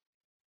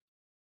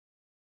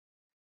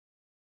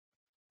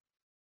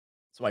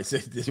 So I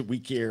said that we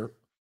care.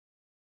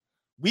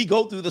 We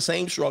go through the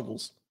same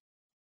struggles.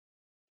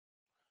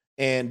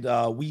 And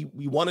we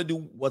want to do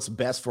what's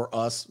best for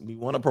us. We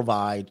want to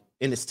provide,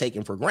 and it's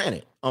taken for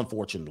granted,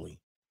 unfortunately.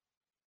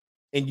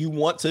 And you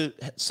want to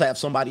have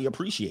somebody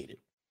appreciate it.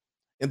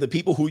 And the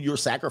people who you're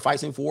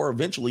sacrificing for,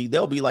 eventually,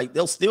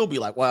 they'll still be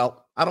like,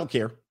 well, I don't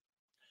care.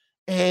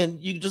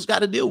 And you just got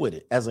to deal with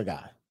it as a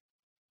guy.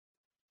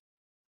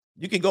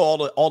 You can go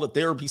all the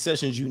therapy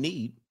sessions you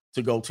need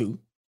to go to.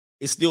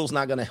 It still is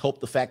not going to help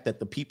the fact that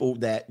the people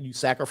that you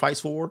sacrifice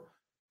for,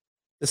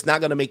 it's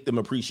not going to make them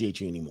appreciate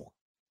you anymore.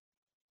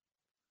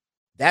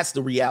 That's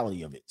the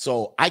reality of it.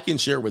 So I can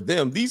share with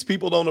them, these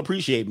people don't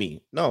appreciate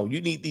me. No,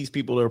 you need these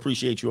people to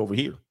appreciate you over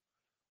here.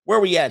 Where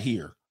are we at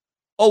here?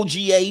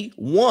 OGA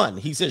 1.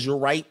 He says, you're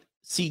right,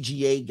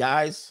 CGA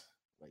guys.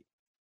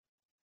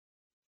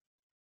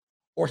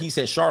 Or he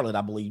says, Charlotte,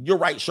 I believe. You're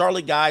right,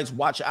 Charlotte guys,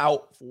 watch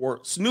out for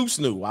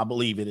snoo, I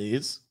believe it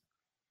is.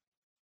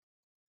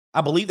 I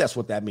believe that's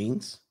what that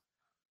means.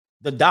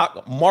 The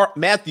Doc, Mark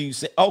Matthews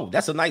said, oh,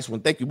 that's a nice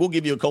one. Thank you. We'll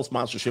give you a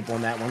co-sponsorship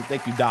on that one.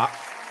 Thank you, Doc.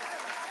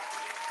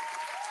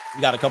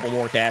 We got a couple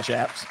more cash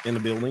apps in the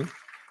building.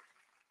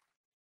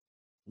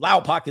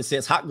 Loud Pocket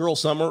says, hot girl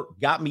summer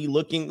got me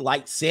looking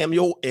like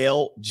Samuel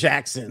L.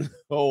 Jackson.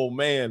 Oh,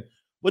 man.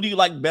 What do you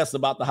like best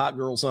about the hot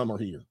girl summer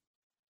here?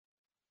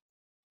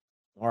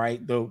 All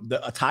right.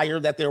 The attire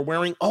that they're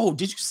wearing. Oh,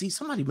 did you see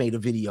somebody made a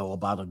video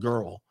about a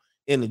girl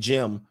in the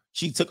gym?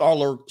 She took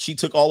all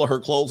of her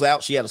clothes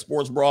out. She had a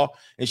sports bra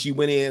and she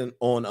went in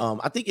on,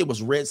 I think it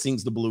was Red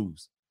Sings the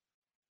Blues.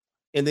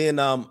 And then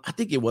I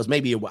think it was,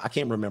 I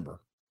can't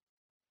remember.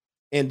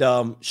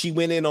 And she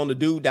went in on the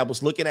dude that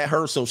was looking at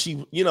her. So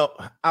she,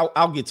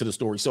 I'll get to the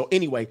story. So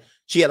anyway,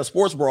 she had a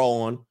sports bra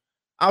on.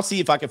 I'll see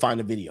if I can find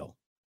the video.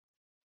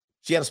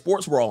 She had a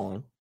sports bra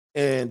on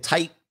and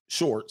tight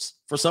shorts.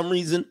 For some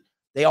reason,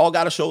 they all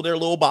got to show their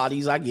little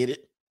bodies. I get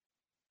it.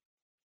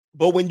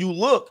 But when you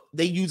look,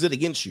 they use it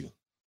against you.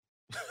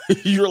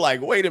 You're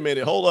like, wait a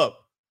minute, hold up.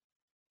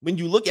 When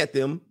you look at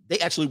them, they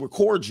actually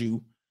record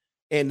you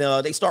and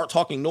they start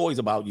talking noise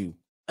about you.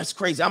 That's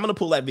crazy. I'm going to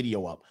pull that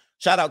video up.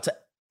 Shout out to,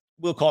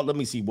 let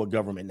me see what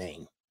government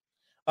name.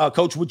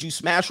 Coach, would you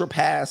smash or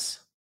pass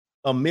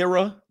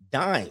Amira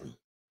Dime?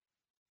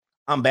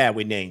 I'm bad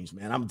with names,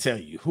 man. I'm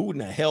telling you, who in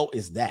the hell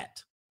is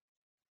that?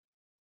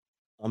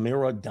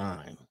 Amira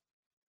Dime.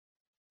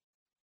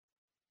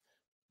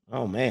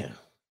 Oh, man.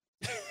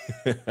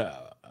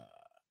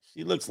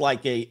 She looks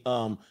like a,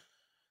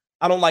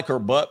 I don't like her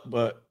butt,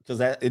 but because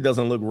it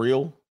doesn't look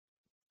real.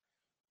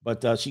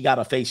 But she got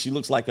a face. She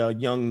looks like a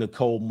young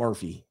Nicole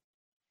Murphy.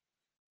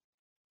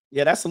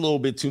 Yeah, that's a little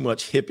bit too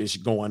much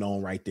hippish going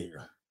on right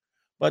there.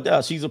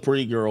 But she's a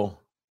pretty girl.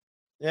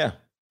 Yeah,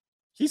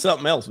 she's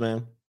something else,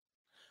 man.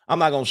 I'm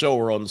not going to show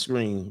her on the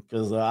screen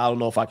because I don't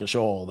know if I can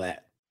show all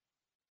that.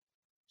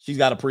 She's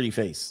got a pretty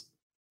face.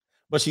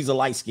 But she's a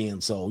light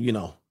skin, so you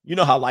know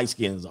how light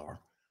skins are.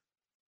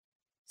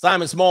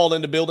 Simon Small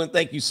in the building.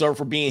 Thank you, sir,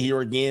 for being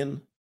here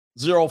again.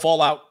 Zero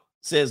Fallout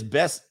says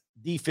best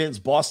defense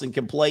Boston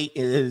can play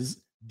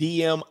is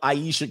DM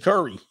Aisha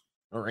Curry.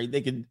 All right, they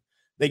can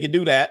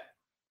do that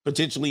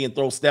potentially and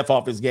throw Steph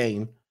off his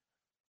game.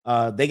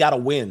 They got to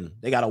win.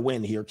 They got to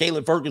win here.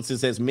 Caitlin Ferguson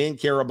says men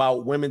care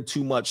about women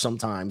too much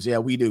sometimes. Yeah,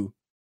 we do.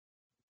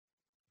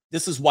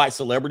 This is why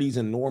celebrities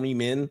and normie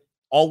men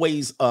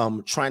always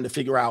trying to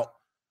figure out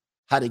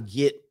how to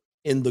get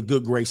in the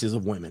good graces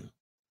of women.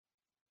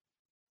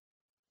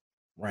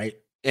 Right?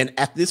 And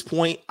at this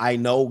point, I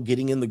know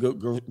getting in the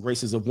good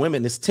graces of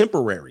women is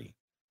temporary.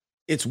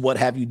 It's what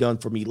have you done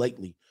for me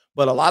lately?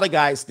 But a lot of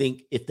guys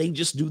think if they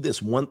just do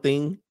this one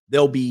thing,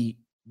 they'll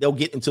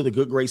get into the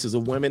good graces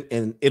of women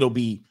and it'll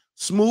be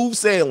smooth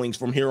sailings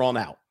from here on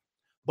out.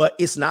 But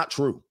it's not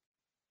true.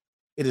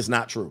 It is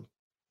not true.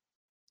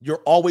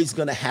 You're always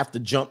going to have to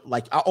jump.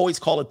 Like I always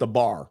call it the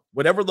bar.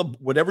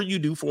 Whatever you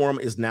do for them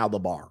is now the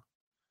bar.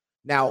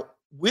 Now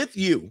with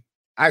you,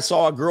 I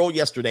saw a girl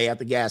yesterday at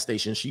the gas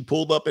station. She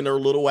pulled up in her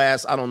little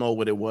ass. I don't know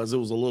what it was. It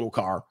was a little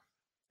car.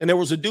 And there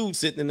was a dude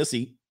sitting in the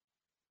seat.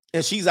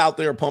 And she's out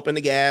there pumping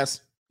the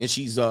gas. And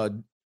she's,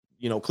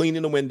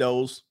 cleaning the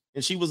windows.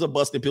 And she was a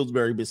busted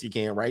Pillsbury biscuit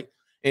can, right?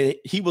 And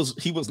he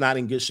was not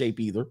in good shape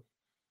either.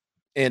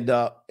 And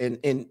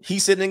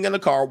he's sitting in the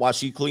car while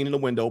she's cleaning the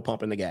window,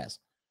 pumping the gas.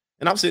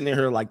 And I'm sitting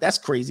there like, that's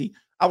crazy.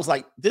 I was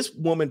like, this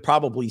woman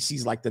probably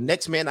sees like the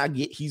next man I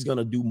get, he's going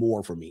to do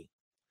more for me.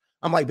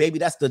 I'm like, baby,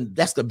 that's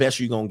the best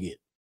you're going to get.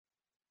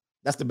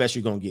 That's the best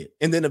you're going to get.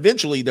 And then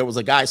eventually there was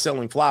a guy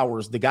selling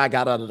flowers. The guy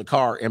got out of the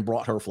car and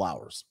brought her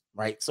flowers.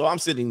 Right. So I'm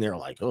sitting there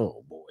like,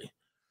 oh boy.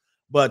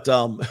 But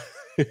I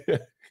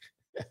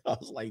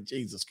was like,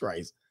 Jesus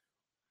Christ.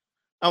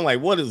 I'm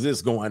like, what is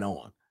this going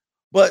on?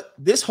 But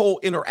this whole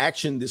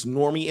interaction, this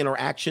normie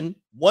interaction,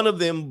 one of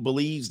them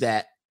believes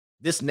that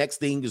this next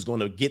thing is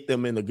going to get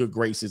them in the good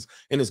graces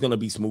and it's going to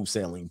be smooth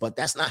sailing. But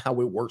that's not how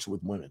it works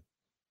with women.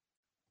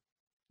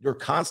 You're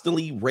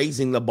constantly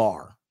raising the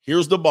bar.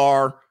 Here's the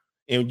bar,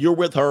 and you're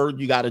with her.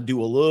 You got to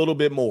do a little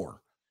bit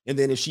more. And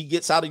then if she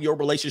gets out of your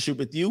relationship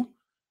with you,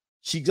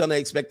 she's going to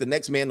expect the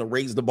next man to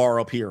raise the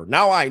bar up here.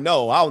 Now I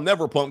know I'll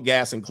never pump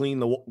gas and clean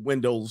the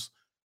windows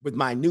with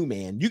my new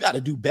man. You got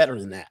to do better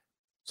than that.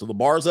 So the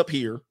bar's up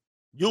here.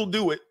 You'll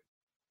do it.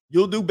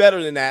 You'll do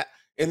better than that.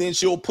 And then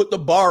she'll put the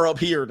bar up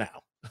here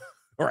now.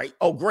 All right.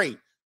 Oh, great.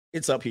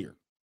 It's up here.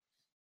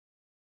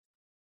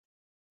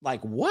 Like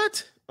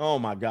what? Oh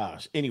my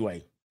gosh.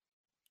 Anyway.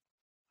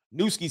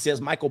 Newski says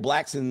Michael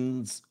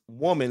Blackson's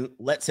woman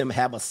lets him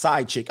have a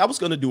side chick. I was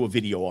going to do a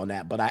video on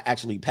that, but I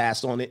actually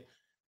passed on it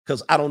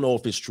because I don't know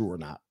if it's true or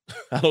not.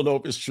 I don't know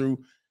if it's true.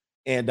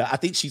 And I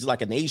think she's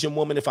like an Asian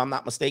woman, if I'm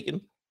not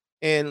mistaken.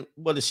 And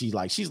what is she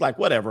like? She's like,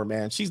 whatever,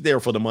 man. She's there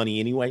for the money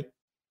anyway.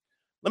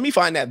 Let me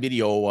find that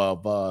video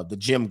of the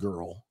gym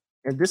girl.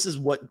 And this is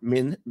what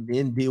men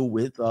deal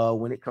with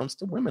when it comes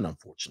to women,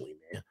 unfortunately,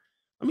 man.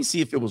 Let me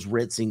see if it was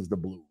Red Sings the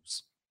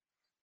Blues.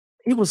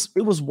 It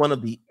was one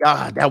of the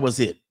that was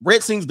it.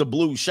 Red Sings the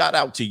Blues. Shout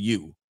out to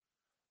you.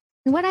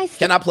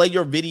 Can I play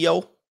your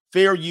video?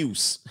 Fair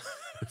use.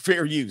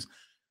 Fair use.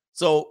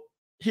 So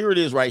here it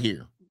is right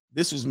here.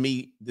 This was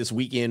me this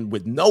weekend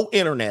with no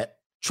internet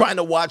trying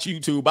to watch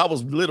YouTube. I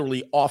was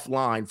literally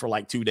offline for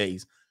like 2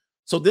 days.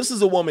 So this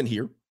is a woman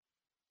here,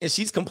 and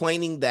she's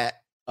complaining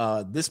that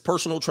this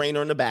personal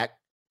trainer in the back,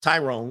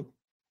 Tyrone,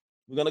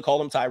 we're going to call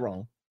him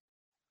Tyrone.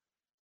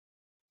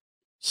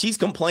 She's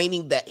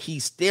complaining that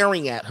he's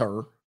staring at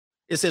her.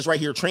 It says right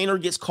here, trainer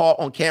gets caught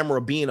on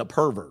camera being a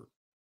pervert.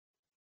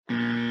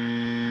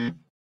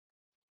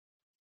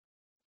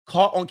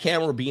 Caught on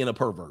camera being a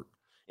pervert.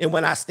 And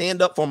when I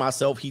stand up for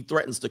myself, he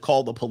threatens to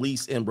call the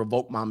police and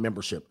revoke my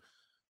membership.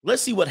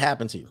 Let's see what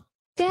happens here.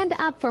 Stand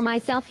up for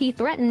myself, he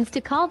threatens to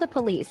call the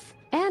police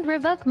and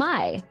revoke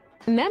my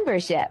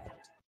membership.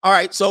 All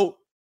right, so,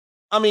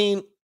 I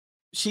mean,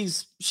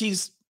 she's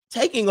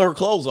taking her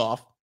clothes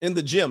off in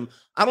the gym.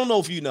 I don't know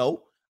if you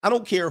know. I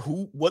don't care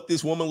what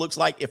this woman looks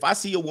like. If I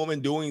see a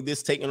woman doing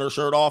this, taking her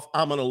shirt off,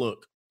 I'm going to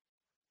look.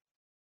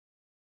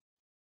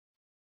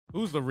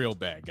 Who's the real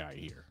bad guy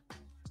here?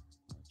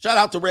 Shout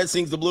out to Red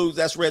Sings the Blues.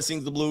 That's Red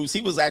Sings the Blues.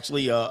 He was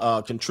actually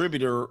a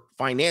contributor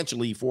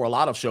financially for a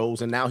lot of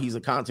shows, and now he's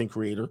a content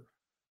creator.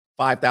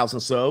 5,000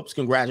 subs.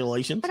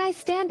 Congratulations. When I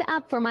stand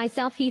up for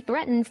myself, he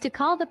threatens to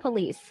call the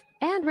police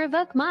and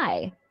revoke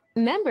my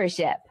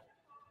membership.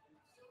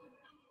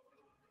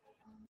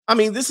 I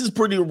mean, this is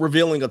pretty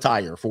revealing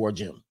attire for a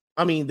gym.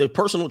 I mean, the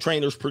personal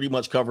trainer's pretty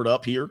much covered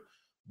up here,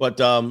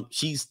 but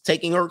she's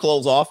taking her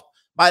clothes off.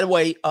 By the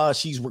way,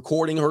 she's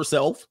recording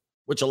herself,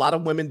 which a lot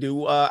of women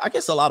do. I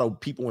guess a lot of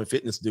people in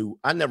fitness do.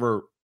 I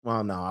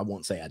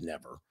won't say I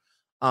never.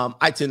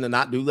 I tend to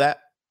not do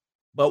that.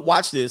 But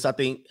watch this, I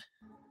think.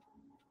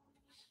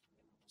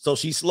 So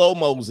she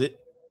slow-mos it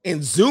and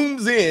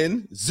zooms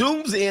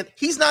in.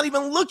 He's not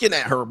even looking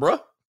at her, bro.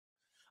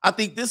 I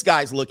think this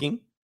guy's looking.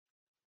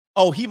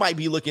 Oh, he might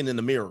be looking in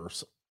the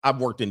mirrors. I've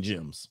worked in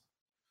gyms.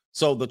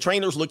 So the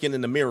trainer's looking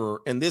in the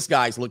mirror and this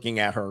guy's looking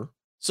at her.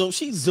 So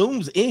she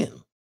zooms in.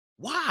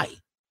 Why?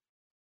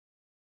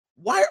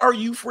 Why are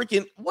you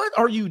freaking, what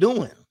are you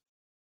doing?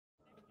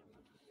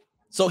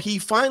 So he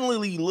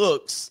finally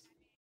looks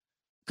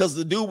because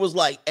the dude was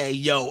like, hey,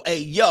 yo,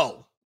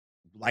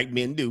 like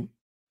men do.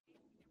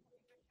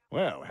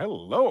 Well,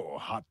 hello,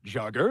 hot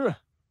jogger.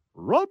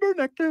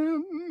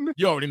 Rubbernecking.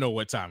 You already know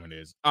what time it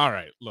is. All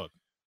right, look.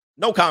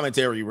 No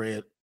commentary,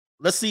 Red.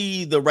 Let's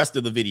see the rest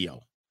of the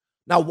video.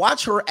 Now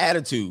watch her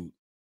attitude.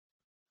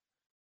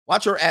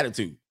 Watch her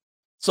attitude.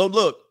 So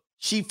look,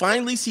 she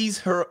finally sees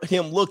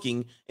him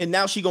looking, and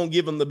now she gonna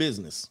give him the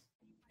business.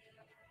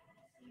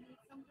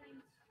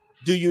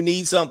 Do you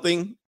need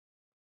something?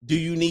 Do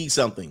you need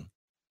something?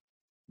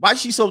 Why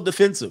is she so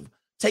defensive?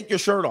 Take your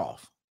shirt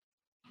off.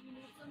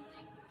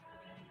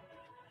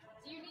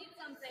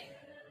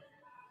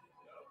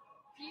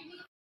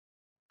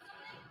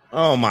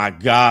 Oh my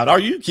God. Are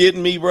you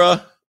kidding me, bro?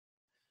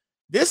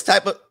 This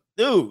type of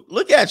dude,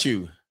 look at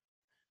you.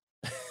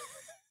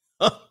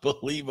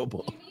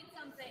 Unbelievable.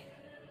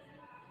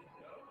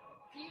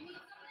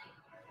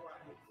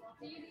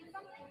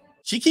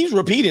 She keeps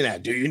repeating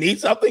that. Do you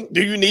need something?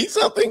 Do you need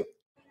something? Okay,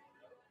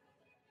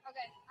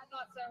 I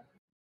thought so.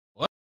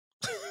 What?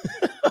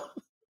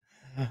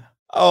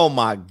 Oh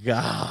my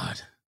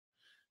God.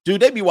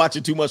 Dude, they be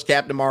watching too much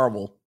Captain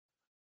Marvel.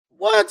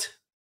 What?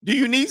 Do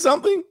you need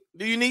something?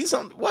 Do you need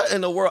something? What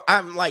in the world?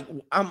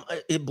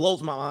 It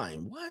blows my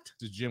mind. What?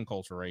 This is gym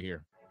culture right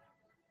here.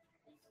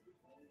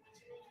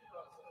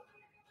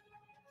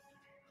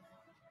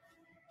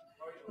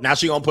 Now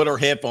she gonna put her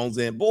headphones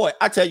in. Boy,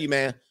 I tell you,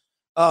 man,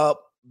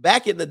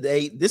 back in the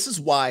day, this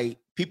is why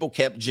people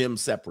kept gyms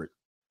separate.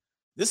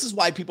 This is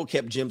why people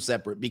kept gyms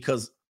separate,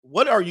 because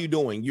what are you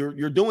doing?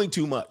 You're doing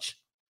too much.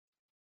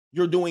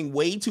 You're doing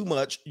way too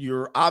much.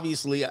 You're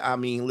obviously, I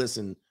mean,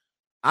 listen,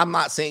 I'm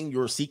not saying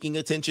you're seeking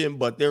attention,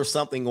 but there's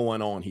something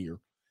going on here.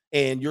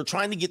 And you're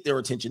trying to get their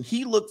attention.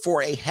 He looked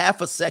for a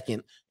half a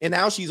second, and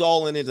now she's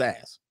all in his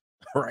ass.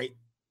 All right.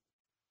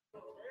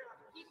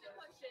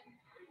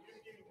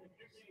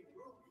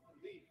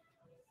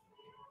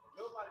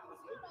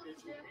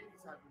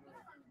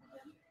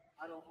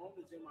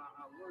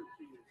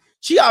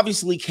 She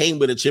obviously came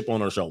with a chip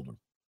on her shoulder.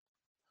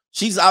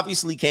 She's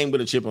obviously came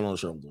with a chip on her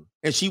shoulder.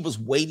 And she was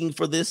waiting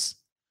for this.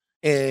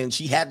 And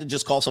she had to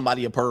just call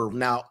somebody a perv.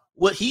 Now,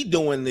 what he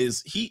doing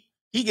is he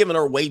giving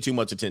her way too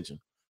much attention.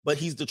 But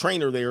he's the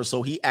trainer there,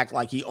 so he act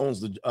like he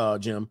owns the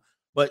gym.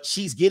 But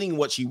she's getting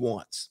what she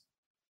wants.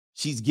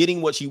 She's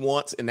getting what she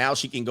wants, and now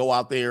she can go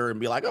out there and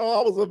be like,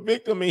 oh, I was a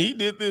victim, and he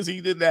did this,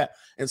 he did that.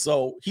 And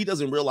so he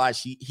doesn't realize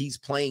he's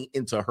playing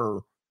into her,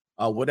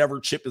 whatever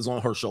chip is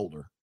on her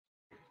shoulder.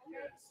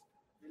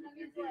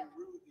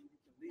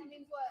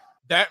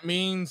 That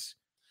means.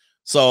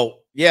 So,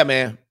 yeah,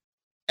 man,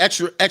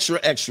 extra,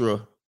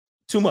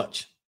 too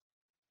much.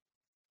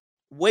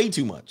 Way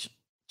too much.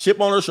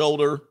 Chip on her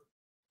shoulder.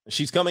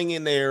 She's coming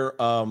in there,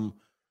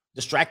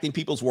 distracting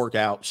people's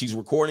workout. She's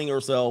recording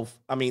herself.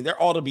 I mean,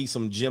 there ought to be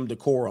some gym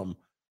decorum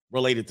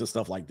related to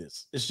stuff like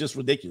this. It's just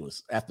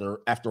ridiculous after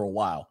a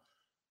while.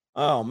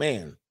 Oh,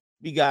 man.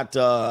 We got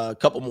a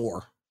couple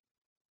more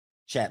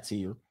chats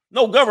here.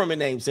 No government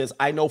name says,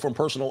 I know from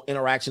personal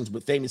interactions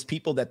with famous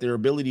people that their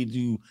ability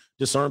to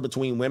discern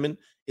between women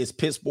is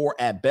piss poor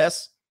at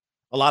best.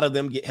 A lot of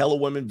them get hella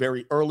women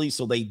very early,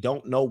 so they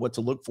don't know what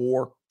to look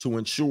for to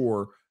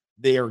ensure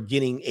they're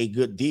getting a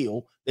good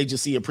deal. They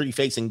just see a pretty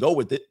face and go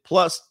with it.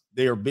 Plus,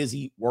 they're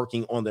busy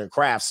working on their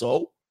craft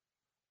so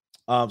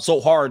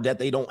hard that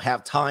they don't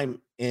have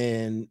time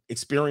and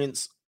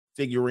experience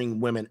figuring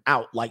women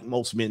out like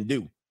most men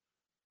do.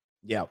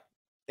 Yeah.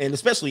 And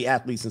especially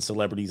athletes and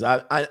celebrities.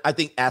 I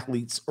think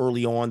athletes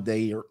early on,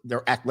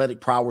 their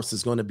athletic prowess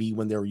is going to be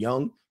when they're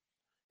young.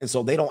 And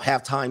so they don't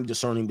have time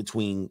discerning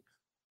between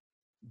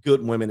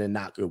good women and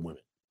not good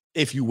women,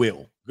 if you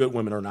will, good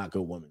women or not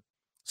good women.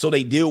 So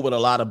they deal with a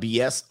lot of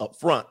BS up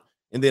front.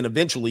 And then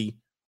eventually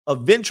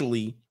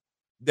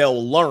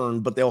they'll learn,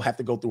 but they'll have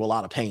to go through a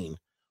lot of pain.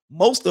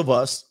 Most of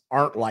us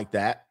aren't like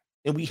that.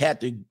 And we had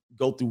to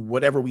go through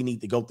whatever we need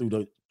to go through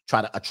to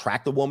try to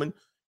attract a woman.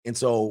 And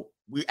so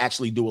we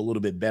actually do a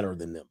little bit better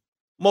than them,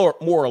 more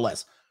or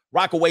less.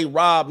 Rockaway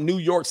Rob, New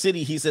York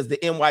City. He says the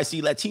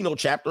NYC Latino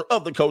chapter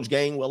of the Coach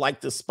Gang would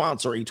like to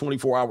sponsor a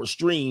 24-hour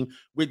stream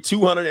with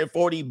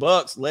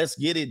 $240. Let's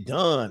get it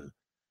done.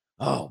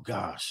 Oh,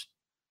 gosh.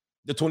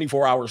 The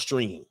 24-hour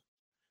stream.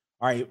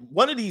 All right.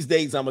 One of these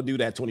days, I'm going to do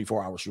that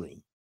 24-hour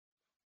stream.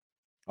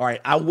 All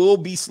right. I will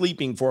be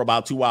sleeping for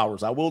about 2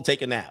 hours. I will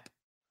take a nap.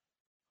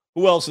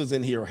 Who else is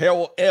in here?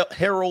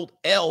 Harold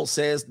L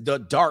says the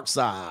dark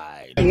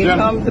side. Here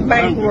comes the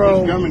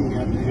bankroll.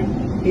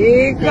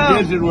 Here it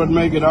comes. This is what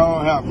make it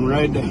all happen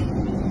right there.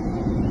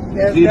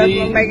 That's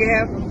what make it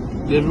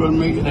happen. This what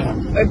make it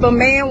happen. If a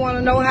man want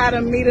to know how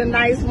to meet a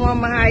nice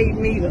woman, how you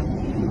meet her?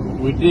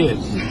 With this.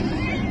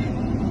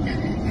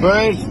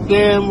 First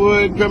damn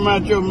word come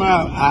out your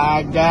mouth.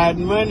 I got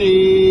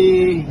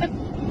money.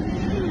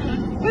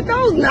 But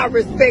those not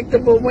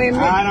respectable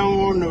women. I don't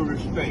want no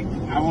respect.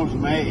 I want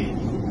some ass.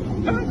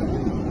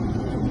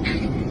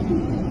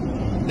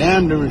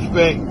 Damn the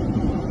respect.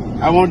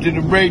 I want you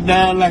to break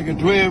down like a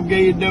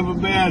 12-gauge double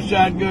barrel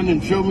shotgun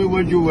and show me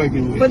what you're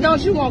working with. But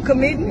don't you want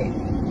commitment?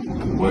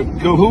 What?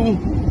 To who?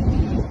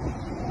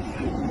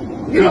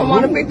 You don't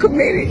want to be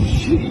committed.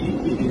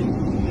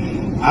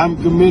 I'm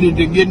committed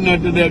to getting her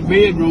to that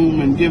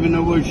bedroom and giving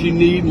her what she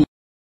needs.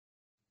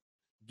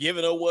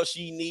 Giving her what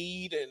she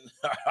need. And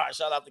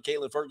shout out to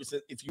Caitlin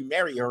Ferguson. If you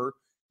marry her,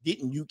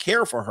 didn't you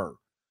care for her?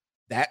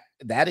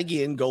 That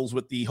again goes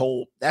with the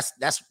whole,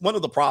 that's one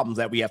of the problems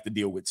that we have to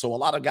deal with. So a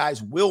lot of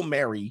guys will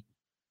marry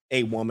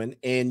a woman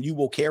and you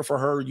will care for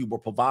her, you will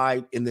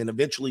provide, and then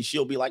eventually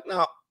she'll be like,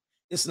 no,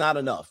 it's not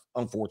enough.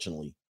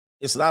 Unfortunately,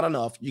 it's not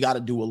enough. You got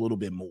to do a little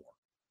bit more.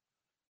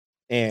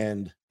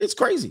 And it's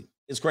crazy.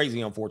 It's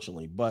crazy,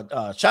 unfortunately.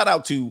 But shout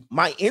out to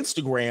my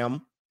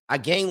Instagram. I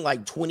gained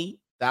like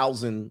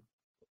 20,000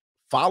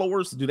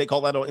 followers. Do they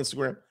call that on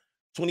Instagram?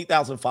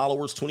 20,000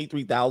 followers,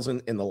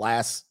 23,000 in the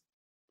last,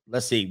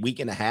 let's say, week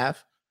and a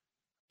half.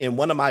 And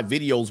one of my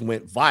videos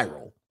went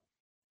viral.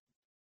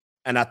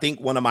 And I think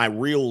one of my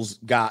reels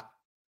got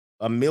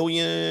 1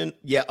 million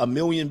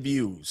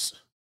views.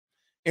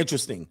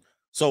 Interesting.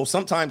 So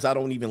sometimes I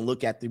don't even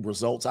look at the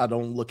results. I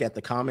don't look at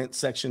the comment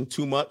section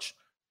too much.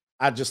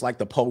 I just like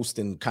to post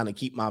and kind of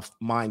keep my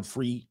mind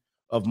free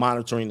of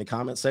monitoring the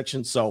comment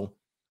section. So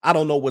I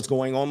don't know what's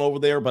going on over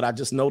there, but I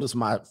just noticed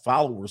my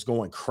followers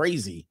going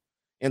crazy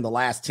in the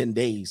last 10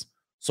 days.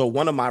 So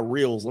one of my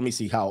reels, let me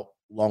see how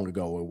long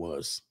ago it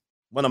was.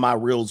 One of my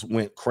reels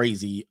went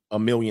crazy,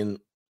 1 million.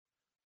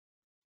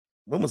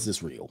 When was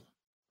this reel?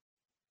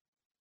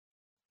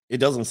 It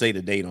doesn't say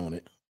the date on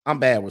it. I'm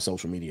bad with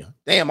social media.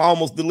 Damn, I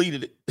almost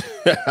deleted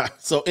it.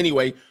 So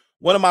anyway,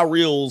 one of my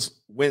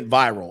reels went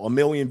viral, 1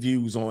 million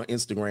views on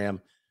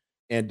Instagram.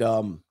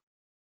 And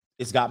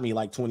it's got me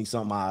like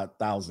 20-some odd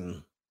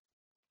thousand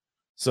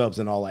subs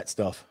and all that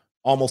stuff.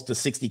 Almost to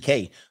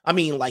 60K. I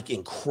mean, like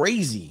in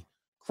crazy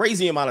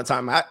amount of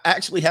time. I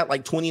actually had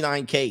like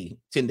 29K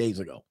 10 days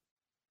ago.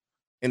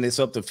 And it's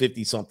up to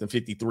 50-something,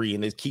 53.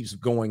 And it keeps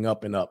going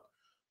up and up.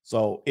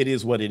 So it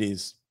is what it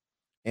is.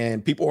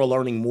 And people are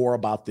learning more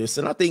about this.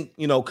 And I think,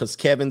 because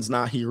Kevin's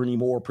not here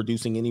anymore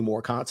producing any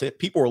more content,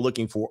 people are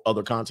looking for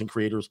other content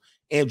creators.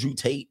 Andrew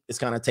Tate is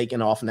kind of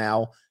taking off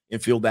now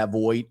and filled that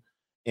void.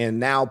 And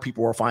now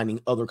people are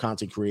finding other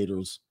content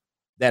creators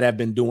that have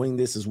been doing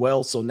this as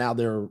well. So now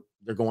they're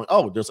going,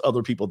 oh, there's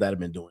other people that have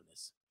been doing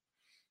this.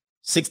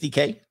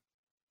 60K.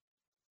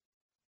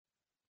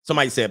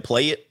 Somebody said,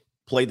 play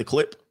the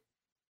clip.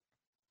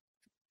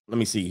 Let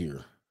me see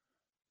here.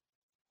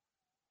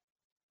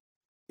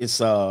 It's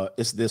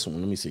this one.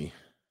 Let me see.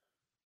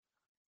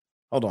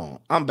 Hold on.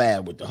 I'm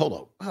bad with hold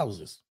on. How is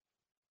this?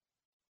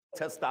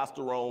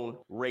 Testosterone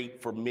rate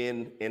for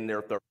men in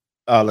their 30s.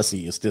 Let's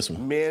see. It's this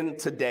one. Men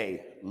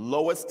today,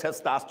 lowest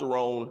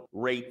testosterone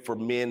rate for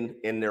men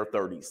in their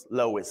 30s.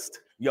 Lowest.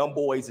 Young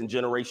boys in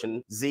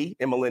Generation Z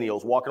and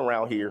millennials walking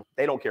around here,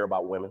 they don't care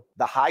about women.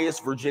 The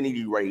highest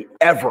virginity rate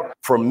ever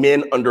for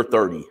men under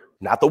 30.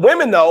 Not the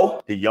women,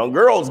 though. The young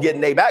girls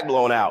getting their back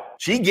blown out.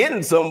 She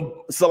getting some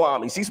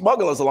salami. She's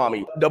smuggling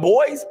salami. The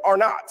boys are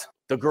not.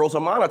 The girls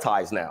are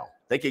monetized now.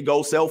 They can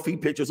go sell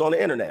feet pictures on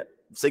the internet.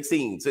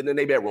 16, sitting in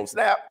their bedroom,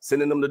 snap,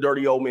 sending them to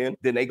dirty old men.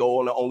 Then they go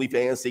on the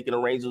OnlyFans, seeking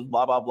arrangements,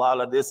 blah, blah,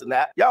 blah, this and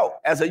that. Yo,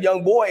 as a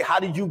young boy, how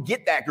did you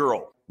get that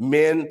girl?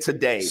 Men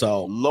today,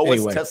 so lowest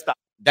anyway, testosterone.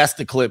 That's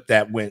the clip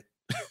that went.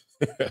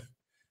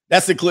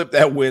 That's the clip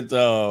that went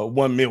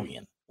 1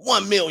 million.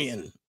 1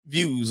 million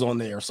views on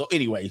there. So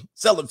anyway,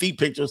 selling feet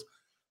pictures.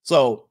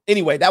 So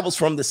anyway, that was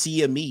from the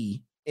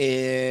CME.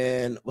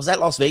 And was that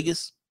Las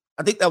Vegas?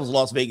 I think that was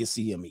Las Vegas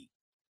CME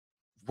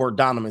for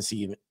Donovan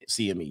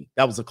CME.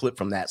 That was a clip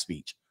from that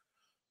speech.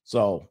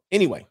 So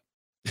anyway,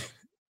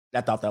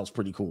 I thought that was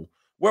pretty cool.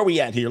 Where we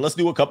at here? Let's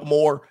do a couple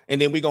more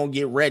and then we're going to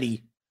get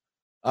ready.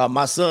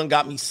 My son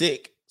got me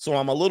sick, so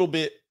I'm a little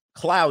bit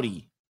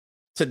cloudy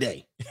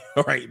today.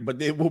 All right. But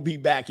then we'll be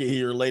back in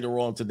here later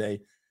on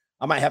today.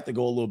 I might have to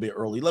go a little bit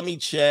early. Let me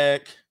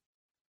check.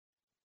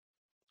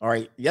 All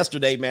right.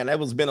 Yesterday, man, that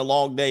was been a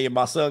long day and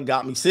my son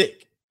got me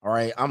sick. All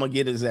right. I'm going to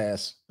get his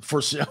ass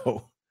for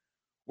sure.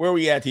 Where are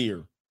we at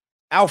here?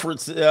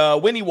 Alfred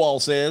Winnie Wall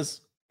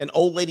says, An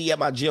old lady at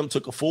my gym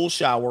took a full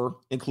shower,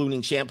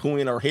 including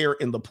shampooing her hair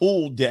in the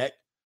pool deck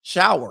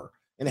shower,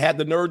 and had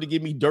the nerve to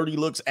give me dirty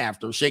looks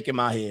after, shaking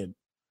my head,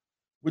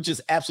 which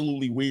is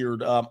absolutely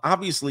weird.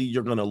 Obviously,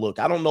 you're going to look.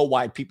 I don't know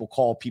why people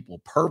call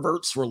people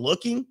perverts for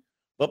looking,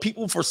 but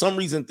people for some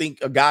reason think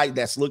a guy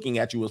that's looking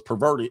at you is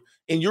perverted,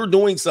 and you're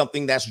doing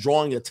something that's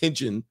drawing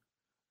attention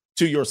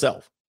to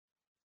yourself.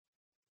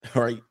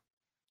 All right.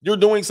 You're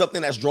doing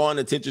something that's drawing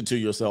attention to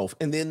yourself,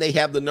 and then they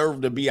have the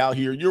nerve to be out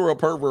here. You're a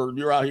pervert.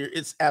 You're out here.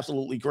 It's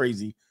absolutely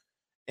crazy.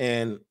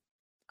 And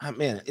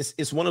man,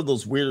 it's one of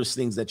those weirdest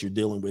things that you're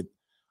dealing with.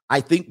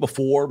 I think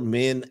before,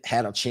 men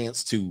had a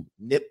chance to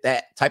nip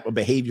that type of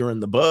behavior in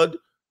the bud,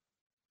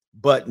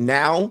 but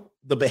now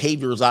the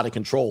behavior is out of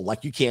control.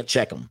 Like, you can't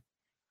check them.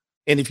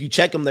 And if you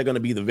check them, they're going to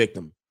be the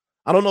victim.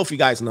 I don't know if you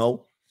guys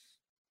know.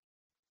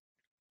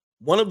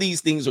 One of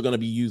these things are going to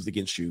be used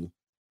against you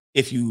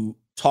if you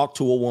talk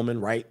to a woman,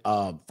 right?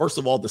 First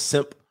of all, the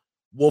simp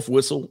wolf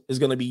whistle is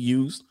going to be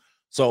used.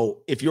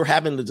 So if you're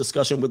having a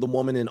discussion with a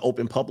woman in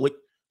open public,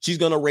 she's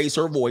going to raise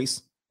her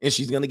voice and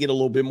she's going to get a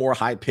little bit more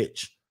high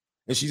pitch,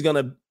 and she's going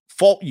to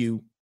fault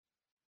you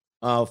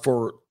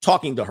for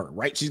talking to her,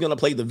 right? She's going to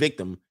play the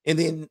victim, and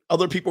then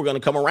other people are going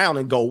to come around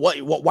and go,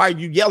 what, why are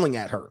you yelling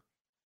at her?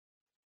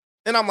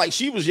 And I'm like,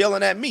 she was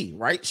yelling at me,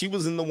 right? She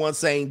was in the one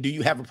saying, do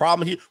you have a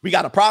problem here? We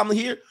got a problem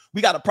here.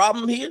 We got a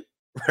problem here,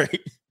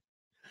 right?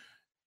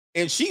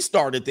 And she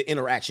started the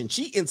interaction.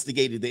 She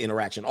instigated the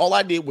interaction. All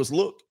I did was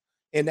look,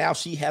 and now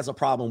she has a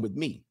problem with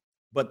me.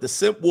 But the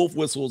simp wolf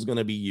whistle is going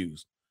to be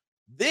used.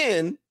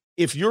 Then,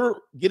 if you're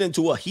getting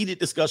into a heated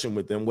discussion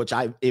with them, which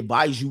I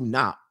advise you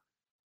not,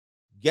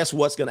 guess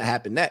what's going to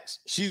happen next?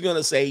 She's going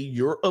to say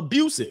you're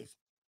abusive.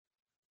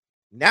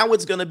 Now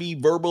it's going to be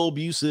verbal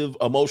abusive,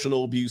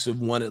 emotional abusive,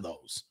 one of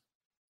those.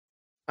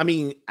 I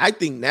mean, I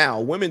think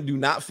now women do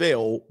not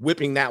fail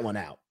whipping that one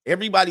out.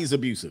 Everybody's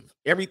abusive.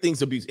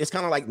 Everything's abusive. It's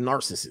kind of like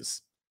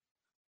narcissists.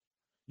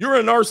 You're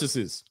a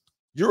narcissist.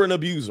 You're an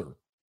abuser.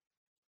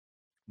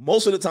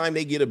 Most of the time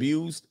they get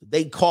abused,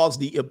 they cause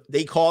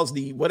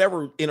the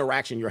whatever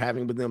interaction you're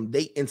having with them,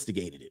 they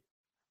instigated it.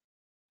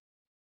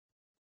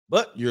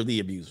 But you're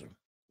the abuser.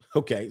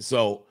 Okay,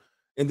 so,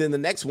 and then the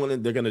next one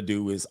that they're going to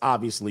do is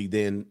obviously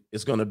then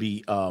it's going to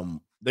be,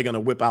 they're going to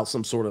whip out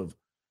some sort of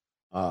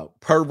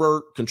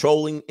pervert,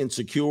 controlling,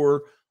 insecure.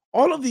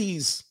 All of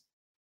these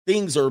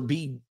things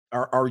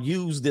are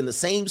used in the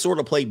same sort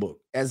of playbook,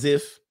 as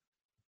if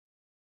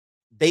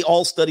they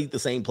all studied the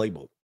same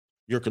playbook.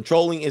 You're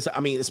controlling,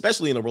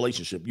 especially in a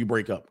relationship, you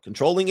break up.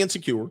 Controlling,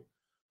 insecure,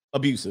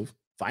 abusive,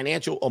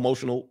 financial,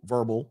 emotional,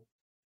 verbal,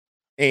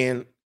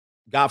 and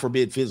God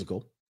forbid,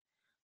 physical.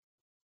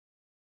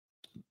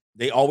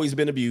 They always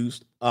been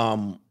abused.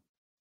 Some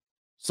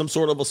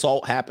sort of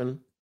assault happened.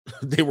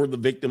 They were the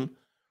victim.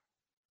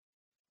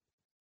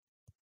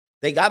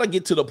 They got to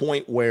get to the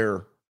point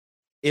where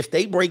if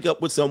they break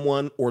up with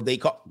someone, or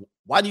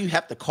why do you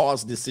have to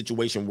cause this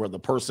situation where the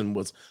person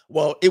was,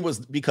 well, it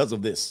was because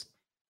of this.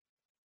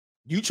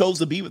 You chose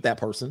to be with that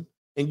person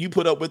and you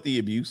put up with the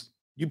abuse.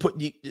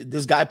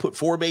 This guy put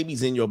 4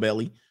 babies in your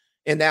belly,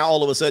 and now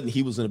all of a sudden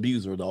he was an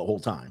abuser the whole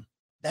time.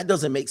 That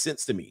doesn't make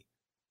sense to me.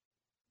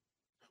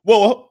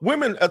 Well,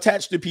 women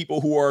attach to people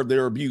who are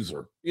their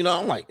abuser. You know,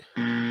 I'm like,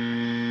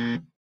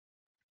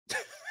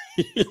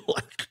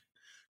 like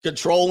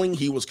controlling.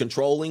 He was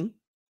controlling.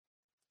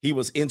 He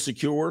was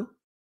insecure.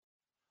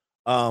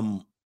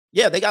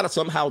 Yeah, they got to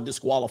somehow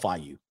disqualify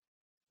you.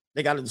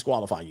 They got to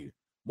disqualify you.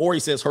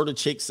 Maury says, heard a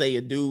chick say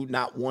a dude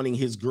not wanting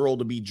his girl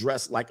to be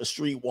dressed like a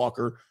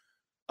streetwalker.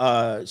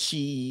 When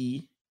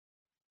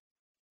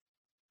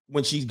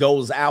she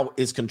goes out,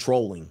 is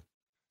controlling.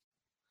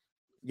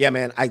 Yeah,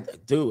 man.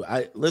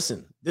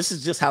 Listen, this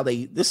is just how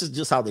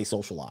they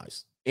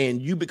socialize,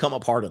 and you become a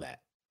part of that.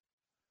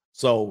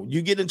 So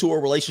you get into a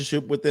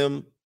relationship with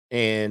them,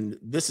 and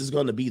this is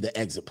going to be the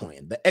exit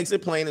plan. The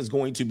exit plan is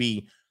going to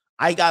be,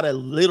 I got to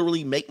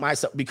literally make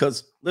myself,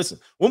 because listen,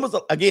 when was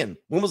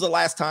the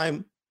last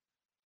time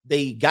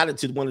they got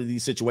into one of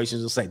these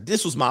situations and say,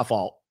 this was my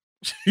fault?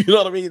 You know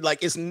what I mean?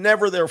 Like, it's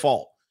never their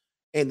fault.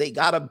 And they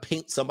got to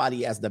paint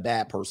somebody as the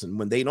bad person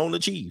when they don't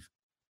achieve.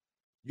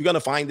 You're going to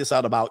find this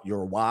out about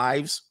your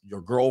wives,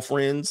 your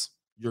girlfriends,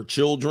 your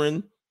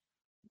children,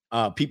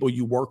 people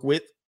you work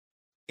with.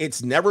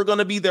 It's never going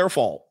to be their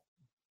fault.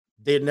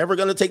 They're never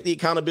going to take the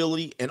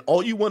accountability. And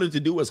all you wanted to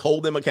do is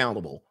hold them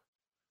accountable.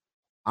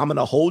 I'm going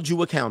to hold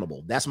you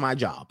accountable. That's my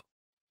job.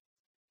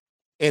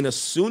 And as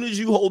soon as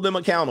you hold them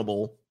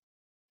accountable,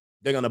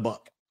 they're going to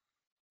buck.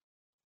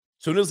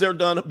 As soon as they're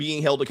done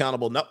being held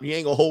accountable, no, you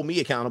ain't going to hold me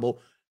accountable.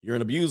 You're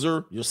an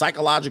abuser. You're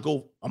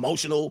psychological,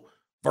 emotional,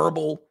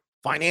 verbal,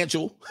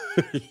 financial.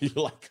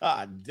 You're like,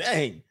 God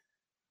dang.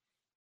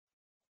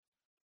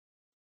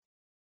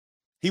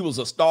 He was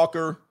a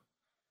stalker.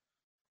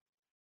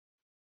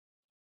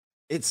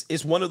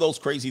 It's one of those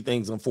crazy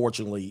things,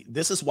 unfortunately.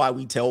 This is why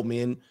we tell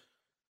men,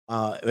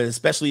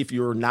 especially if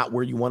you're not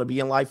where you want to be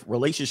in life,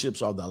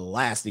 relationships are the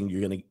last thing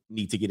you're going to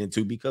need to get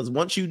into, because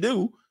once you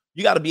do,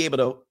 you got to be able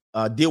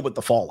to deal with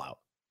the fallout.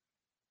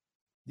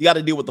 You got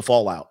to deal with the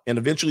fallout. And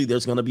eventually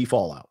there's going to be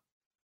fallout.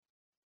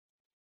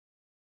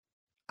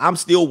 I'm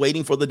still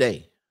waiting for the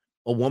day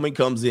a woman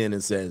comes in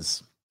and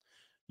says,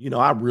 you know,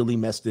 I really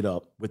messed it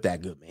up with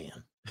that good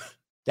man.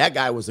 That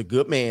guy was a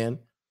good man.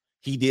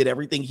 He did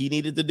everything he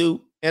needed to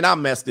do, and I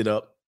messed it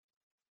up.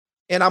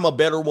 And I'm a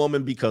better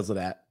woman because of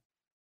that.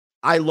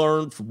 I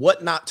learned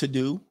what not to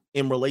do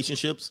in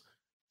relationships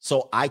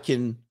so I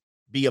can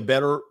be a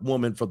better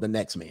woman for the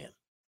next man.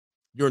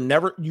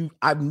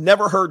 I've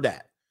never heard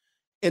that.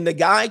 And the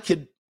guy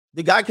could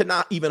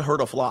not even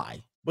hurt a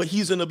fly, but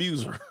he's an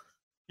abuser.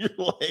 You're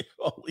like,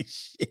 holy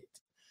shit.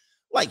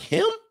 Like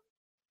him?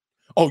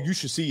 Oh, you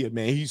should see it,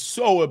 man. He's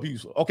so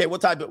abusive. Okay,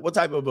 what type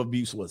of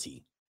abuse was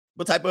he?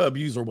 What type of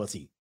abuser was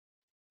he?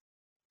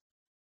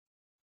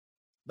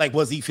 Like,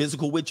 was he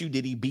physical with you?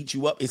 Did he beat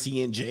you up? Is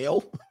he in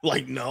jail?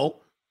 Like, no.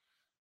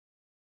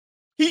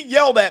 He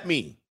yelled at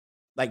me.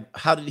 Like,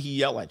 how did he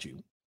yell at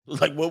you?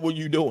 Like, what were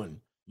you doing?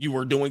 You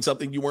were doing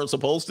something you weren't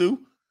supposed to,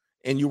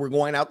 and you were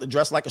going out to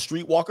dress like a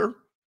streetwalker?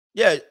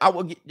 Yeah, I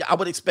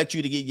would expect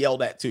you to get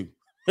yelled at too.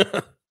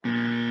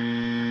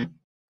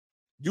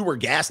 You were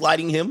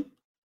gaslighting him.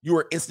 You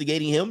were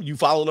instigating him. You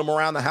followed him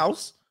around the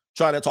house,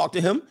 trying to talk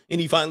to him, and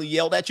he finally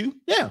yelled at you.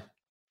 Yeah.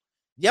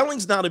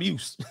 Yelling's not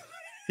abuse.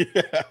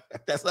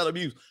 That's not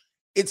abuse.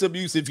 It's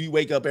abuse if you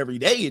wake up every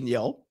day and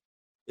yell.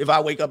 If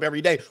I wake up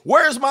every day,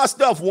 where's my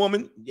stuff,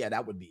 woman? Yeah,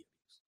 that would be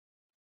abuse.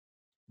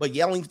 But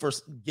yelling for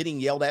getting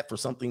yelled at for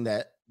something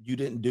that you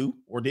didn't do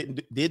or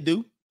did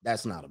do,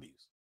 that's not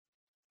abuse.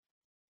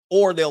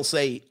 Or they'll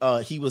say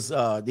he was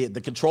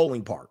the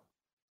controlling part.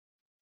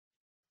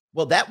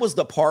 Well, that was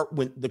the part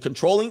when the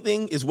controlling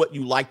thing is what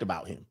you liked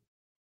about him.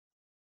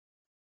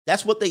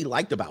 That's what they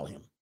liked about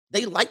him.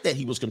 They liked that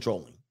he was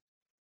controlling.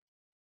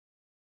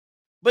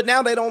 But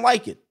now they don't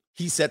like it.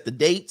 He set the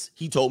dates.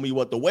 He told me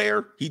what to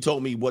wear. He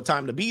told me what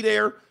time to be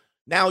there.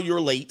 Now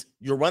you're late.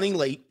 You're running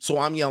late. So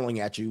I'm yelling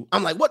at you.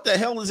 I'm like, what the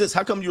hell is this?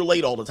 How come you're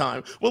late all the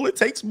time? Well, it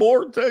takes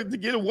more to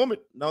get a woman.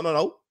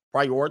 No.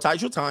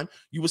 Prioritize your time.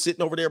 You were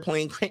sitting over there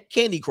playing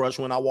Candy Crush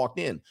when I walked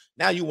in.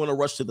 Now you want to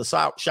rush to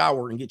the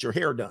shower and get your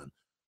hair done.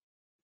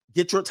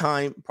 Get your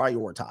time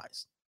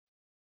prioritized.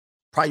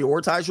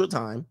 Prioritize your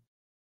time.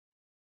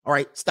 All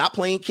right. Stop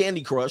playing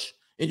Candy Crush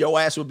and your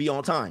ass will be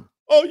on time.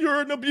 Oh,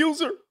 you're an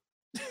abuser.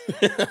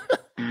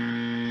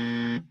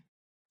 When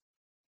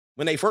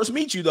they first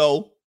meet you,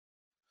 though,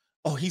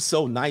 oh, he's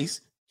so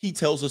nice. He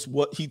tells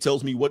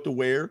me what to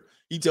wear.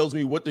 He tells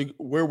me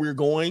where we're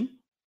going.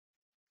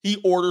 He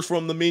orders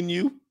from the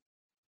menu.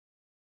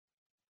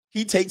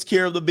 He takes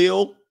care of the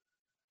bill.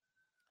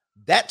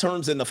 That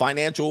turns into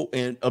financial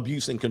and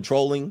abuse and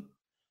controlling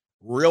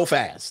real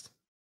fast.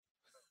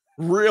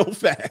 Real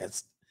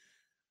fast.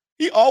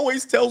 He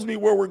always tells me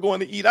where we're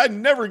going to eat. I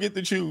never get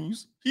to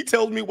choose. He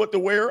tells me what to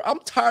wear. I'm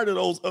tired of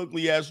those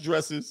ugly ass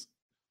dresses.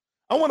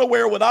 I want to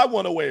wear what I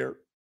want to wear.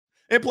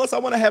 And plus, I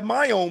want to have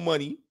my own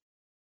money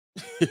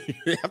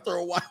after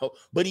a while.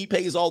 But he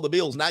pays all the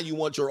bills. Now you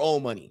want your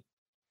own money.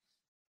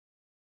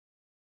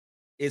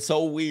 It's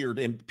so weird.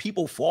 And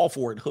people fall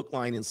for it hook,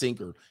 line, and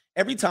sinker.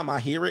 Every time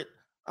I hear it,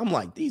 I'm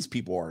like, these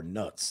people are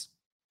nuts.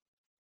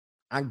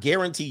 I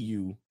guarantee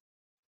you,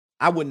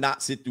 I would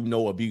not sit through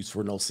no abuse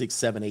for no 6,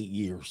 7, 8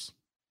 years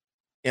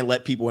and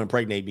let people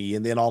impregnate me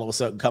and then all of a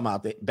sudden come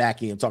out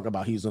back in and talk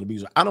about he's an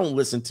abuser. I don't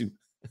listen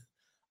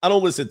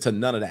to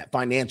none of that.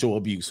 Financial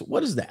abuse.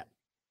 What is that?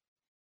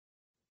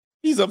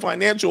 He's a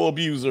financial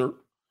abuser.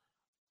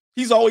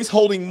 He's always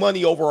holding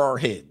money over our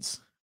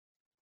heads.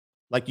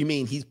 Like, you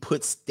mean he's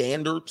put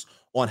standards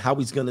on how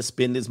he's going to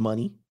spend his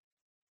money?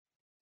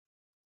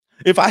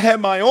 If I had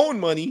my own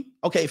money,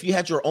 okay, if you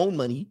had your own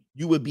money,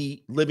 you would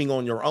be living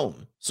on your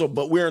own. So,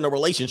 but we're in a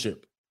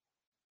relationship.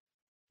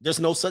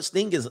 There's no such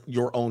thing as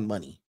your own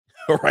money,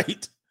 all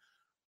right?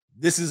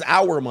 This is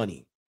our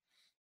money.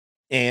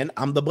 And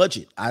I'm the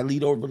budget. I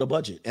lead over the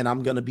budget. And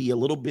I'm going to be a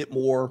little bit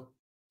more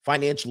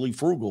financially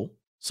frugal.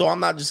 So I'm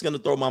not just going to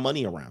throw my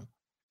money around.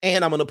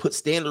 And I'm going to put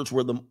standards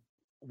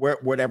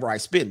wherever I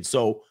spend.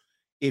 So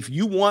if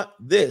you want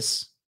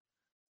this,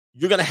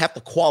 you're going to have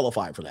to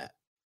qualify for that.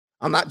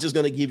 I'm not just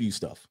going to give you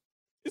stuff.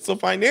 It's a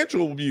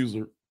financial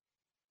abuser.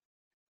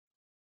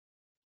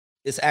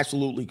 It's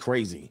absolutely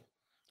crazy.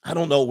 I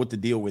don't know what to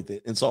deal with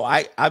it. And so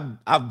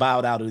I've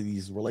bowed out of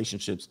these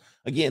relationships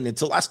again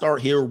until I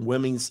start hearing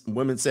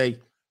women say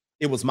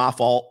it was my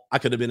fault. I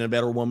could have been a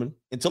better woman.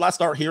 Until I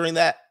start hearing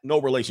that,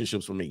 no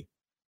relationships for me.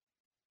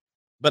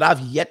 But I've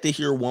yet to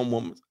hear a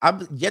woman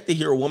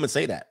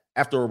say that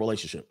after a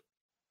relationship.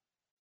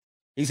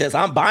 He says,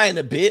 I'm buying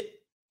a bit.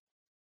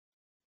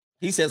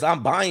 He says,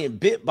 I'm buying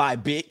bit by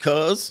bit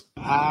because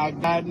I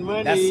got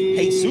money. That's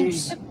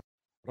Jesus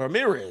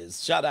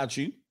Ramirez. Shout out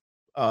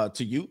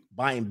to you,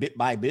 buying bit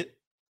by bit.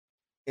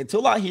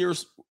 Until I hear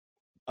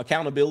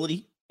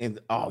accountability and,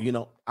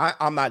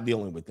 I'm not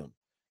dealing with them.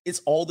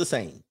 It's all the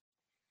same.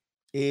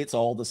 It's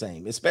all the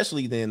same,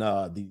 especially then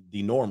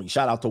the normies.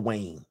 Shout out to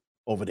Wayne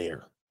over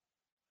there.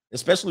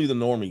 Especially the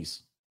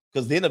normies,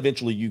 because then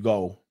eventually you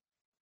go,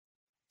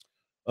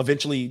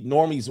 Eventually,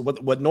 normies,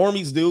 what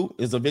normies do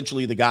is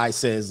eventually the guy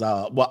says,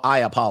 well, I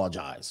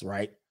apologize,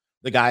 right?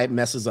 The guy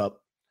messes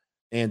up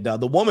and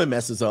the woman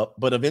messes up,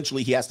 but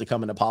eventually he has to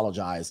come and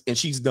apologize. And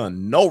she's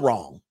done no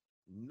wrong,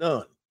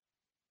 none.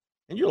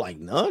 And you're like,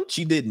 none?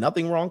 She did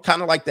nothing wrong?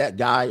 Kind of like that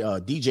guy,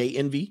 DJ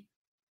Envy.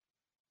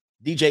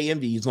 DJ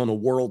Envy is on a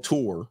world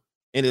tour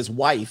and his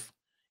wife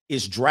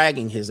is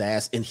dragging his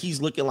ass and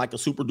he's looking like a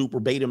super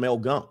duper beta male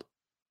Gump.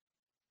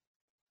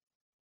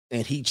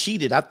 And he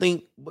cheated. I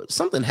think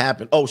something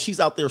happened. Oh, she's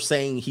out there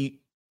saying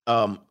he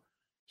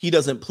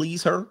doesn't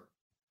please her.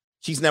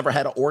 She's never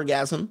had an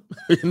orgasm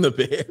in the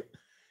bed.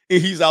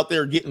 And he's out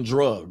there getting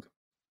drugged.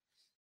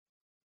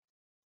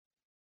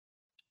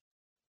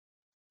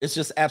 It's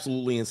just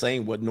absolutely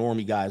insane what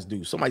normie guys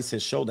do. Somebody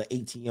says, show the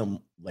ATM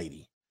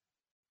lady.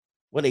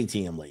 What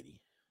ATM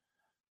lady?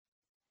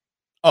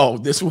 Oh,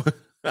 this one.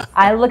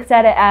 I looked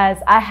at it as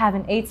I have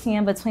an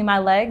ATM between my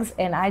legs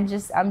and I'm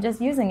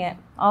just using it.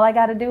 All I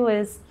got to do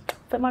is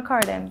put my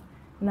card in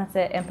and that's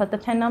it. And put the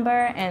PIN number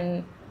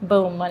and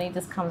boom, money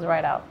just comes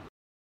right out.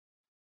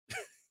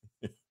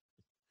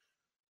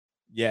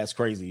 Yeah, it's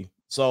crazy.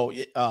 So,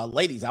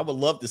 ladies, I would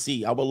love to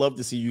see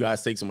you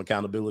guys take some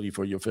accountability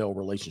for your failed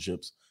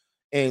relationships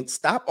and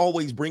stop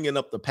always bringing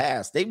up the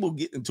past. They will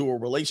get into a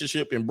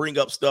relationship and bring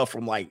up stuff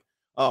from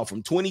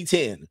from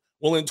 2010.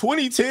 Well, in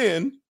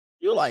 2010,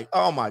 you're like,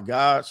 oh my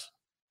gosh.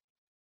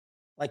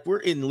 Like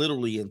we're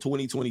literally in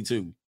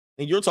 2022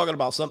 and you're talking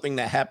about something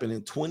that happened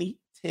in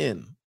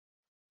 2010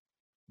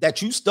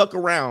 that you stuck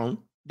around,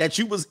 that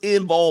you was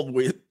involved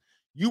with.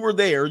 You were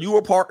there. You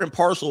were part and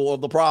parcel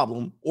of the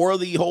problem or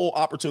the whole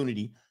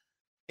opportunity.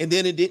 And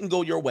then it didn't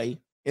go your way.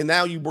 And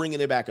now you're bringing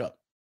it back up.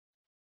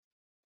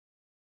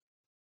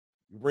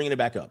 You're bringing it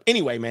back up.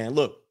 Anyway, man,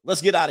 look,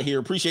 let's get out of here.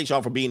 Appreciate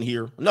y'all for being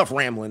here. Enough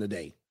rambling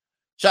today.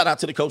 Shout out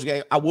to the Coach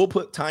Gang. I will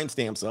put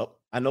timestamps up.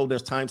 I know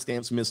there's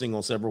timestamps missing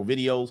on several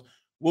videos.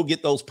 We'll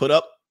get those put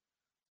up.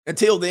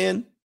 Until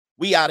then,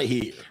 we out of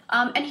here.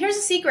 And here's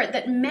a secret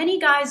that many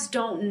guys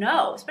don't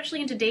know,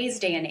 especially in today's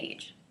day and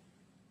age,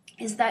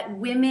 is that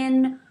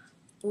women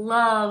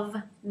love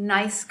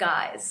nice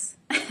guys.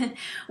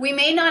 We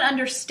may not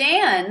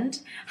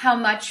understand how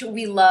much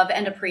we love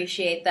and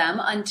appreciate them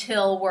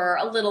until we're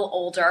a little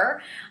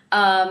older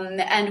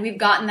and we've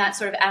gotten that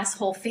sort of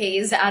asshole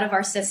phase out of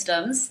our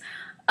systems.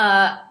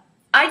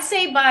 I'd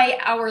say by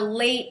our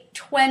late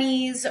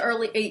 20s,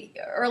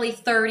 early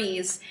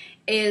 30s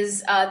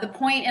is the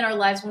point in our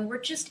lives when we're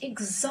just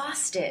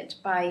exhausted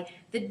by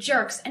the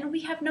jerks and we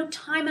have no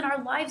time in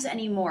our lives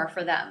anymore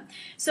for them.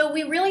 So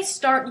we really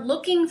start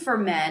looking for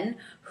men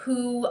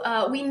who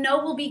we know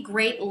will be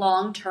great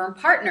long-term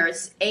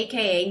partners,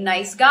 aka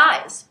nice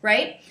guys,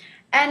 right?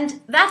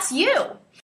 And that's you.